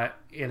 But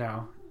you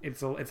know,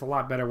 it's a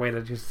lot better way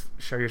to just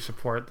show your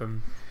support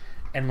than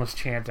endless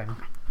chanting.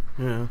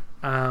 Yeah.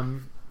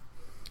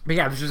 But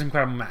yeah, this was an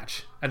incredible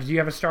match. Did you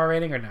have a star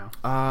rating or no?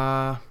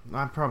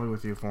 I'm probably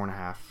with you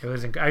 4.5. It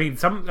was. I mean,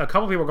 a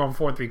couple people were going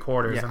 4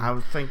 3/4. Yeah, I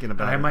was thinking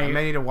about it. I may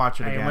need to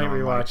watch it again. I might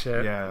rewatch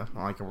it. Yeah,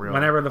 like a real.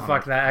 Whenever the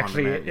fuck that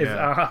actually is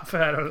off,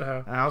 I don't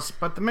know.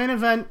 But the main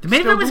event. The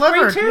main event was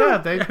great too. Yeah,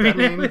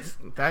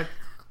 that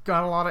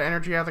got a lot of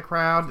energy out of the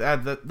crowd.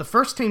 The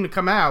first team to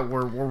come out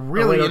were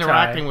really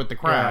interacting with the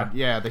crowd.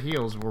 Yeah, the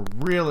heels were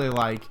really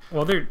like.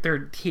 Well,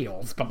 they're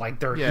heels, but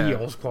like they're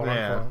heels, quote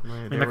unquote.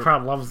 I mean, the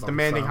crowd loves them.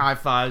 Demanding high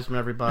fives from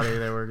everybody.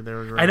 They were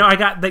great. I know. I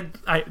got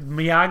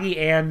Miyagi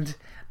and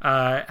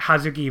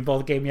Hazuki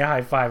both gave me a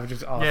high five, which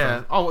is awesome.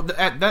 Yeah. Oh,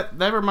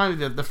 that reminded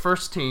me of the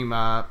first team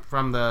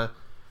from the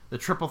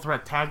triple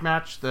threat tag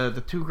match.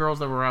 The two girls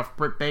that were off,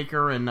 Britt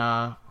Baker and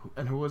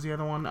who was the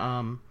other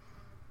one?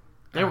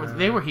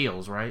 They were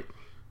heels, right?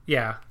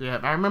 Yeah. Yeah.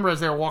 I remember as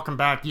they were walking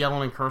back,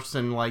 yelling and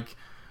cursing like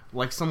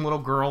some little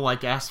girl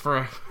asked for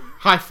a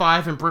high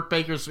five, and Britt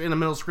Baker's in the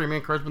middle screaming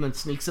encouragement, then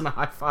sneaks in a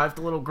high five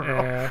to the little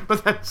girl. Yeah.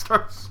 But then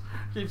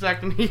keeps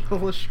acting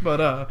heelish. But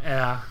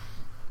yeah.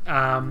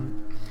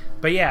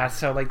 But yeah,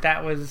 so like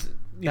that was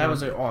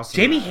awesome.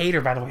 Jamie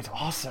Hayter, by the way, is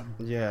awesome.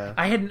 Yeah.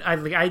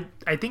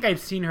 I think I'd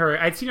seen her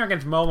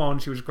against Momo,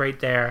 and she was great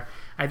there.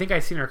 I think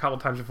I'd seen her a couple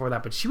times before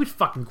that, but she was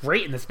fucking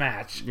great in this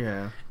match.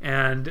 Yeah.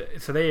 And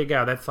so there you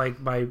go. That's like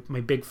my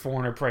big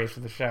foreigner praise for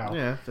the show.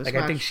 Yeah.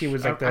 I think she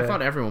was like I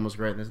thought everyone was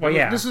great in this. Well,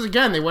 yeah. This is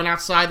again. They went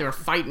outside. They were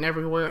fighting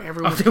everywhere.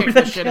 Everyone was kicking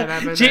the shit out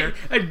of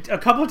it. A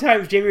couple of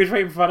times, Jamie was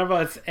right in front of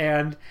us,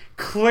 and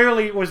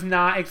clearly was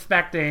not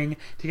expecting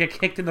to get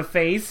kicked in the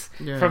face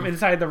from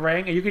inside the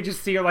ring, and you could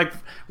just see her like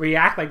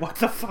react, like, "What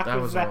the fuck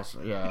was that?"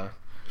 Awesome. Yeah.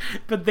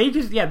 But they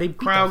just they beat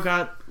crowd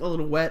got a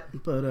little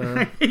wet,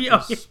 but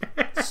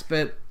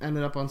spit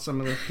ended up on some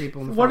of the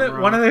people in the front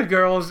row. One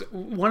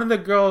of the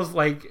girls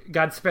like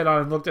got spit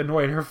on and looked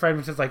annoyed. Her friend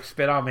was just like,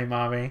 "Spit on me,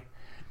 mommy,"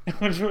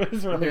 which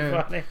was really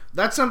funny.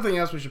 That's something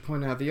else we should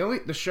point out.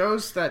 The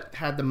shows that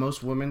had the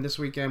most women this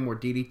weekend were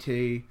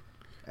DDT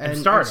and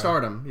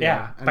Stardom.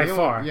 Yeah, by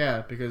far.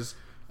 Yeah, because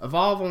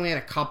Evolve only had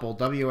a couple.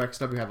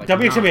 WXW had like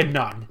WXW had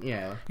none.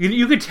 Yeah,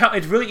 you could tell.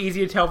 It's really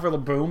easy to tell for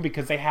Laboom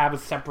because they have a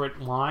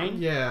separate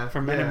line.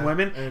 For men and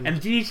women.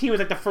 And DDT was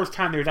like the first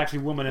time there was actually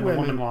women in the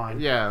woman line.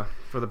 Yeah,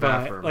 for the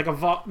bathroom. Like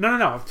Evolve.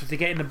 No, to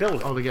get in the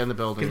building. Oh, to get in the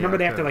building. Because remember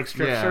they have to like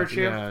strip search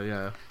you.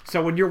 Yeah.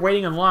 So when you're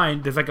waiting in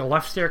line, there's like a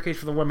left staircase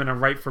for the women and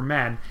right for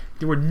men.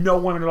 There were no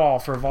women at all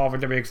for Evolve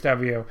and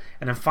WXW.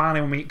 And then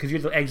finally, because you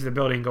had to exit the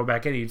building and go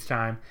back in each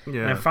time.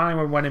 Yeah. And then finally,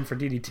 when we went in for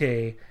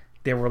DDT,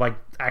 there were like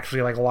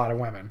actually like a lot of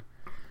women.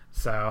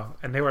 So,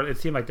 and it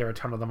seemed like there were a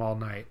ton of them all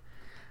night.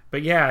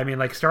 But yeah, I mean,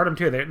 like Stardom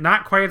too. They're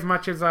not quite as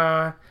much as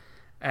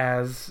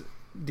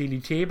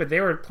DDT, but they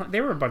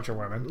were a bunch of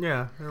women.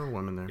 Yeah, there were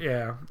women there.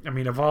 Yeah, I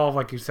mean, Evolve,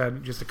 like you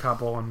said, just a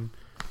couple, and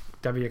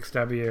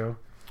WXW,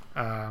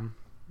 a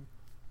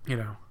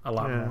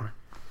lot more.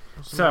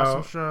 Some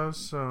awesome shows.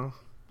 So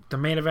the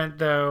main event,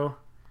 though,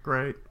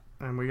 great,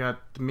 and we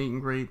got the meet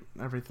and greet,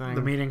 everything.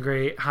 The meet and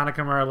greet.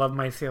 Hanukkah, I love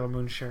my Sailor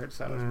Moon shirt,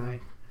 so that was nice.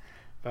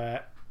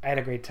 But I had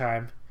a great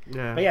time.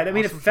 Yeah, but yeah, I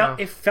mean,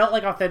 it felt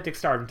like authentic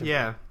Stardom to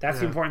me. That's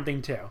the important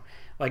thing too.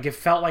 Like, it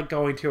felt like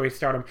going to a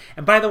Stardom.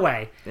 And by the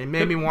way, it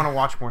made me want to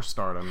watch more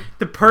Stardom.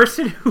 The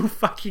person who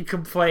fucking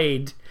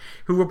complained,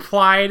 who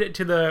replied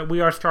to the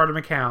We Are Stardom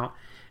account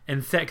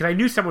and said, because I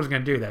knew someone was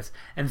going to do this,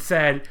 and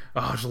said,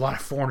 "Oh, there's a lot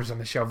of foreigners on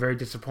the show. Very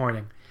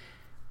disappointing."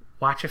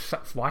 Watch a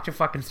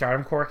fucking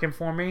Stardom Corkin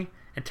for me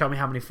and tell me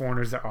how many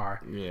foreigners there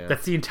are. Yeah,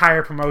 that's the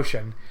entire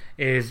promotion.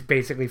 Is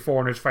basically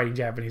foreigners fighting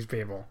Japanese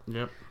people.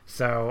 Yep.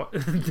 So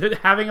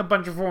having a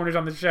bunch of foreigners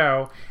on the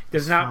show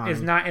is not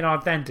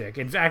inauthentic.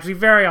 It's actually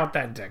very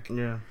authentic.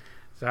 Yeah.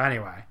 So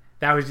anyway,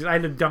 that was I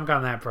had to dunk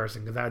on that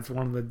person because that's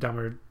one of the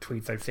dumber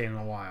tweets I've seen in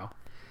a while.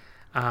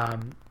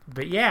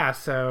 But yeah,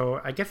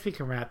 so I guess we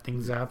can wrap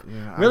things up.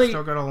 Yeah, really, I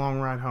still got a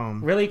long ride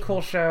home. Really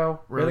cool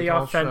show. Really cool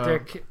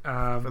authentic.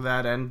 For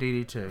that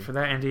NDDT. For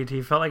that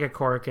NDDT. Felt like a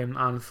Korakuen,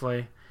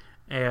 honestly.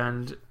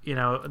 And, you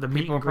know, the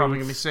meet people and are probably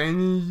going to be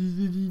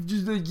saying,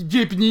 just like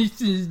Japanese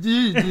did.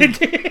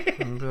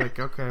 And be like,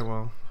 okay,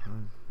 well.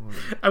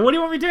 What do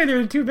you want me to do? They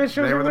were the two best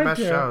shows. They were the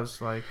best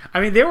shows. Like, I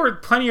mean, there were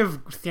plenty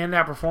of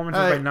standout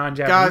performances by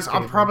non-Japanese guys,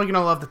 I'm probably going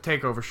to love the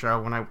TakeOver show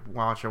when I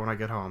watch it when I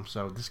get home.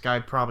 So this guy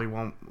probably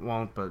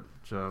won't, but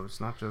it's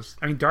not just...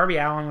 I mean, Darby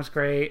Allin was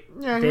great.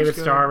 Yeah, David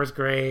Starr was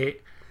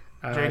great.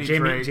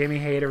 Jamie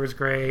Hayter was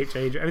great.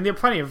 I mean, there are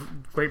plenty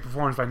of great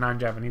performances by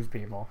non-Japanese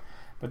people.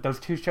 But those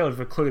two shows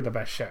were clearly the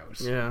best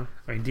shows. Yeah.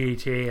 I mean,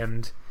 DDT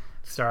and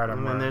Stardom.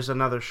 And then there's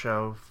another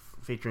show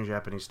featuring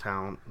Japanese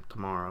talent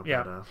tomorrow.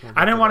 Yeah. But,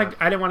 I didn't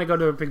want to go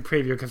to a big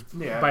preview because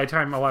by the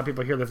time a lot of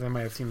people hear this, they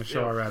might have seen the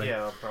show already.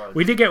 Yeah, probably.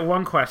 We did get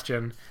one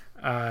question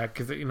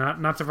because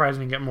not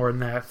surprising to get more than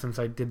that since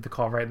I did the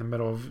call right in the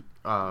middle of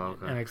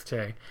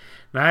NXT.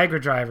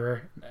 Niagara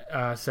Driver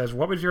says,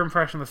 "What was your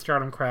impression of the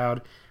Stardom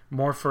crowd?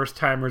 More first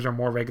timers or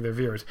more regular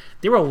viewers?"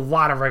 There were a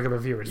lot of regular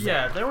viewers.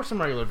 Yeah, there were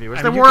some regular viewers.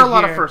 I mean, there were a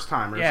lot of first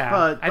timers. Yeah,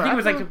 but I think it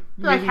was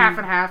like half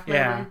and half. Maybe.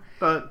 Yeah,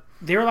 but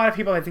there were a lot of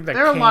people. I think there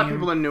were a lot of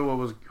people that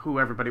knew who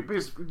everybody.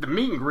 Because the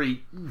meet and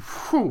greet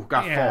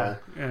got full.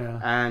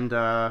 Yeah, and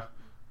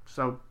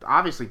so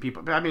obviously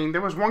people. I mean, there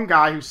was one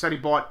guy who said he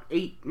bought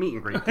 8 meet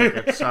and greet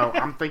tickets. So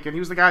I'm thinking he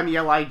was the guy in the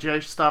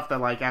LIJ stuff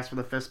that like asked for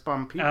the fist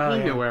bump. He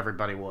knew where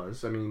everybody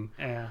was. I mean,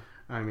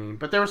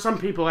 but there were some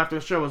people after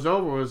the show was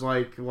over was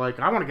like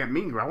I want to get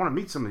meet and greet. I want to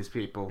meet some of these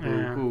people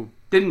who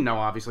didn't know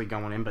obviously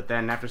going in, but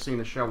then after seeing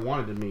the show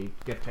wanted to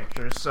get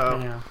pictures.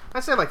 So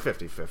I'd say like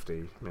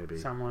 50-50 maybe.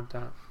 Something like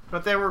that.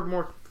 But there were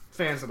more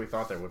fans than we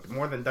thought there would be.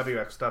 More than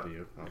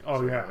WXW.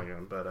 Oh yeah.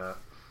 But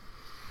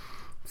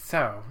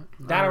so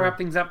that'll wrap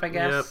things up, I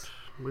guess. Yep.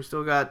 We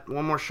still got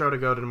one more show to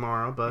go to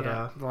tomorrow, but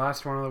the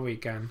last one of the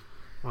weekend.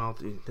 Well,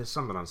 there's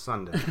something on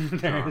Sunday.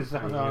 There's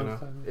something on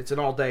Sunday. It's an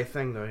all-day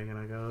thing, though. You're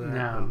going to go there?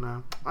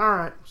 No. All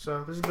right.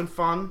 So this has been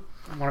fun.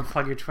 Want to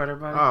plug your Twitter,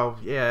 buddy? Oh,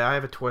 yeah. I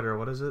have a Twitter.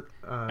 What is it?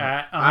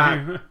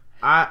 I'm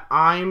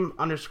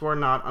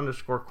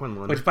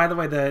 _not_Quinlan. Which, by the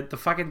way, the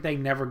fucking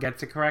thing never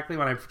gets it correctly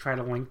when I try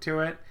to link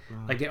to it.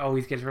 Like, it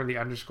always gets rid of the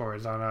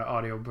underscores on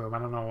Audio Boom. I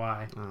don't know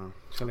why. Oh.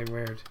 It's really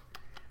weird.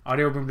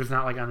 Audio Boom does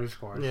not like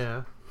underscores.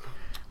 Yeah.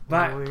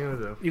 But what are you going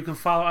to do? You can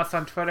follow us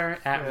on Twitter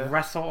at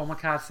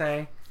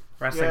WrestleOmakase.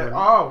 Wrestling.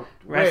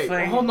 Wait.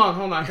 Hold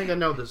on. I think I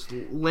know this.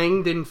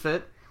 Ling didn't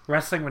fit.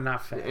 Wrestling would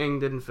not fit.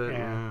 Ing didn't fit.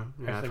 Yeah,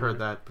 I've heard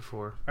that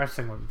before.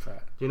 Wrestling wouldn't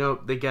fit. You know,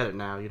 they get it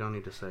now. You don't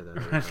need to say that.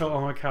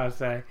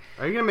 WrestleOmakase.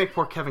 Are you going to make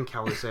poor Kevin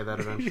Kelly say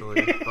that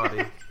eventually,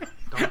 buddy?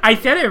 I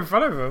said it in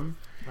front of him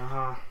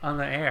on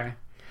the air.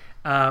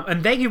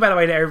 And thank you, by the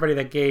way, to everybody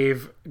that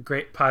gave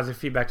great positive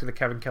feedback to the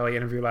Kevin Kelly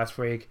interview last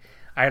week.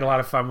 I had a lot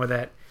of fun with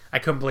it. I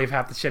couldn't believe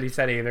half the shit he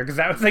said either, because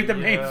that was like the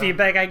main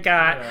feedback I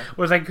got.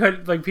 Was I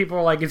could like people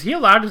were like, "Is he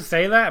allowed to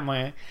say that?" I'm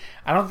like,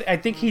 I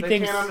think he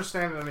thinks. They can't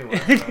understand it anyway.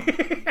 So.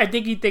 I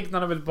think he thinks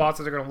none of his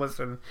bosses are going to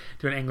listen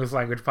to an English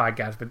language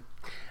podcast. But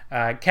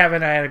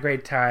Kevin, I had a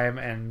great time,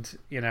 and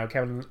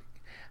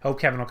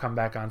hope Kevin will come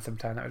back on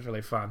sometime. That was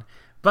really fun.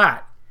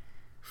 But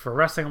for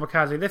Wrestling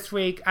Omakase this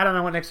week, I don't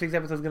know what next week's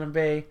episode is going to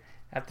be.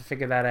 I have to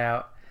figure that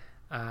out.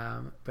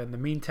 But in the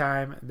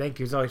meantime, thank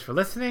you as always for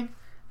listening,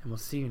 and we'll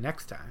see you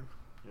next time.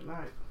 Good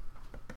night.